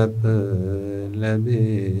සැප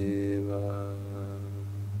ලැබේවා.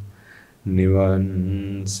 නිවන්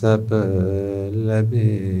සැප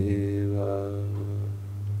ලැබේවා.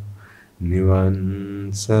 නිවන්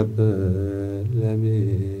සැප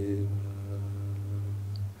ලැබේවා.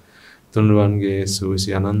 තුන්රුවන්ගේ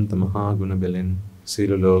සූසි අනන්ත මහා ගුණ බෙලෙන්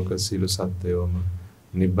සීල ලෝක සීල සත්වයෝම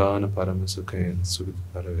නිබ්බාන පරම සුඛයෙන්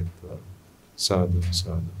සුඛිතතර වෙත්වා. සාදු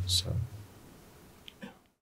සාදු සාදු.